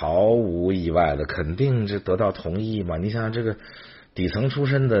当然毫无意外的，肯定是得到同意嘛。你想想这个底层出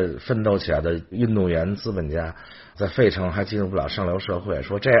身的奋斗起来的运动员资本家，在费城还进入不了上流社会，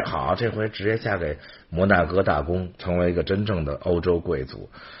说这好，这回直接嫁给摩纳哥大公，成为一个真正的欧洲贵族，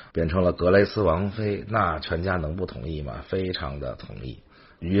变成了格雷斯王妃，那全家能不同意吗？非常的同意。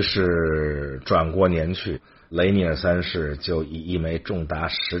于是转过年去，雷尼尔三世就以一枚重达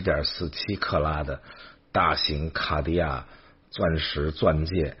 10.47 克拉的大型卡地亚钻石钻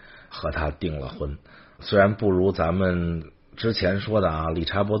戒和他订了婚。虽然不如咱们之前说的啊，理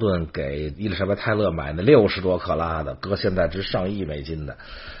查伯顿给伊丽莎白泰勒买的60多克拉的，搁现在值上亿美金的。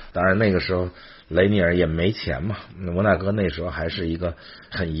当然那个时候雷尼尔也没钱嘛，摩纳哥那时候还是一个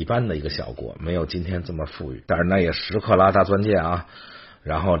很一般的一个小国，没有今天这么富裕。但是那也10克拉大钻戒啊。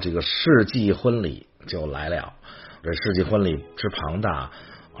然后这个世纪婚礼就来了，这世纪婚礼之庞大，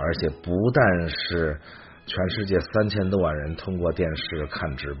而且不但是全世界3000多万人通过电视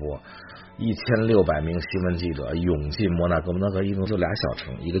看直播，1600名新闻记者涌进摩纳哥。摩纳哥一共就俩小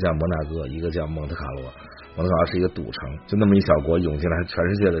城，一个叫摩纳哥，一个叫蒙特卡罗。蒙特卡罗是一个赌城，就那么一小国涌进来全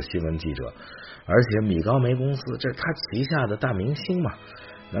世界的新闻记者，而且米高梅公司这是他旗下的大明星嘛，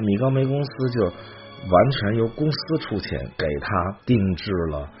那米高梅公司就完全由公司出钱给他定制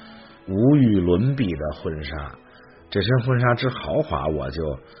了无与伦比的婚纱。这身婚纱之豪华我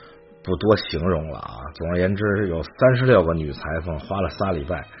就不多形容了啊。总而言之，有36个女裁缝花了3礼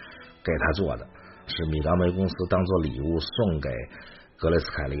拜给他做的，是米高梅公司当做礼物送给格雷斯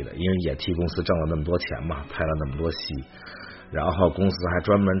凯利的，因为也替公司挣了那么多钱嘛，拍了那么多戏。然后公司还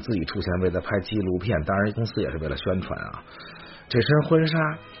专门自己出钱为他拍纪录片，当然公司也是为了宣传啊。这身婚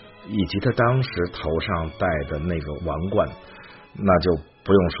纱以及他当时头上戴的那个王冠，那就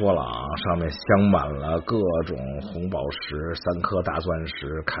不用说了啊，上面镶满了各种红宝石、3颗大钻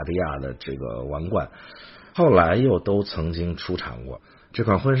石、卡地亚的这个王冠，后来又都曾经出产过。这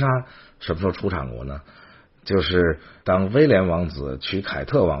款婚纱什么时候出产过呢？就是当威廉王子娶凯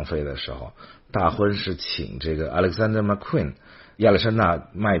特王妃的时候，大婚是请这个 Alexander McQueen 亚历山大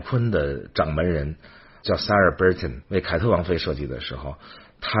麦昆的掌门人叫 Sarah Burton 为凯特王妃设计的时候，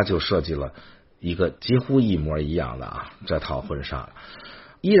他就设计了一个几乎一模一样的这套婚纱，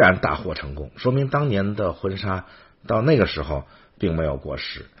依然大获成功，说明当年的婚纱到那个时候并没有过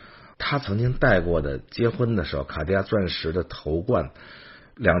时。他曾经戴过的结婚的时候卡地亚钻石的头冠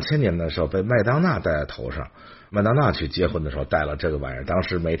，2000年的时候被麦当娜戴在头上，麦当娜去结婚的时候戴了这个玩意儿，当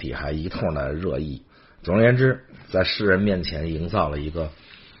时媒体还一通的热议。总而言之，在世人面前营造了一个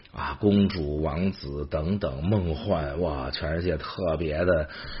公主王子等等梦幻，哇，全世界特别的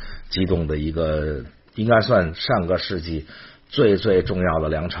激动的一个，应该算上个世纪最重要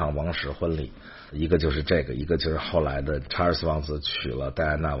的2场王室婚礼。一个就是这个，一个就是后来的查尔斯王子娶了戴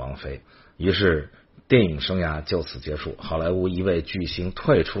安娜王妃。于是电影生涯就此结束，好莱坞一位巨星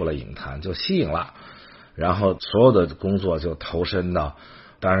退出了影坛，就息影了，然后所有的工作就投身到，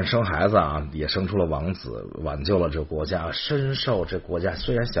当然生孩子也生出了王子，挽救了这个国家，深受这国家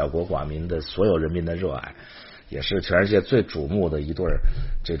虽然小国寡民的所有人民的热爱，也是全世界最瞩目的一对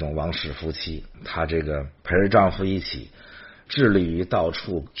这种王室夫妻。她这个陪着丈夫一起致力于到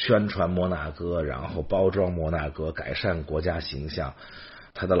处宣传摩纳哥，然后包装摩纳哥，改善国家形象。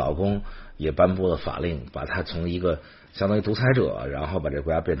她的老公也颁布了法令，把她从一个相当于独裁者，然后把这个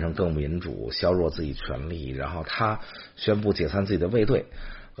国家变成更民主，削弱自己权力。然后她宣布解散自己的卫队，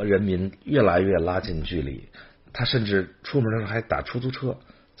和人民越来越拉近距离。她甚至出门的时候还打出租车，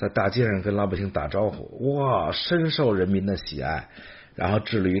在大街上跟老百姓打招呼，哇，深受人民的喜爱。然后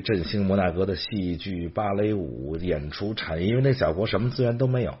致力于振兴摩纳哥的戏剧、芭蕾舞、演出产业，因为那小国什么资源都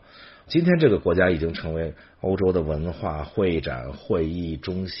没有。今天这个国家已经成为欧洲的文化会展、会议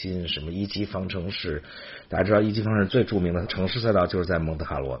中心，什么一级方程式。大家知道一级方程式最著名的城市赛道就是在蒙特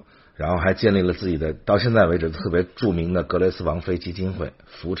卡罗，然后还建立了自己的到现在为止特别著名的格雷斯王妃基金会，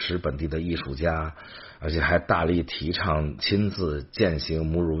扶持本地的艺术家，而且还大力提倡亲自践行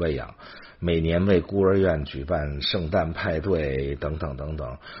母乳喂养，每年为孤儿院举办圣诞派对等等等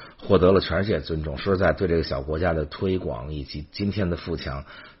等，获得了全世界尊重。说实在，对这个小国家的推广以及今天的富强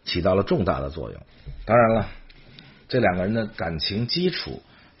起到了重大的作用。当然了，这两个人的感情基础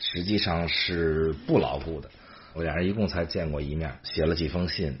实际上是不牢固的，两人一共才见过一面，写了几封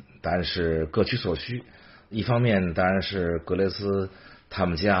信，但是各取所需。一方面当然是格雷斯他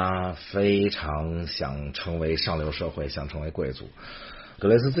们家非常想成为上流社会，想成为贵族。格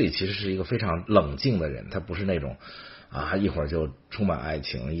雷斯自己其实是一个非常冷静的人，他不是那种啊，一会儿就充满爱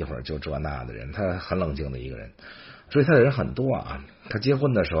情，一会儿就这那的人，他很冷静的一个人。追他的人很多啊，他结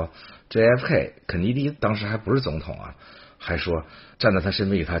婚的时候 JFK 肯尼迪当时还不是总统啊，还说站在他身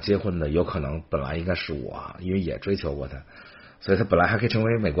边与他结婚的有可能本来应该是我，因为也追求过他，所以他本来还可以成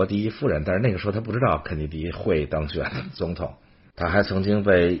为美国第一夫人，但是那个时候他不知道肯尼迪会当选总统。他还曾经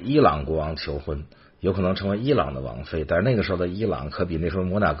被伊朗国王求婚，有可能成为伊朗的王妃，但是那个时候的伊朗可比那时候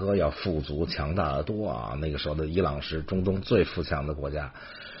摩纳哥要富足强大得多啊，那个时候的伊朗是中东最富强的国家。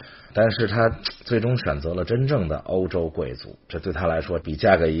但是他最终选择了真正的欧洲贵族，这对他来说比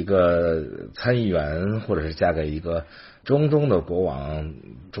嫁给一个参议员或者是嫁给一个中东的国王，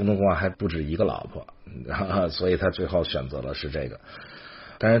中东国王还不止一个老婆，所以他最后选择了是这个。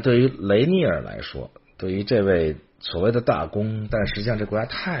但是对于雷尼尔来说，对于这位所谓的大公，但实际上这国家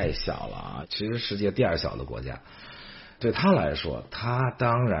太小了啊，其实世界第二小的国家，对他来说，他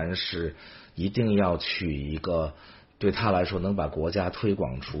当然是一定要娶一个对他来说能把国家推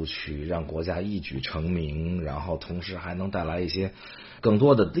广出去，让国家一举成名，然后同时还能带来一些更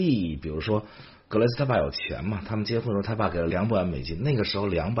多的利益。比如说格雷斯他爸有钱嘛，他们结婚的时候他爸给了200万美金，那个时候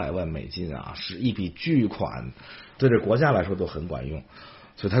200万美金啊是一笔巨款，对这国家来说都很管用，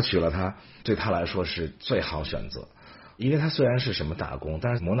所以他娶了她，对他来说是最好选择。因为他虽然是什么大公，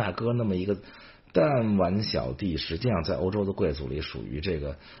但是摩纳哥那么一个弹丸小地，实际上在欧洲的贵族里属于这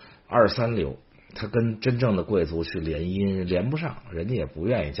个2、3流，他跟真正的贵族去联姻连不上，人家也不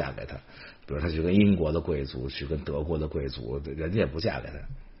愿意嫁给他。比如他去跟英国的贵族，去跟德国的贵族，人家也不嫁给他，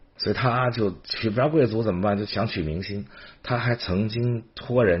所以他就娶不着贵族怎么办？就想娶明星。他还曾经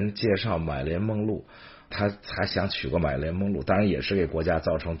托人介绍买莲梦露，他还想娶过买莲梦露，当然也是给国家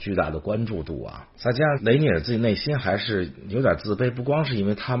造成巨大的关注度啊。再加上雷尼尔自己内心还是有点自卑，不光是因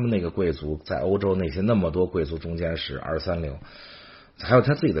为他们那个贵族在欧洲那些那么多贵族中间是2、3流，还有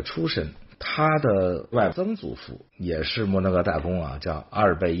他自己的出身。他的外曾祖父也是摩纳哥大公啊，叫阿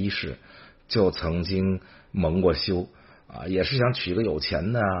尔贝一世，就曾经蒙过羞啊，也是想娶一个有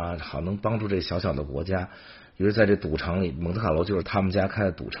钱的啊，好能帮助这小小的国家。因为在这赌场里，蒙特卡罗就是他们家开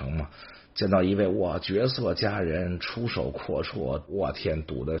的赌城嘛，见到一位哇绝色佳人，出手阔绰，我天，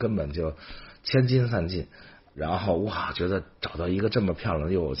赌的根本就千金散尽。然后哇，觉得找到一个这么漂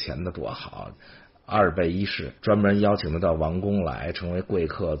亮又有钱的多好。阿尔贝一世专门邀请他到王宫来，成为贵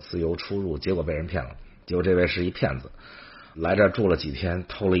客，自由出入，结果被人骗了。结果这位是一骗子，来这住了几天，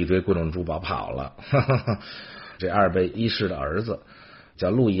偷了一堆贵重珠宝跑了。这阿尔贝一世的儿子叫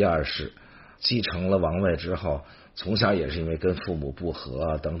路易2世，继承了王位之后，从小也是因为跟父母不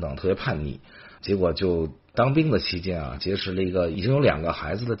和等等，特别叛逆。结果就当兵的期间啊，结识了一个已经有2个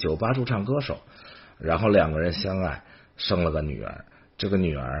孩子的酒吧驻唱歌手，然后2个人相爱，生了个女儿。这个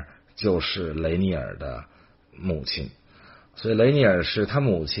女儿就是雷尼尔的母亲，所以雷尼尔是他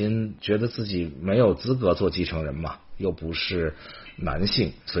母亲觉得自己没有资格做继承人嘛，又不是男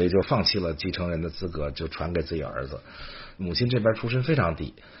性，所以就放弃了继承人的资格，就传给自己儿子。母亲这边出身非常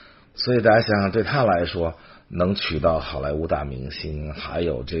低，所以大家想想，对他来说能娶到好莱坞大明星，还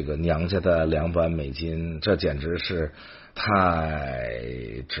有这个娘家的200万美金，这简直是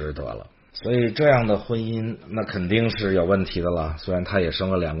太值得了。所以这样的婚姻那肯定是有问题的了。虽然她也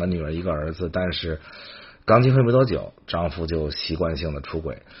生了2个女儿1个儿子，但是刚结婚没多久，丈夫就习惯性的出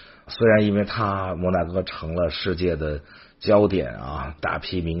轨。虽然因为他摩纳哥成了世界的焦点啊，大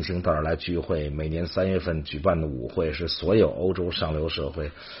批明星到这儿来聚会，每年3月份举办的舞会是所有欧洲上流社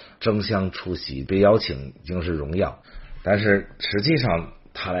会争相出席，被邀请已经是荣耀。但是实际上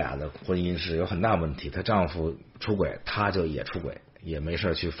他俩的婚姻是有很大问题，她丈夫出轨，她就也出轨，也没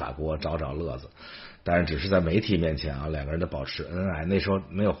事去法国找乐子，但是只是在媒体面前啊，2个人都保持恩爱。那时候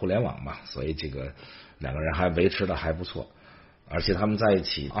没有互联网嘛，所以这个2个人还维持的还不错。而且他们在一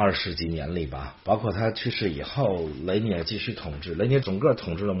起20几年里吧，包括他去世以后，雷尼尔继续统治，雷尼尔整个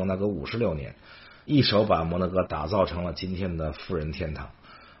统治了摩纳哥56年，一手把摩纳哥打造成了今天的富人天堂。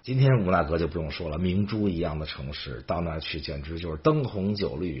今天摩纳哥就不用说了，明珠一样的城市，到那儿去简直就是灯红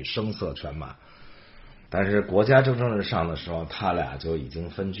酒绿，声色犬马。但是国家蒸蒸日上的时候，他俩就已经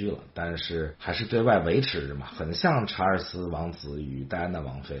分居了，但是还是对外维持着嘛，很像查尔斯王子与戴安娜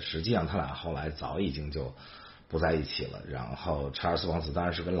王妃。实际上他俩后来早已经就不在一起了，然后查尔斯王子当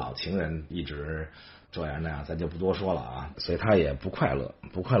然是跟老情人一直这样那样，咱就不多说了啊。所以他也不快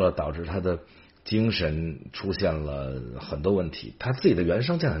乐导致他的精神出现了很多问题。他自己的原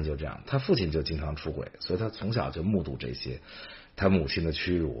生家庭就这样，他父亲就经常出轨，所以他从小就目睹这些他母亲的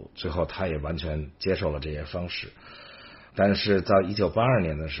屈辱，最后他也完全接受了这些方式。但是在1982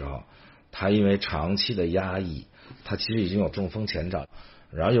年的时候，他因为长期的压抑，他其实已经有中风前兆，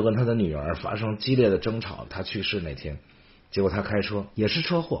然后又跟他的女儿发生激烈的争吵。他去世那天，结果他开车也是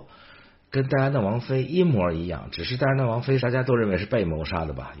车祸，跟戴安娜王妃一模一样，只是戴安娜王妃大家都认为是被谋杀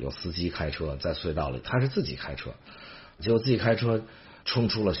的吧，有司机开车在隧道里，他是自己开车，结果自己开车冲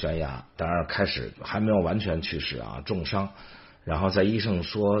出了悬崖，当然开始还没有完全去世啊，重伤。然后在医生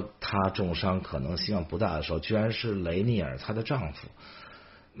说她重伤可能希望不大的时候，居然是雷尼尔她的丈夫，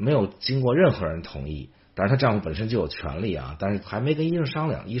没有经过任何人同意，当然她丈夫本身就有权利啊，但是还没跟医生商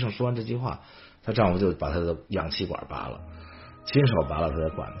量，医生说完这句话，她丈夫就把她的氧气管拔了，亲手拔了她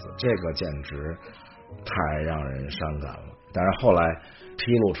的管子，这个简直太让人伤感了。但是后来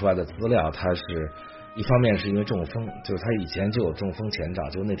披露出来的资料，她是一方面是因为中风，就是她以前就有中风前兆，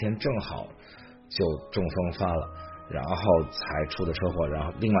就那天正好就中风发了，然后才出的车祸，然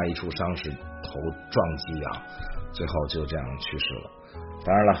后另外一处伤是头撞击啊，最后就这样去世了。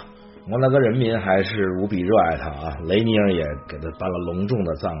当然了，摩纳哥人民还是无比热爱他啊，雷尼尔也给他办了隆重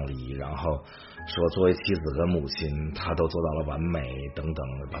的葬礼，然后说作为妻子跟母亲他都做到了完美等等，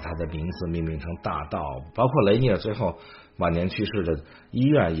把他的名字命名成大道，包括雷尼尔最后晚年去世的医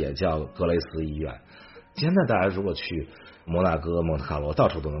院也叫格雷斯医院。现在大家如果去摩纳哥、蒙特卡罗，到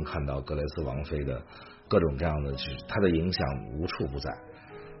处都能看到格雷斯王妃的各种这样的，他的影响无处不在。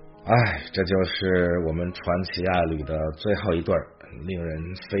哎，这就是我们传奇爱侣的最后一对令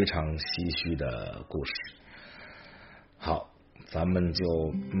人非常唏嘘的故事。好，咱们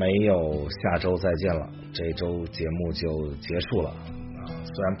就没有下周再见了，这周节目就结束了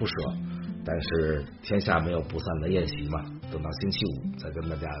虽然不舍，但是天下没有不散的宴席嘛，等到星期五再跟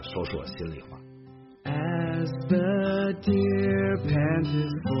大家说说心里话。 As the deer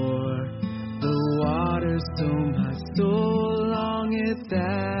panteth for the water, so my soul longeth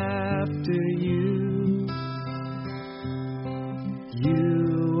after you.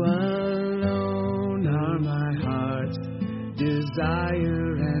 You alone are my heart's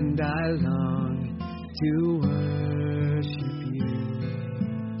desire, and I long to worship you.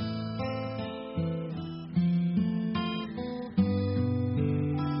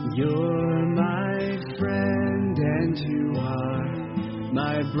 You're my friend and you are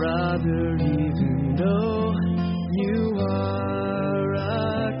my brother, even though you are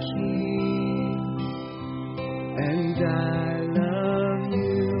a king, and I love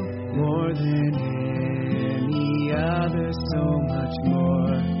you more than any other, so much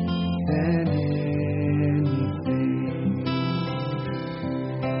more than anything.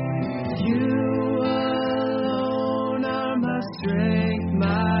 You alone are my strength,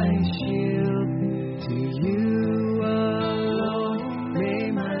 my shield. To you alone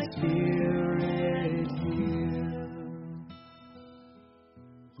may my spirit yield.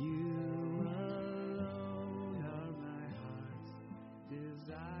 You alone are my heart's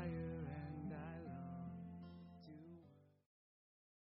desire.